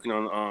 we've been working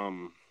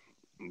on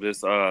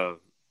this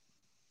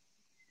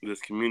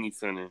community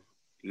center.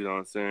 You know what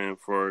I'm saying,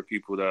 for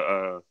people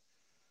that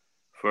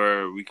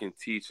for we can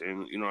teach,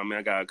 and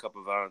I got a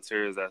couple of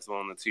volunteers that's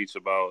willing to teach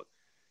about,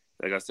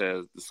 like I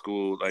said, the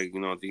school, like,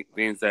 the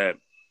things that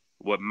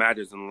what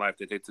matters in life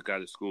that they took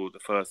out of school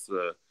for us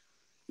to,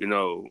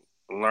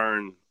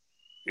 learn.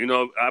 I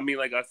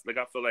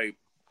feel like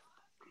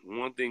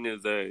one thing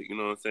is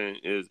that,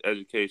 is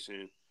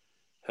education,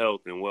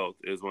 health, and wealth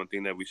is one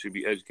thing that we should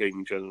be educating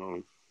each other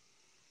on.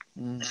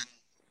 Mm.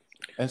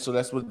 And so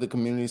that's what the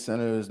community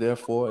center is there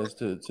for, is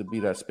to be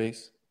that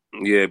space.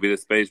 Yeah, be the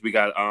space. We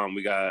got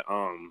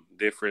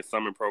different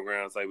summer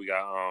programs. Like we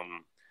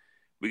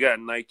got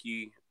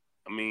Nike.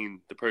 I mean,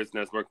 the person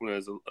that's working with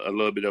us a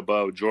little bit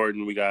above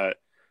Jordan. We got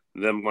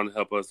them going to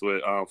help us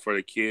with for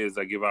the kids.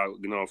 I give out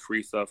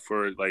free stuff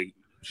for like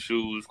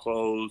shoes,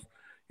 clothes,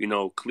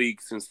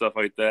 cliques and stuff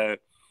like that.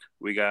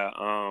 We got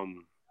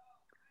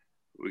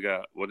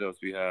what else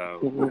we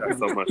have? We got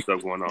so much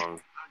stuff going on.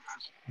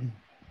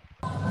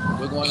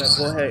 We're going to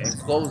go ahead and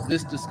close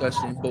this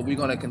discussion, but we're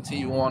going to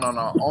continue on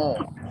our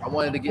own. I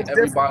wanted to give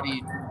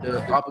everybody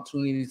the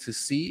opportunity to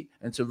see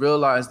and to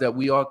realize that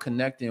we are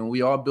connecting.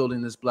 We are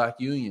building this Black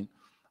Union.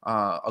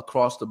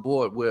 across the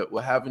board.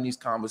 We're having these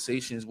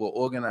conversations, we're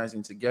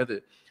organizing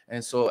together.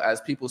 And so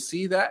as people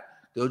see that,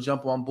 they'll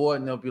jump on board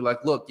and they'll be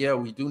like, look, yeah,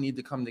 we do need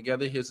to come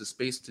together. Here's a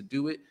space to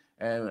do it.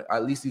 And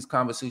at least these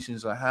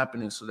conversations are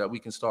happening so that we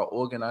can start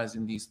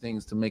organizing these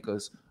things to make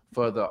us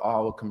further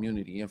our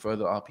community and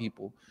further our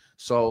people.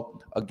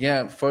 So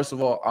again, first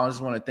of all, I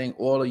just want to thank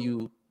all of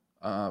you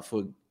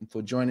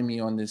for joining me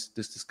on this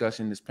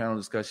discussion, this panel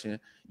discussion.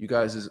 You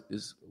guys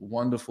is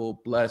wonderful,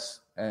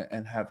 blessed,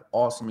 and have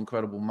awesome,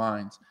 incredible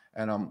minds.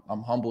 And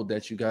I'm humbled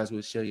that you guys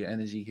would share your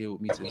energy here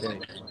with me today.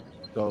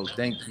 So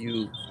thank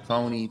you,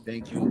 Tony.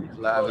 Thank you,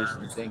 Lavish,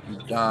 and thank you,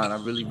 Don.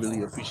 I really,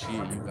 really appreciate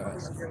you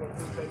guys.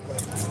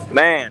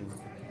 Man,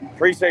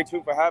 appreciate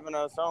you for having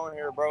us on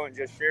here, bro, and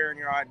just sharing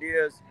your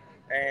ideas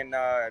and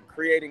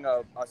creating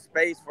a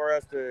space for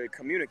us to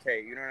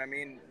communicate. You know what I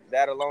mean?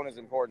 That alone is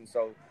important.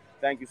 So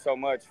thank you so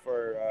much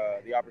for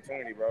the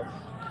opportunity, bro.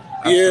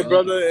 Yeah,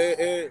 brother.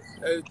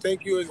 And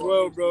thank you as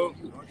well, bro.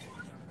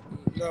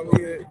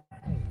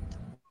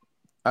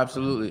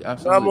 Absolutely.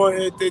 I'm on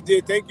here.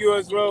 Thank you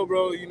as well,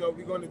 bro. You know,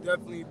 we're going to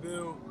definitely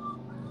build.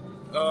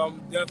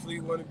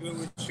 Definitely want to build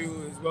with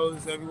you as well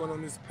as everyone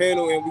on this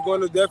panel. And we're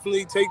going to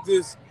definitely take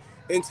this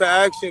into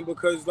action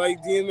because,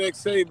 like DMX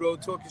say, bro,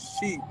 talk is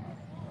cheap.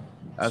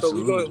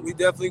 Absolutely. So we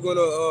definitely going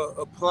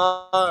to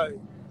apply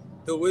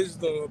the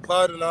wisdom,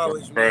 apply the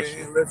knowledge, man.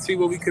 And let's see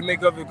what we can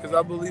make of it because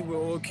I believe we're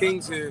all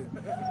kings here.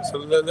 So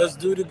let's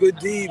do the good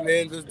deed,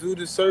 man. Let's do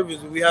the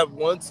service we have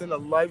once in a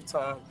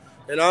lifetime.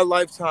 In our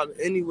lifetime,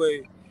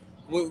 anyway,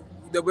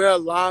 that we're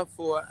alive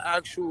for an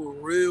actual,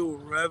 real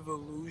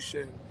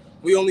revolution.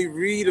 We only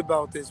read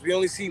about this. We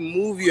only see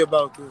movie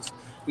about this.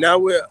 Now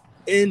we're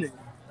in it.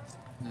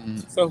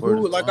 So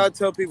who, like I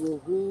tell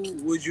people, who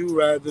would you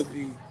rather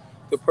be?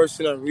 The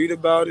person that read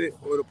about it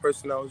or the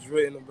person that was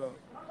written about?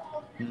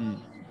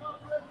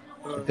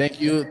 Thank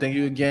you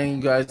again,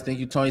 you guys. Thank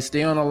you, Tony.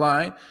 Stay on the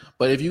line.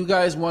 But if you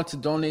guys want to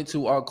donate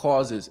to our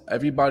causes,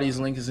 everybody's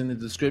link is in the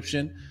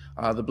description.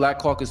 The Black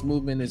Caucus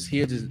Movement is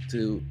here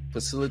to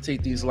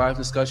facilitate these live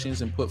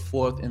discussions and put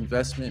forth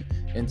investment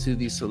into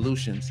these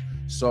solutions.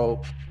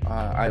 So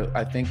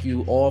I thank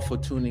you all for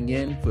tuning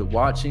in, for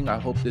watching. I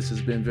hope this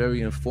has been very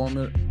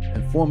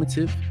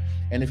informative.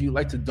 And if you'd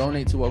like to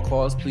donate to our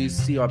cause, please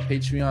see our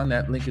Patreon.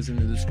 That link is in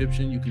the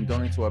description. You can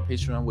donate to our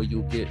Patreon where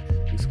you'll get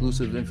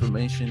exclusive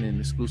information and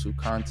exclusive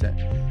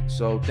content.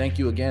 So thank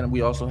you again.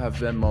 We also have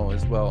Venmo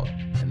as well,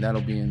 and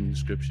that'll be in the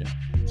description.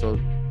 So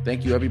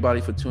thank you,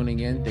 everybody, for tuning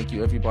in. Thank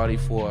you, everybody,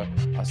 for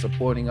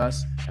supporting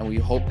us. And we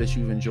hope that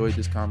you've enjoyed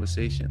this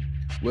conversation.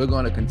 We're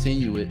going to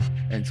continue it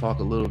and talk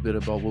a little bit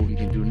about what we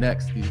can do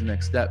next, these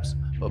next steps.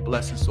 But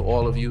blessings to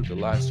all of you. The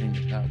live stream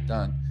is now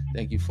done.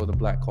 Thank you for the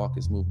Black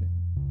Caucus Movement.